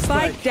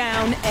 Spike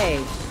down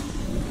A.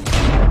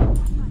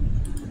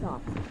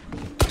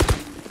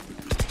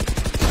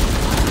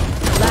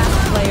 Last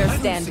player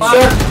standing.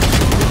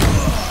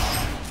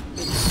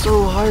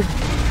 So hard.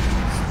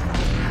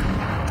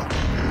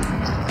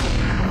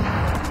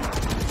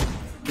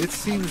 It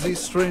seems these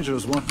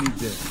strangers want me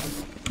dead.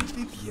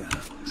 Yeah.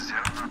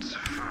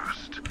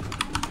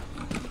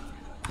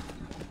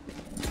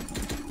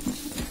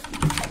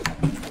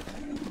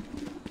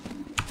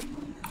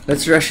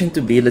 Let's rush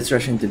into B. Let's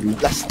rush into B.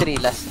 Last three.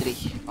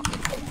 Okay.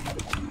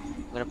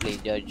 I'm gonna play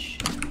Judge.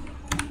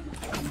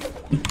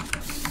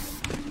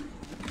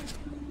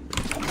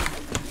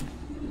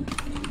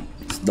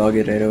 Let's dog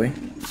it right away.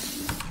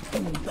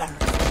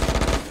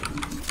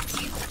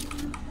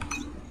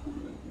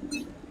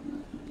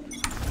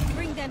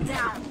 Bring them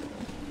down.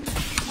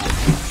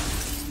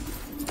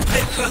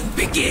 The hunt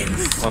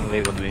begins. One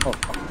way.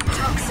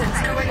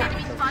 Toxins going up.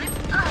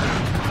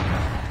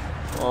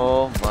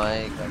 Oh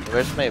my god.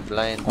 Where's my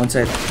blind? On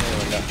side. Ay,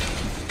 wala.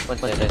 One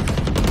side.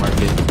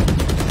 Market.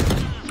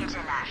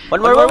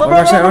 One more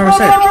side.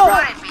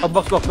 Oh,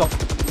 box.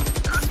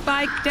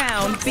 Spike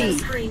down B.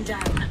 Screen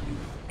down.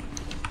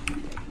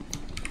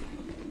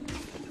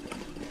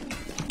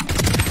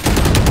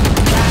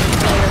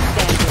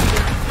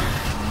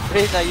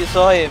 Reyna, you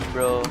saw him,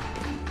 bro.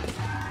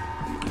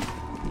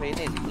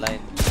 Reyna is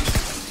blind.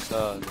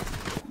 God.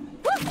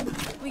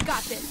 We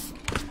got this.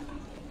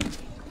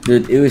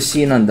 Dude, it was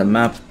seen on the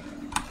map.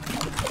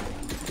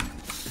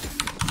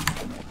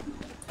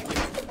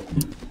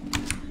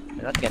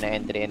 I'm not gonna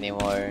entry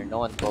anymore. No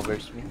one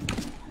covers me.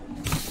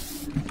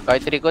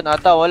 Kahit recon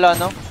ata, wala,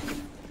 no?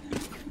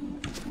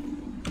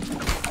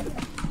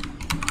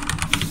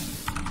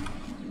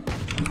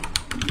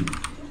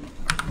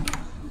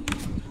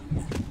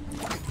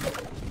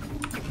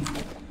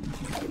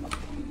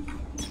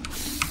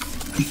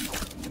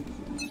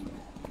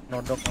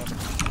 No dog.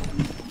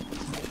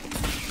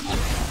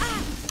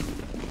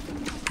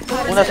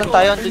 Kung nasan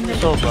tayo, andun yung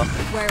Sova.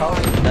 Where are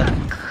you?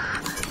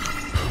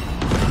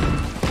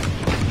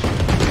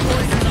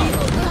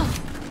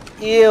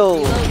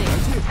 Ew!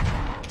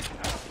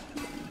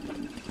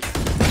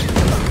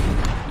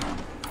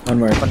 One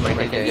more.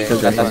 Okay. Kill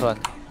that Last one. one.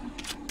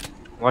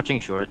 Watching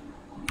short.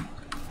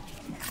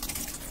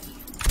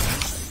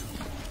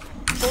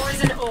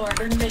 Poison orb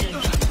emitting.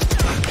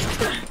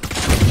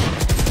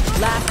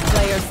 Last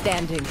player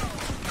standing.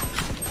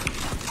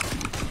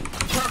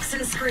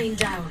 Toxin screen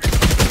down.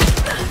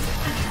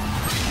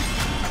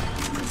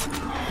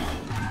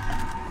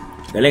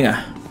 Galing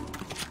ah.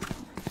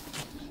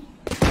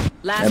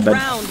 Last bad.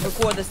 round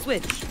before the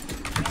switch.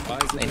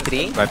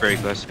 Entry? Buy very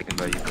close, I can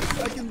buy you.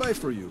 I can buy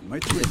for you. My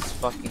twist. It's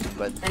fucking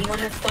bad. Anyone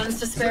have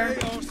funds to spare?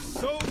 They are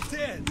so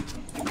dead.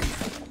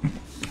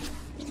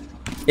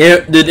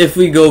 Dude, if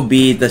we go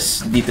B,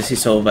 tas dito si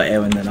Sova,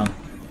 ewan na lang.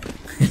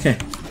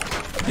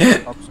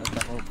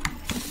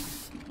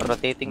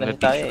 Rotating na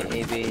tayo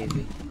eh. AB.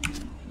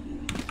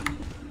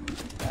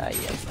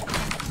 Ayan.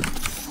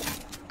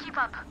 Keep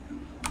up.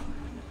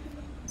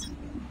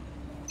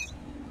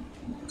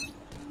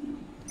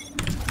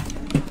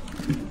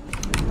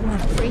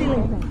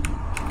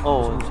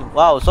 Oh,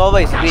 wow,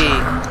 Sova is B.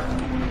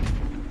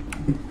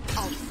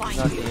 I'll find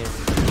Not you. here.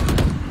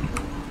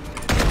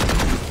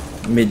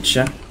 Mid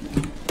siya.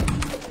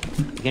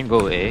 You can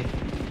go A.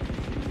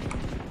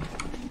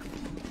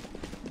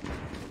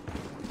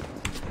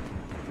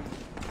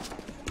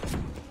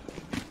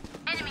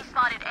 Enemy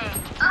spotted A.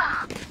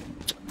 Ugh.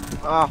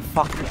 Ah,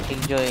 fuck.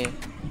 Enjoy.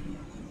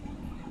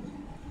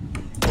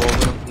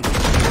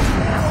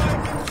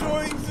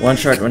 One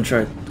short. Let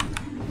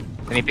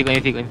me pick.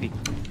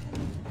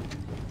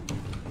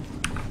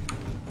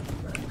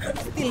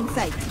 Still in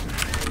sight.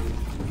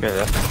 Okay,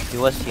 left. He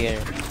was here.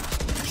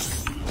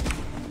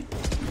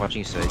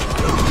 Watching side.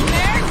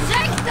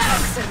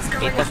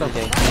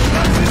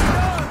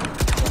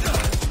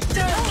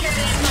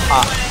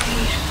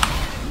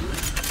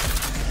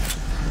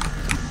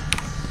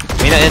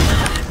 Mina in.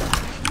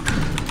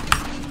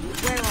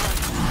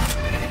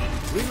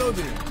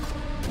 Reloading.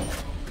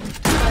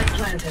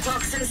 Planted.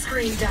 Toxin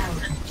screen down.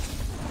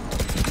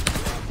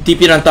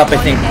 TP on top, I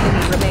think.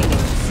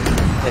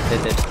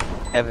 Dead.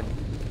 Heaven.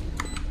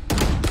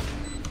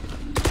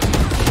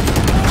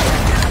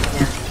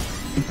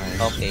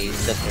 Okay,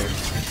 it's the third.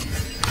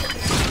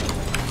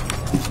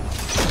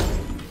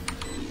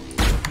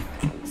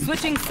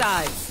 Switching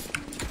sides.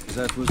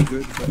 That was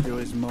good, but there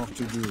is more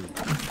to do.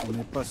 On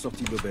n'est pas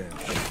sorti d'auberge.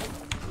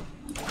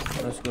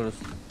 Let's go.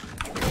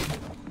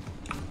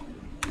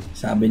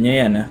 Sabi niya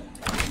yan, ah.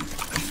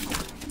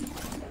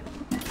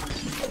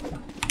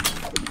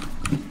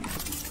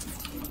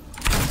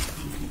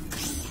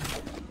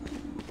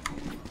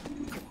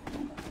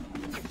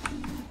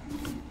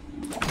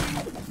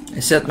 I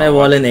set my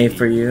wall in A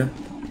for you.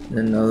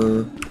 Then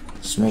I'll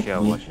smoke B.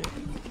 Watch it.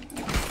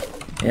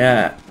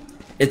 Yeah.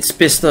 It's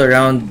pistol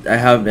round. I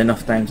have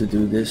enough time to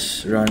do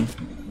this run.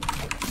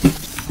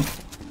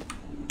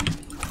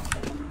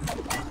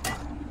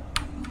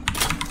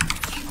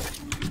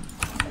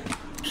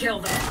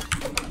 Kill them.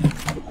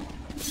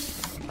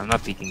 I'm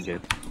not peeking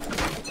good.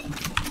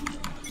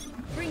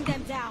 Bring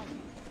them down.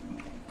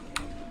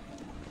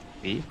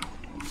 B?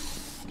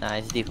 Nah,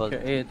 it's default.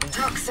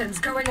 Toxins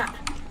going up.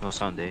 No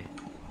sound A.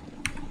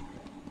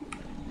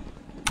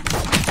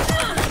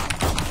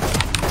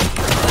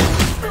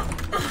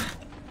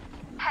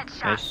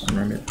 Nice.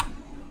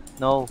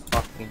 No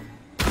fucking.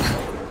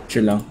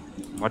 Chill lang.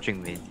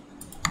 Watching main.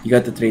 You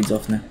got the trades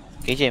off na.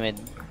 KJ mid.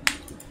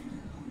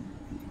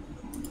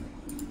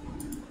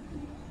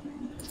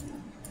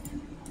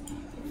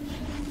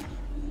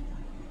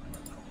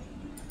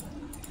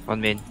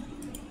 One main.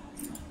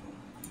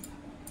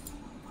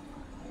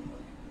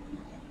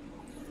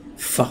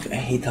 Fuck, I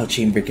hate how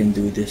Chamber can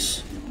do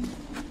this.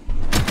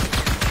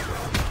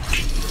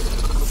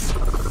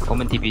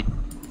 Common TP.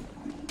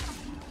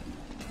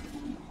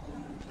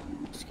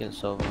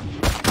 Skills over. I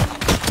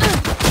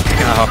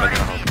can help.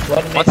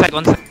 One side.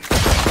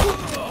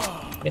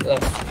 Mid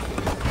left.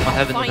 One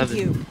heaven. Find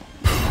you.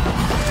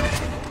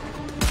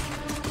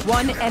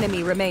 One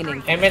enemy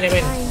remaining. Amen.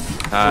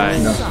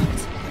 No.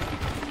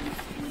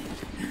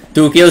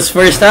 2 kills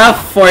first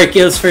half, 4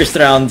 kills first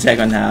round,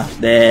 second half.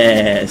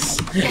 Des.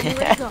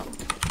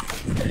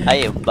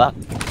 I am back.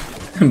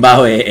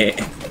 Bawi.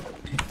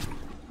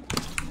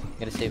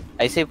 Gonna save.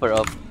 I save for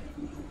up.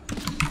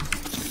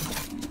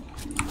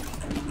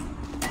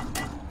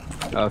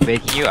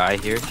 Fade, can you eye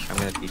here? I'm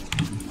gonna peek.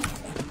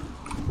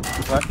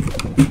 What?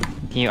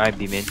 Can you eye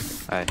B mid?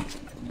 Eye.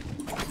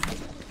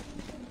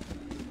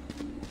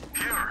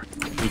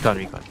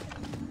 Recon.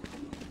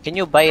 Can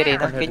you buy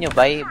Reyna? Can you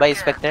buy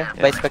Spectre?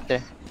 Yeah. Buy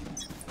Spectre.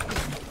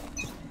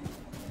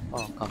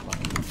 Oh, come on.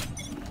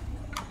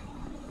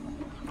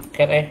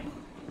 Can I?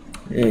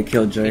 Yeah,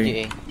 Killjoy.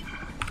 KJ.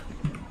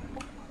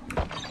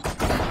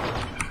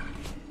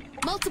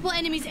 Multiple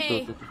enemies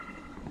A.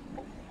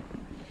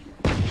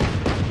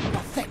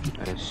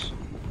 Nice.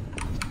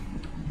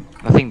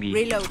 Nothing B.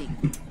 Reloading.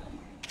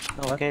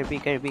 No, carry B.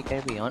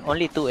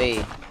 Only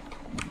 2A.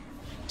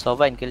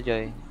 Sova and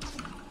Killjoy.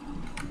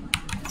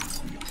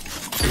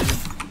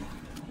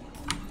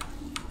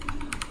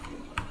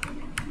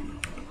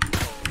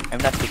 I'm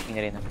not picking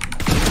Arena.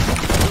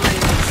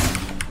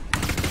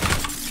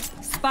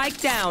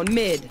 Spike down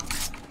mid.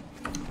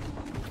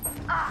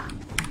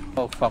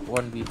 Oh fuck,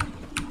 1B.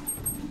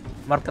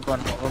 Market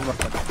one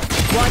market.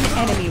 One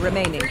enemy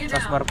remaining.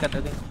 Last market,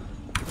 I think.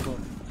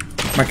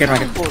 Market.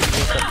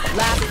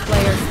 Last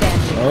player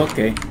standing.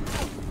 Okay.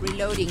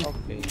 Reloading.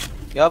 Okay.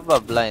 You have a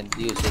blind,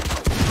 use it.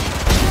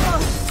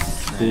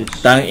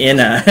 Putang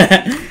ina.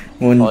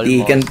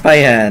 Muntikan pa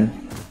yan.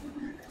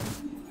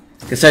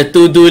 Because our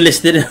two duelists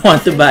didn't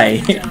want to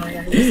buy.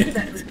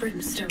 That was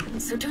brimstone,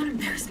 so don't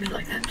embarrass me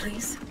like that,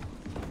 please.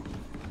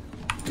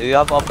 Do you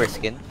have upper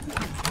skin?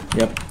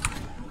 Yep.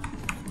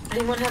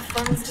 Anyone have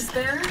funds to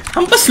spare?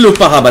 Hampas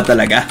lupa ka ba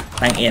talaga?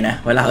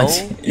 Tangina, wala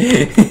kasi.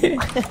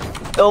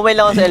 Umay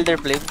lang ako sa Elder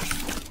Flame.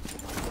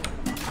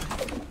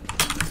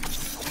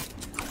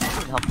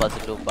 Hampas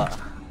lupa.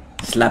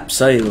 Slap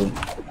sa'yo.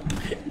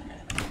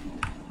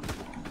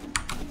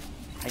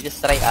 I just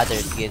try other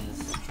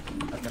skins.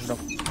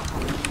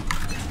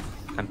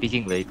 I'm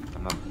peeking late.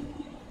 I'm up.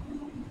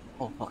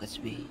 Oh fuck, it's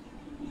B.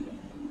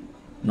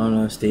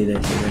 No, stay there.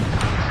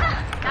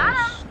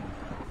 Nice.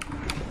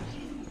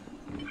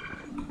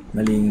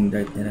 Maling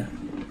dart nila.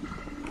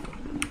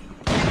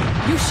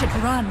 You should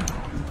run.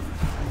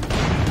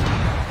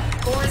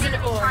 Poison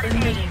orb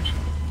emitting.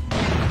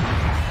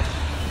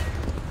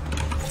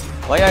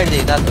 Why are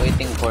they not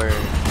waiting for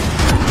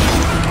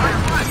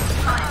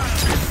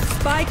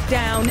Spike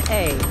down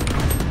A.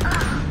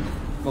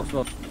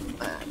 Smoke.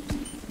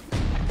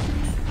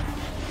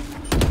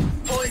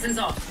 Poison's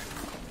off.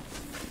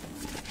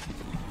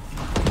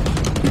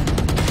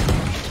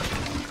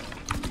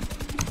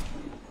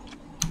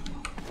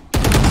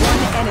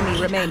 One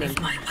enemy remaining.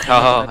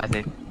 Oh, I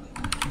think.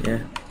 Yeah.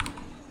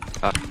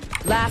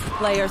 Last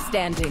player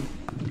standing.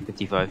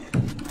 55.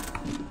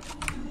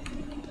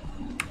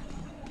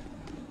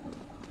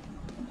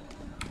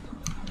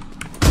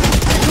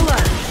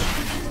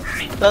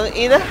 Tang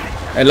ina.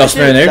 I lost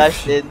my nerve.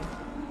 Flash din.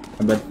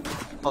 But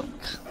Fuck.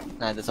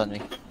 Nah, that's on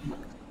me.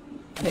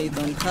 They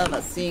don't have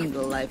a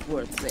single life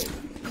worth saving.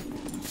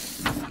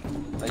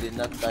 I did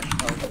not touch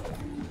out.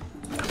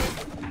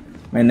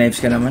 may knives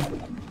ka naman.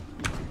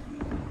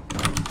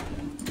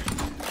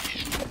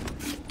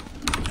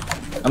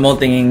 I'm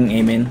ulting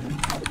Amen.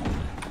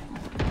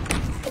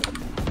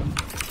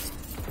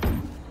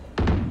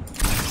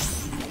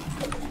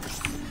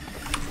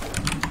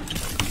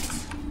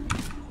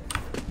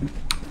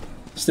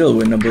 Still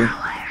winnable.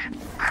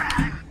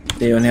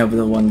 They only have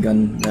the one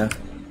gun left.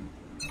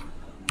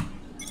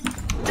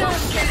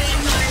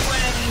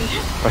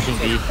 Pushing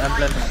B. I'm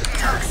planning.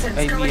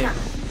 Ay, B.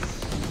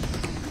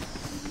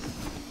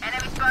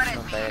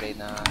 Don't die,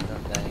 Reyna.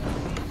 Don't die.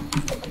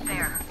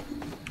 There.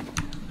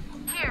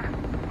 Here.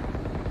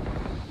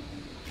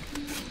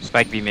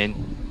 Spike B main.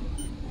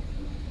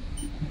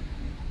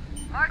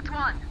 Marked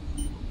one.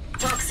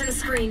 Toxin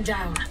screen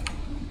down.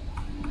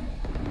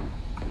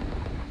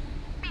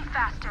 Be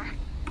faster.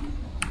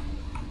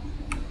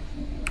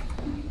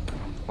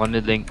 One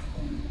mid link.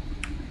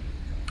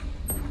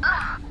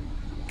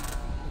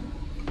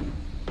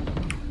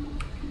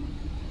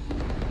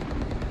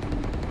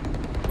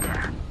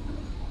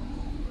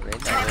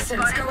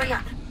 Toxins going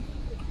up.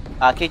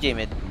 KJ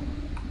mid.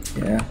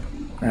 Yeah,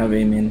 I have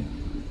Amen.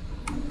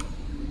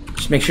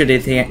 Just make sure they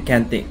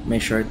can't take my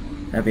short.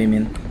 I have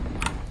Amen.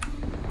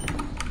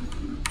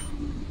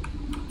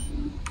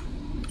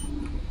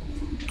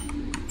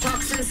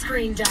 Toxin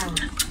screen down.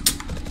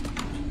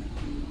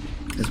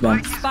 This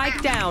bomb.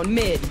 Spike down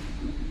mid.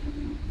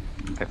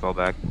 I fall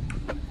back.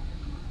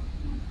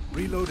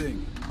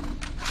 Reloading.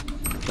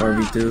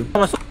 4v2.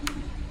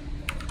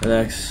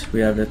 Relax, we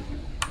have it.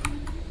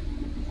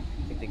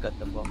 I think they got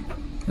the bomb.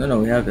 No,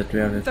 we have it, we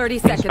have it. 30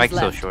 seconds Spike's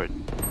so left. short.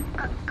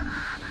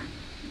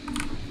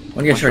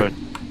 One get short.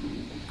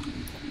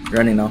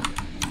 Running now.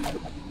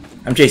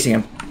 I'm chasing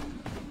him.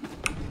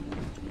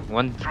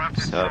 One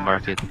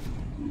market.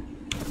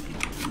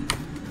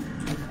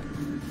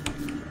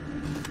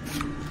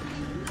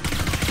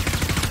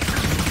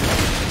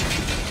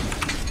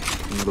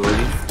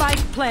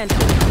 Spike planted.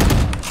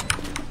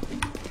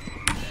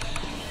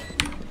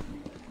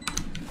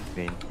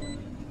 Main.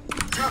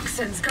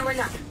 Toxins going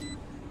up.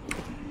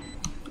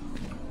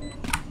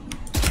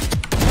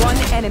 One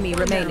enemy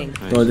remaining.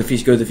 Go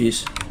defuse, go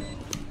defuse.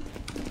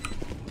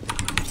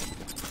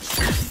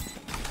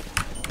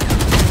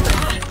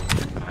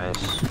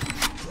 Nice.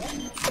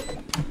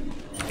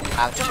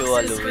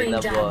 Actual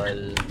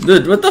winnable.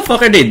 Dude, what the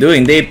fuck are they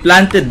doing? They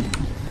planted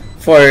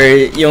for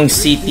yung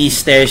CT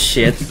stairs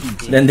shit,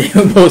 then they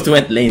both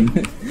went lane.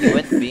 They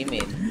went B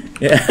main.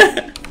 Yeah.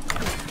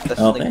 That's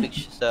Okay. like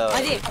picture, so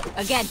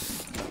Again.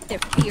 Their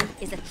fear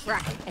is a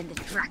track, and the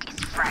track is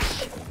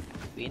fresh.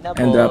 winnable.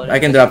 And drop. I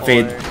can drop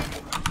fade.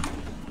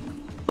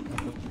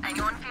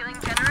 Anyone feeling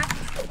generous?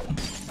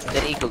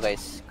 Then eco,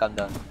 guys. Calm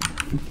down.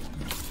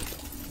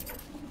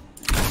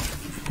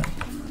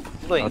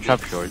 I'm going I'll B.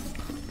 trap short.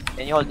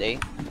 Can you hold A?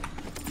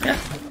 Yeah.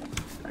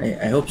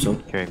 I hope so.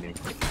 Carry me.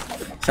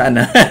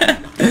 Sana. I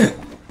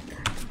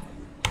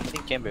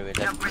think chamber will.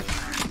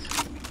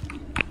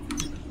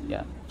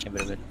 Yeah,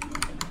 chamber will.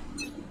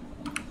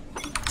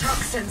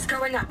 Toxins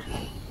going up.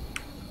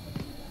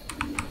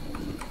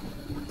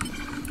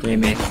 Okay,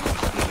 man.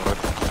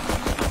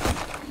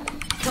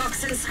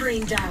 Toxin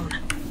screen down.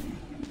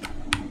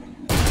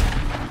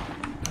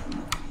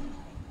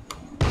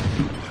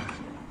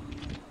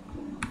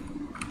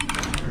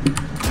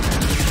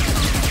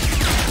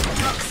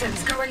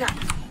 Toxins going up.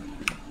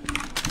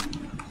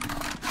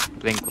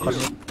 Blink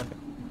close.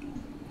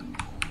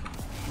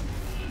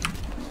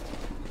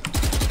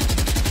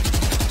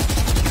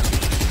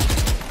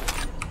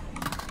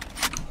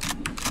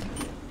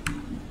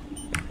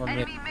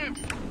 Enemy mid.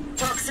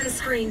 Toxin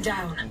screen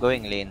down. I'm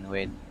going lane,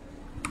 wait.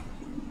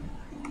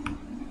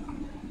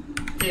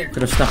 Here.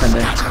 Could have stuck in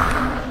there.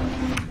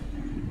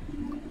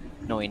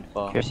 No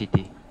info. Here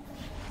CT.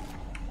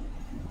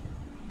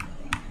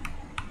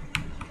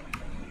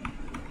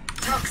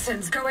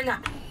 Toxins going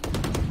up.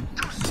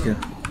 Let's go.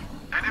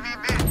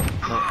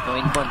 No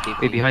info on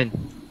TP. Wait, behind.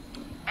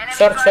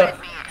 Short.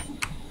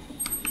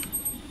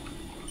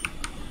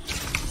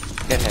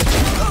 Get ahead.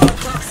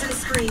 Toxin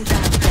screen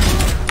down.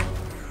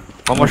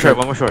 One more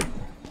short.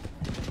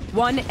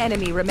 One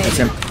enemy remaining. That's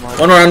him.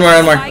 One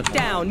more. Spike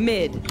down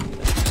mid.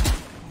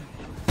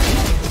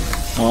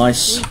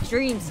 Nice. Sweet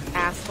dreams,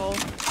 asshole.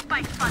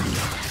 Spike fun.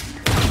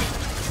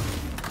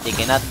 They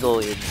cannot go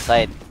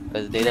inside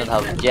because they don't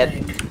have jet.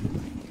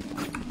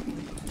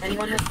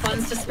 Anyone have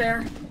funds to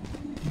spare?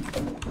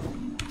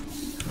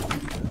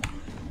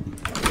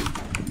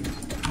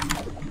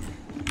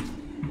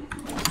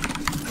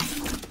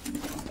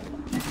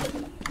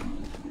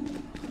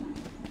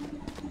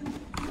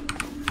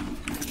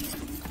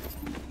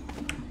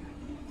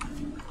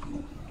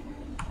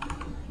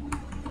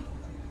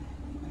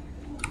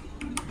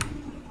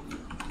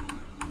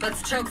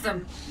 Let's choke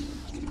them.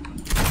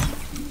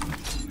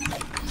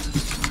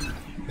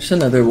 There's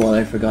another wall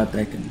I forgot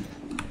I can.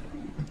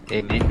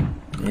 Amen.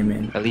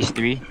 Amen. At least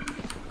 3.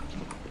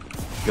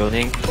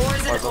 Droning.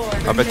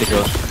 Up at the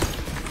girl.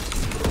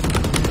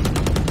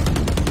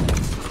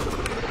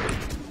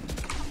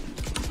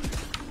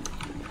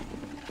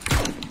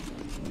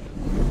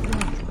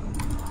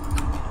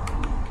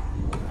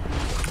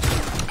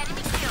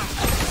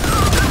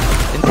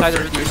 Inside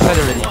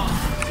already.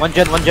 One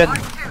gen. One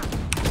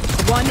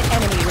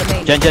enemy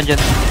remaining. Gen.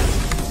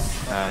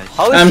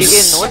 How is he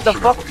in? What the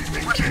fuck?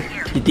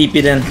 He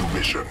TP'd in.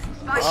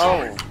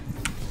 Oh.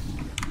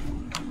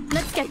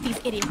 Let's get these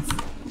idiots.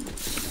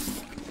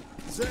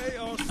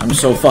 I'm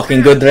so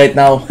fucking good right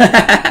now.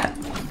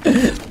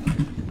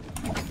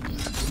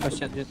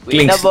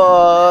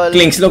 Winnable.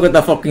 Clinks, look at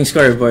the fucking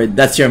scoreboard.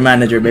 That's your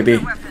manager, baby.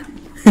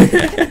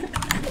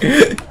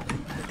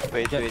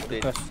 Wait.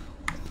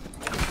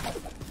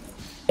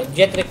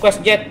 Jet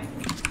request, Jet.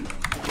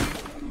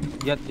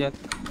 Need a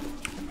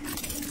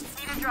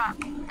drop.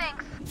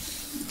 Thanks.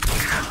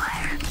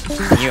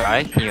 Can you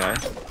eye?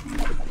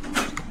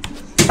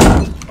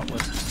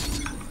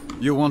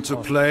 You want to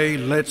play?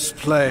 Let's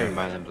play. Never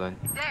mind, I'm blind.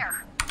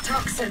 There.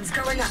 Toxins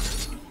going up.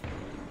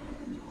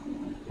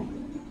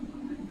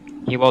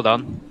 He well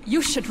down.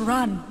 You should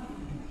run.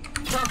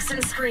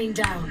 Toxin screen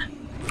down.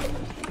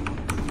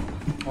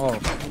 Oh.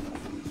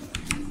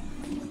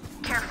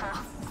 Careful.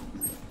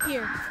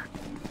 Here.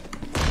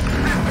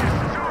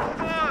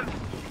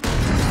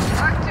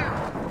 Mark 2.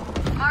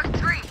 Mark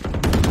 3.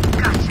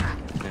 Gotcha.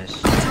 Nice.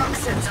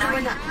 Toxins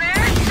going up.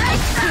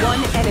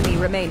 One enemy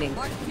remaining.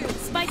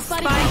 Spike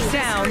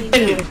down.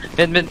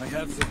 Mid.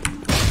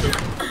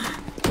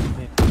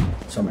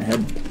 It's on my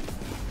head.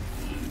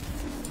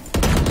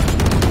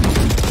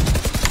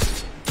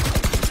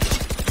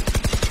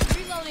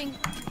 Reloading.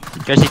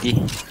 City.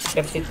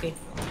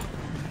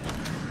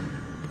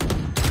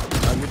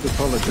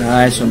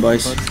 Nice one,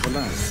 boys.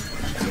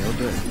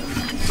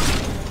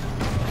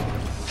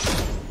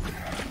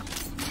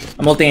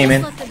 I'm ulting aim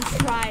in. Let them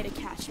try to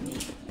catch me.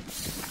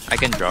 I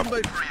can drop.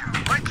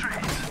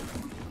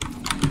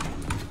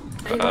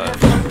 Anyone have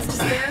funds to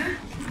spare?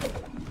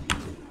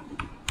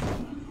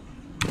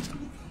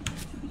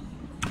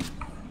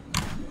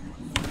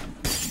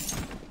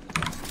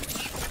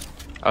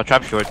 I'll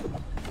trap short.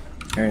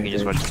 Alright, You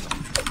just watch.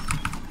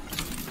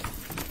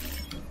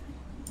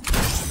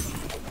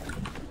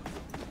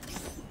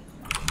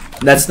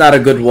 That's not a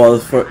good wall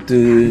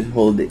to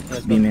hold it.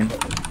 Beam in. Don't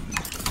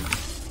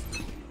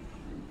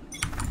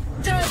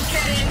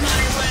get in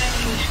my way.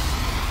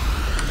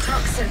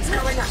 Toxins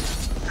going up.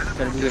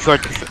 Too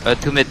short.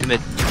 Two mid.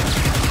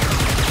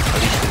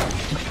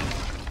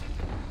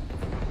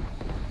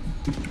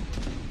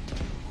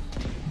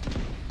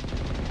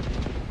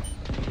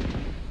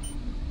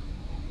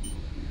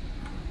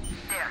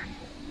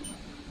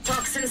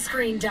 Toxin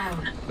screen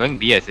down. Going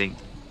B, I think.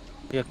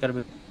 Yeah,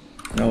 Kirby.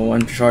 No,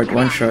 one short.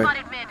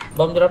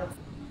 Bomb drop.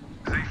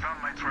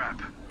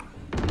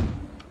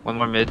 One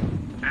more mid. You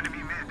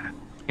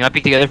wanna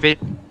pick together, Fate?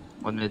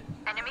 One mid.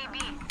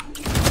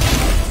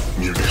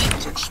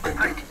 Munitions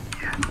expended.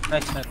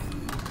 Nice.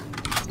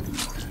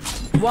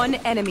 One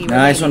enemy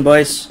Nice one,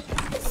 boys.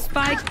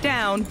 Spike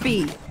down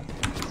B.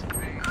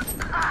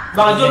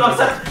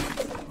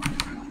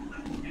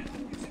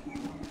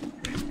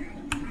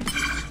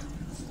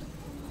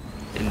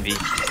 In B.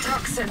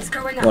 Toxins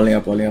going up. Walling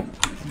up.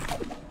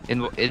 In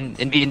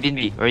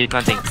B. Where are you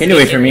planting? Can you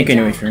wait for me?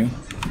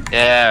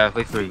 Yeah,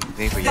 wait for you.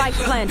 Spike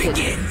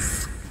planted.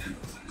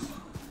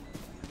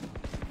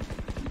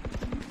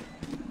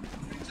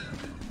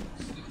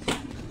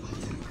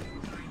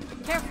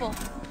 Careful.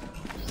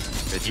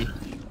 Ready?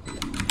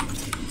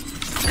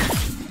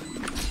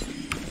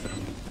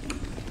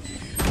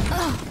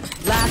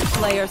 Last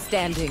player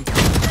standing.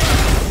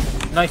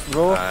 Nice,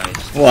 bro.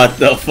 Nice. What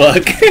the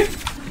fuck?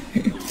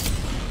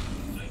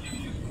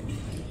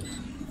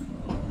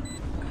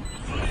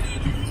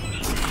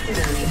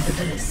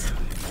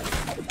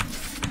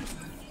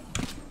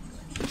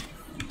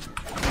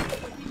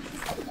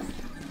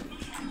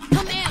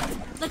 Come in.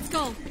 Let's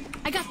go.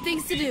 I got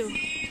things to do.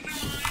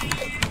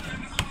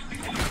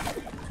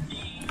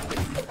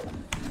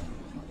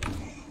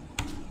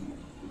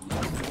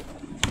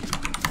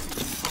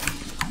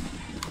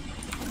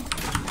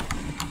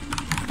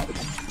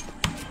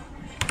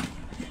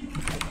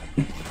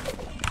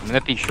 I'm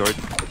gonna peek short.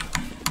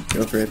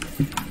 Go for it.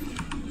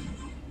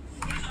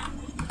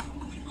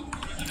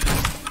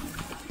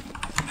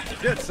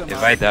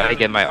 If I die, I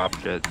get my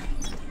option.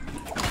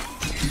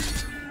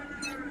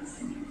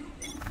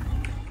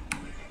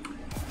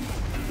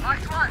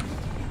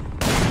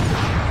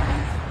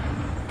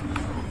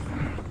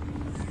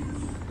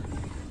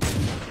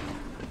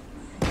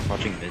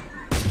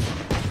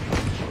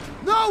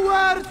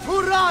 Who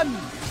run?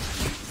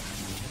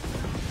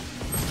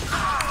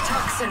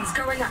 Toxins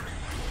going up.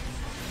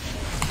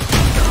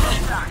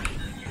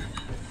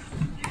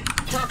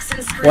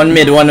 Toxins screen. One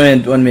mid, one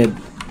mid, one mid.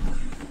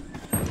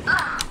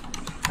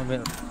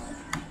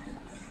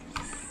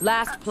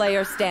 Last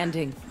player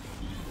standing.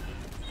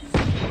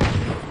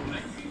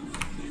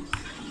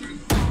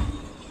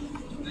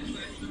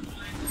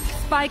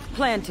 Spike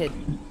planted.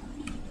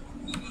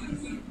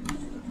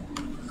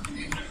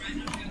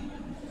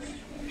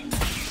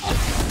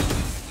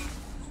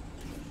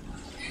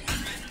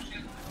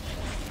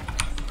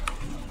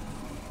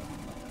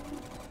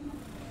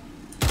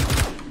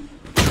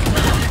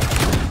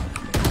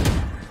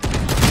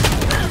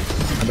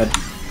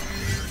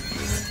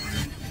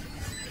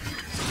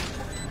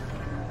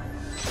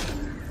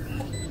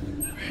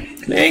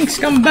 Links,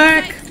 come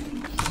back!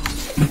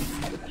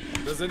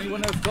 Does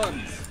anyone have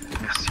guns?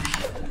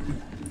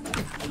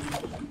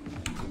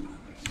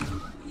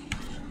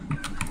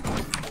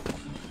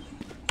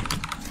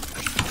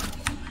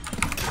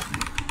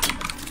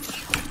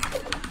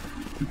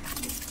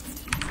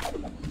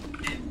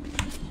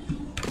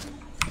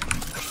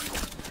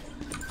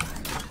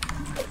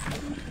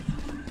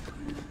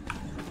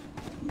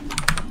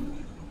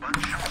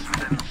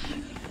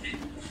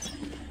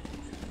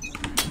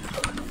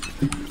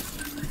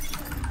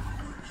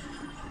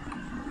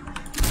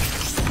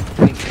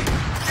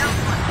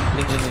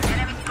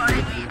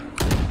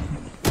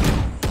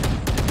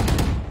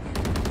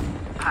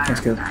 Let's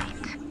go.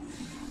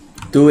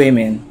 2A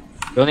main.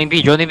 Johnny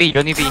B, Johnny B,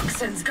 Johnny B.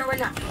 Toxins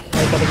going up.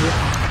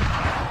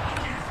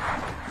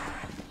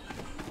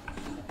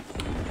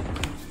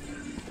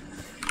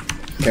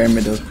 Bare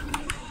middle.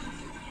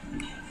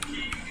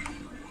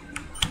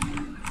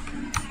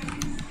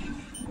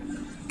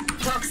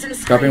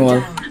 Toxins Dropping wall.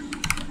 down.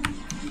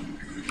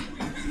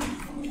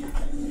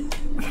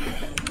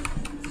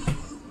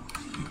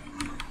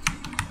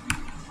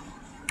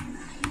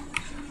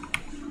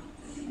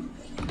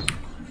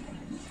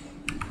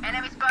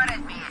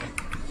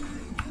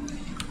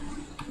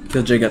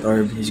 Killjoy got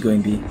orb, he's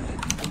going B.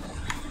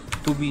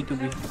 2B,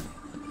 2B.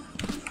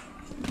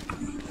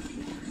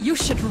 You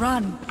should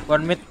run.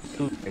 1 mid,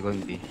 2. They're going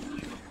B.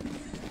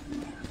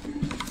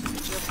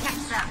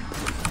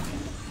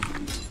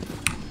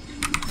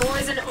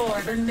 Poison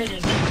orb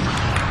emitting.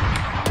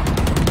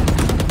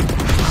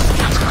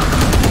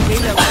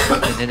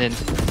 In.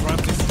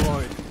 Trap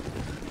destroyed.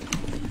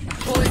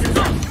 Poison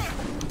up.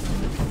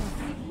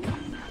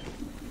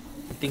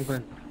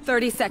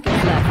 30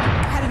 seconds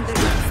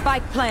left.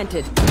 Spike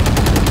planted.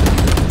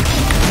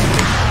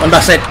 One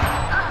backside.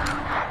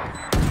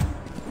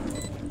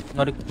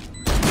 Not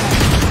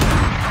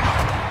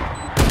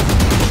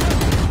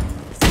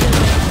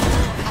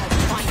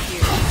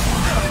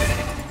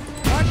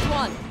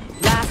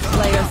Last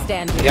player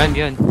standing.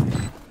 Behind.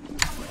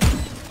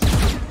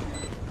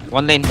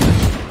 One lane.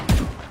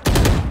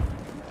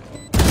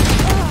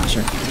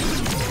 Sure.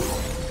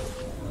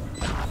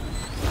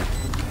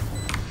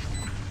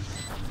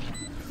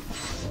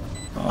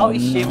 How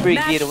is she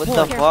breaking? What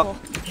the fuck?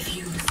 If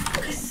you lose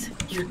focus,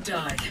 you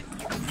die.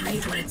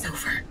 Breathe when it's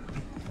over.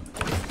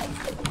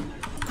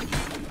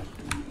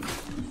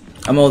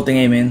 I'm ulting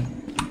A main.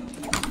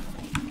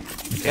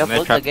 You have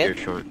ult again?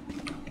 Short.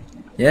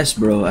 Yes,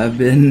 bro. I've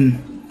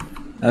been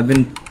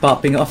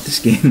popping off this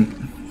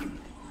game.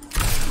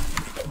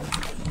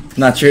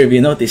 Not sure if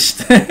you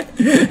noticed.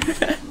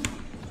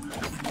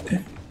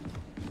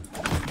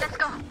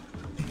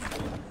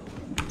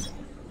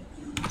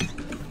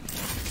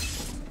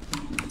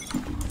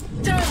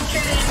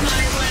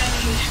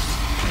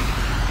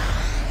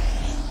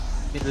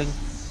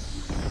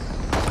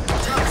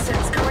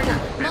 Toxins going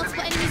up.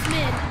 Multiple enemies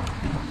mid.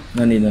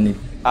 No need.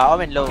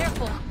 I'm in low.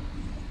 Careful.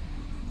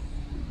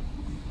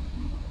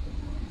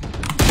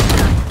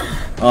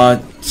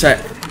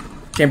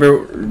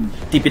 Chamber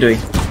TP to A.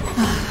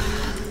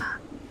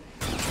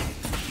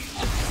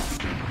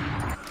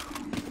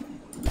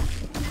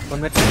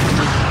 One mid.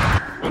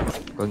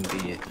 Going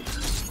B.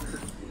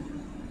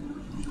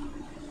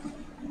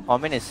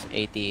 Omen is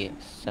 80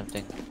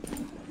 something.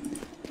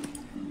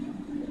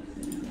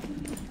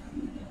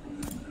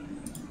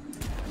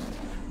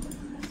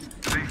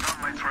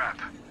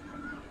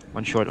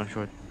 One short. All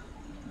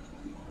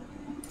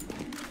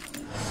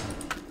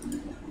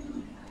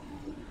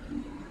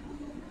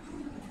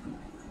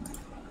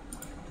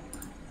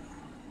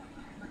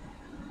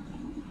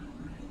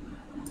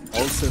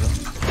set up.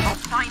 I'll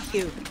find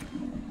you.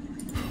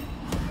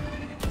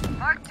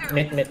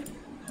 Mid.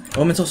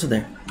 Omen's also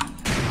there.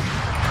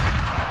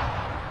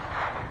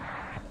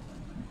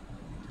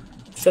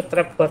 Shot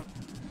trap for.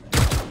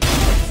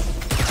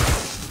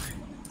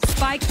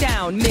 Spike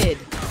down mid.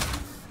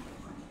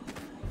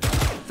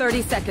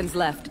 30 seconds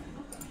left.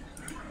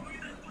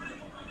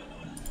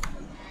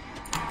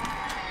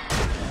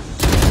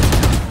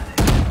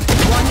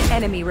 One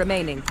enemy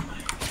remaining.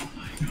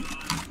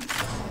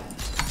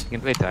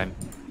 Gameplay time.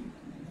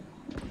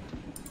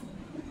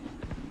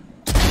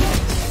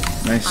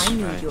 Nice. I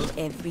knew your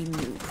every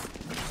move.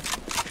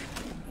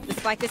 The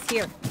spike is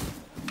here.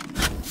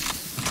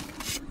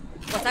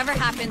 Whatever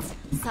happens,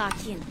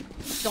 sakin.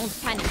 Don't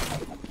panic.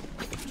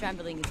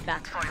 Trembling is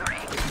bad for your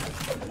aim.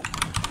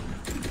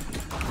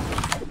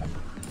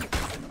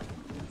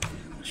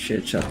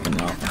 Shit, shut them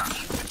off.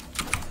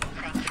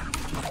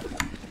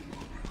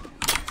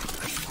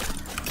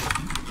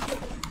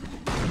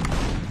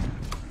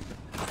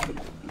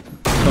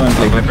 Someone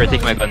take Viper,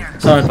 take my gun.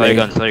 Someone Sorry take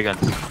guns, sorry guns.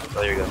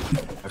 Sorry guns.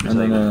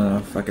 No,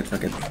 fuck it.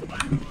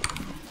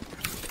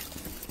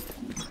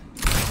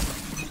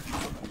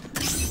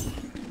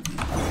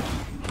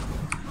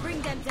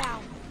 Bring them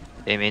down.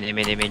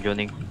 Aim,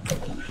 joining.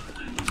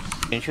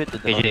 Can shoot to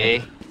the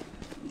AJA.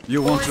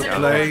 You want to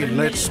play?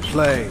 Let's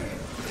play.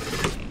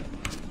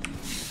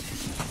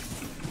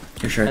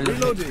 You're sure.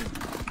 Reloading.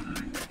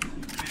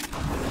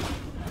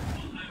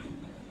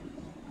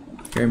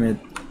 Pyramid.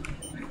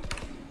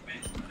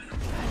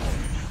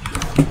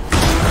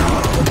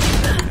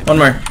 One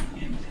more.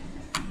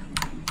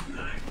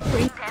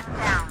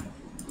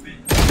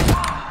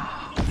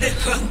 The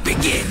hunt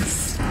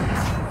begins.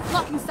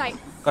 Blocking sight.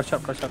 Cut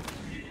shot.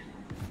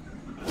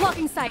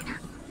 Blocking sight.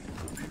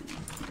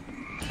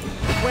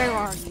 Where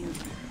are you?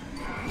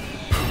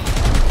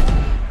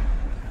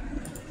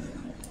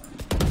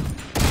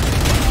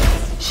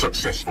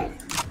 Successful.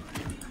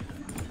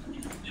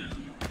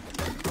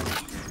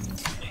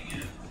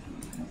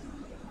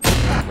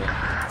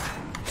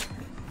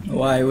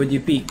 Why would you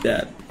peek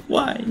that?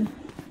 Why?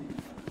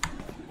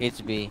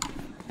 It's B.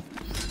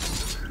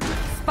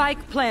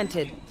 Spike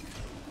planted.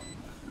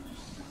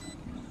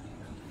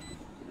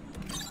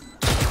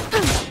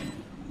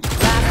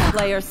 Last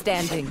player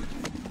standing.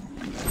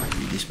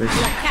 This place.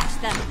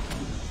 Catch them.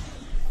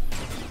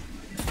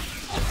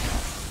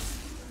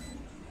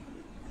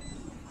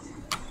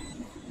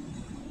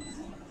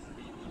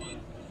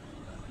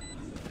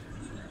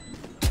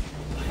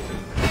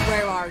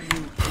 Where are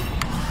you?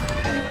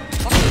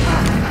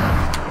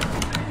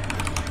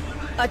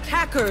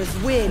 Attackers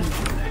win.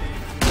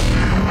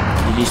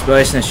 GG's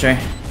boys, nice try.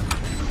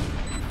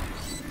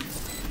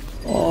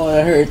 Oh,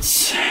 that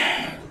hurts.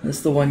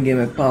 That's the one game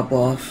I pop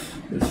off.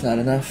 It's not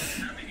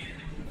enough.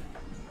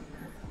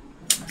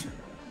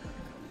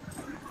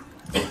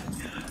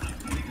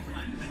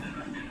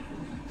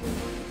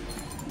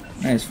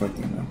 Nice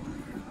 14 though.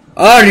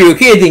 Are you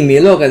kidding me?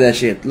 Look at that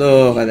shit.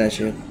 Look at that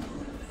shit.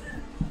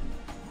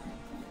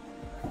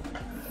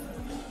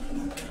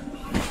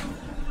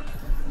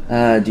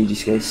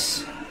 GG's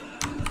guys.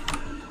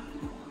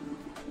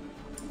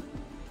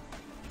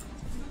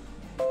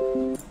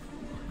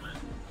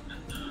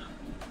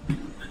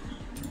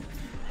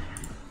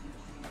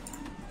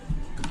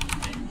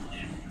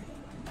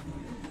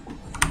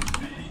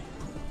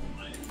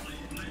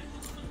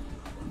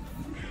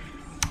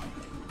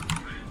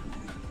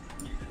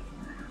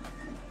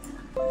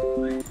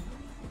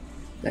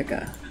 That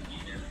guy.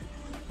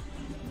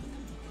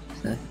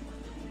 What's that?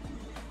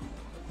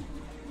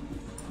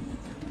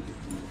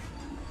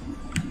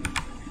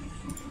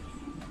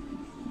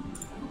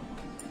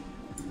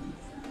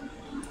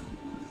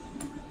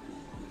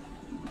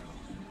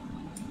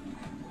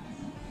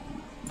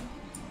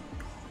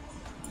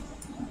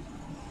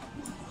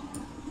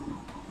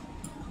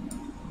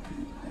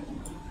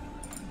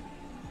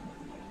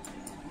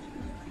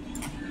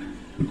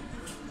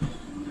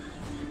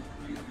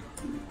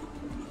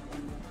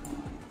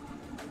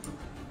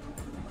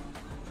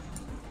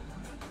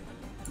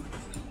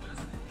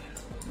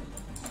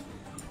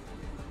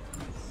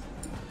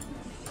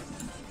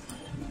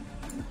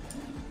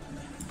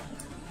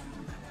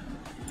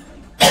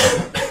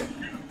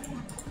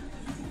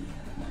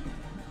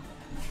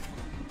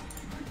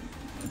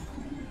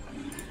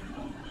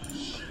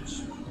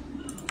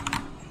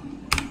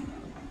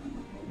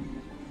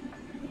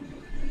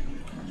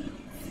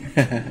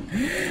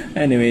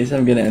 Anyways,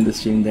 I'm gonna end the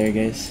stream there,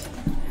 guys.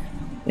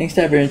 Thanks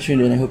to everyone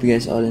tuned in. I hope you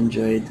guys all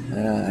enjoyed.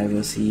 I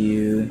will see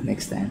you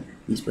next time.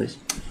 Peace, boys.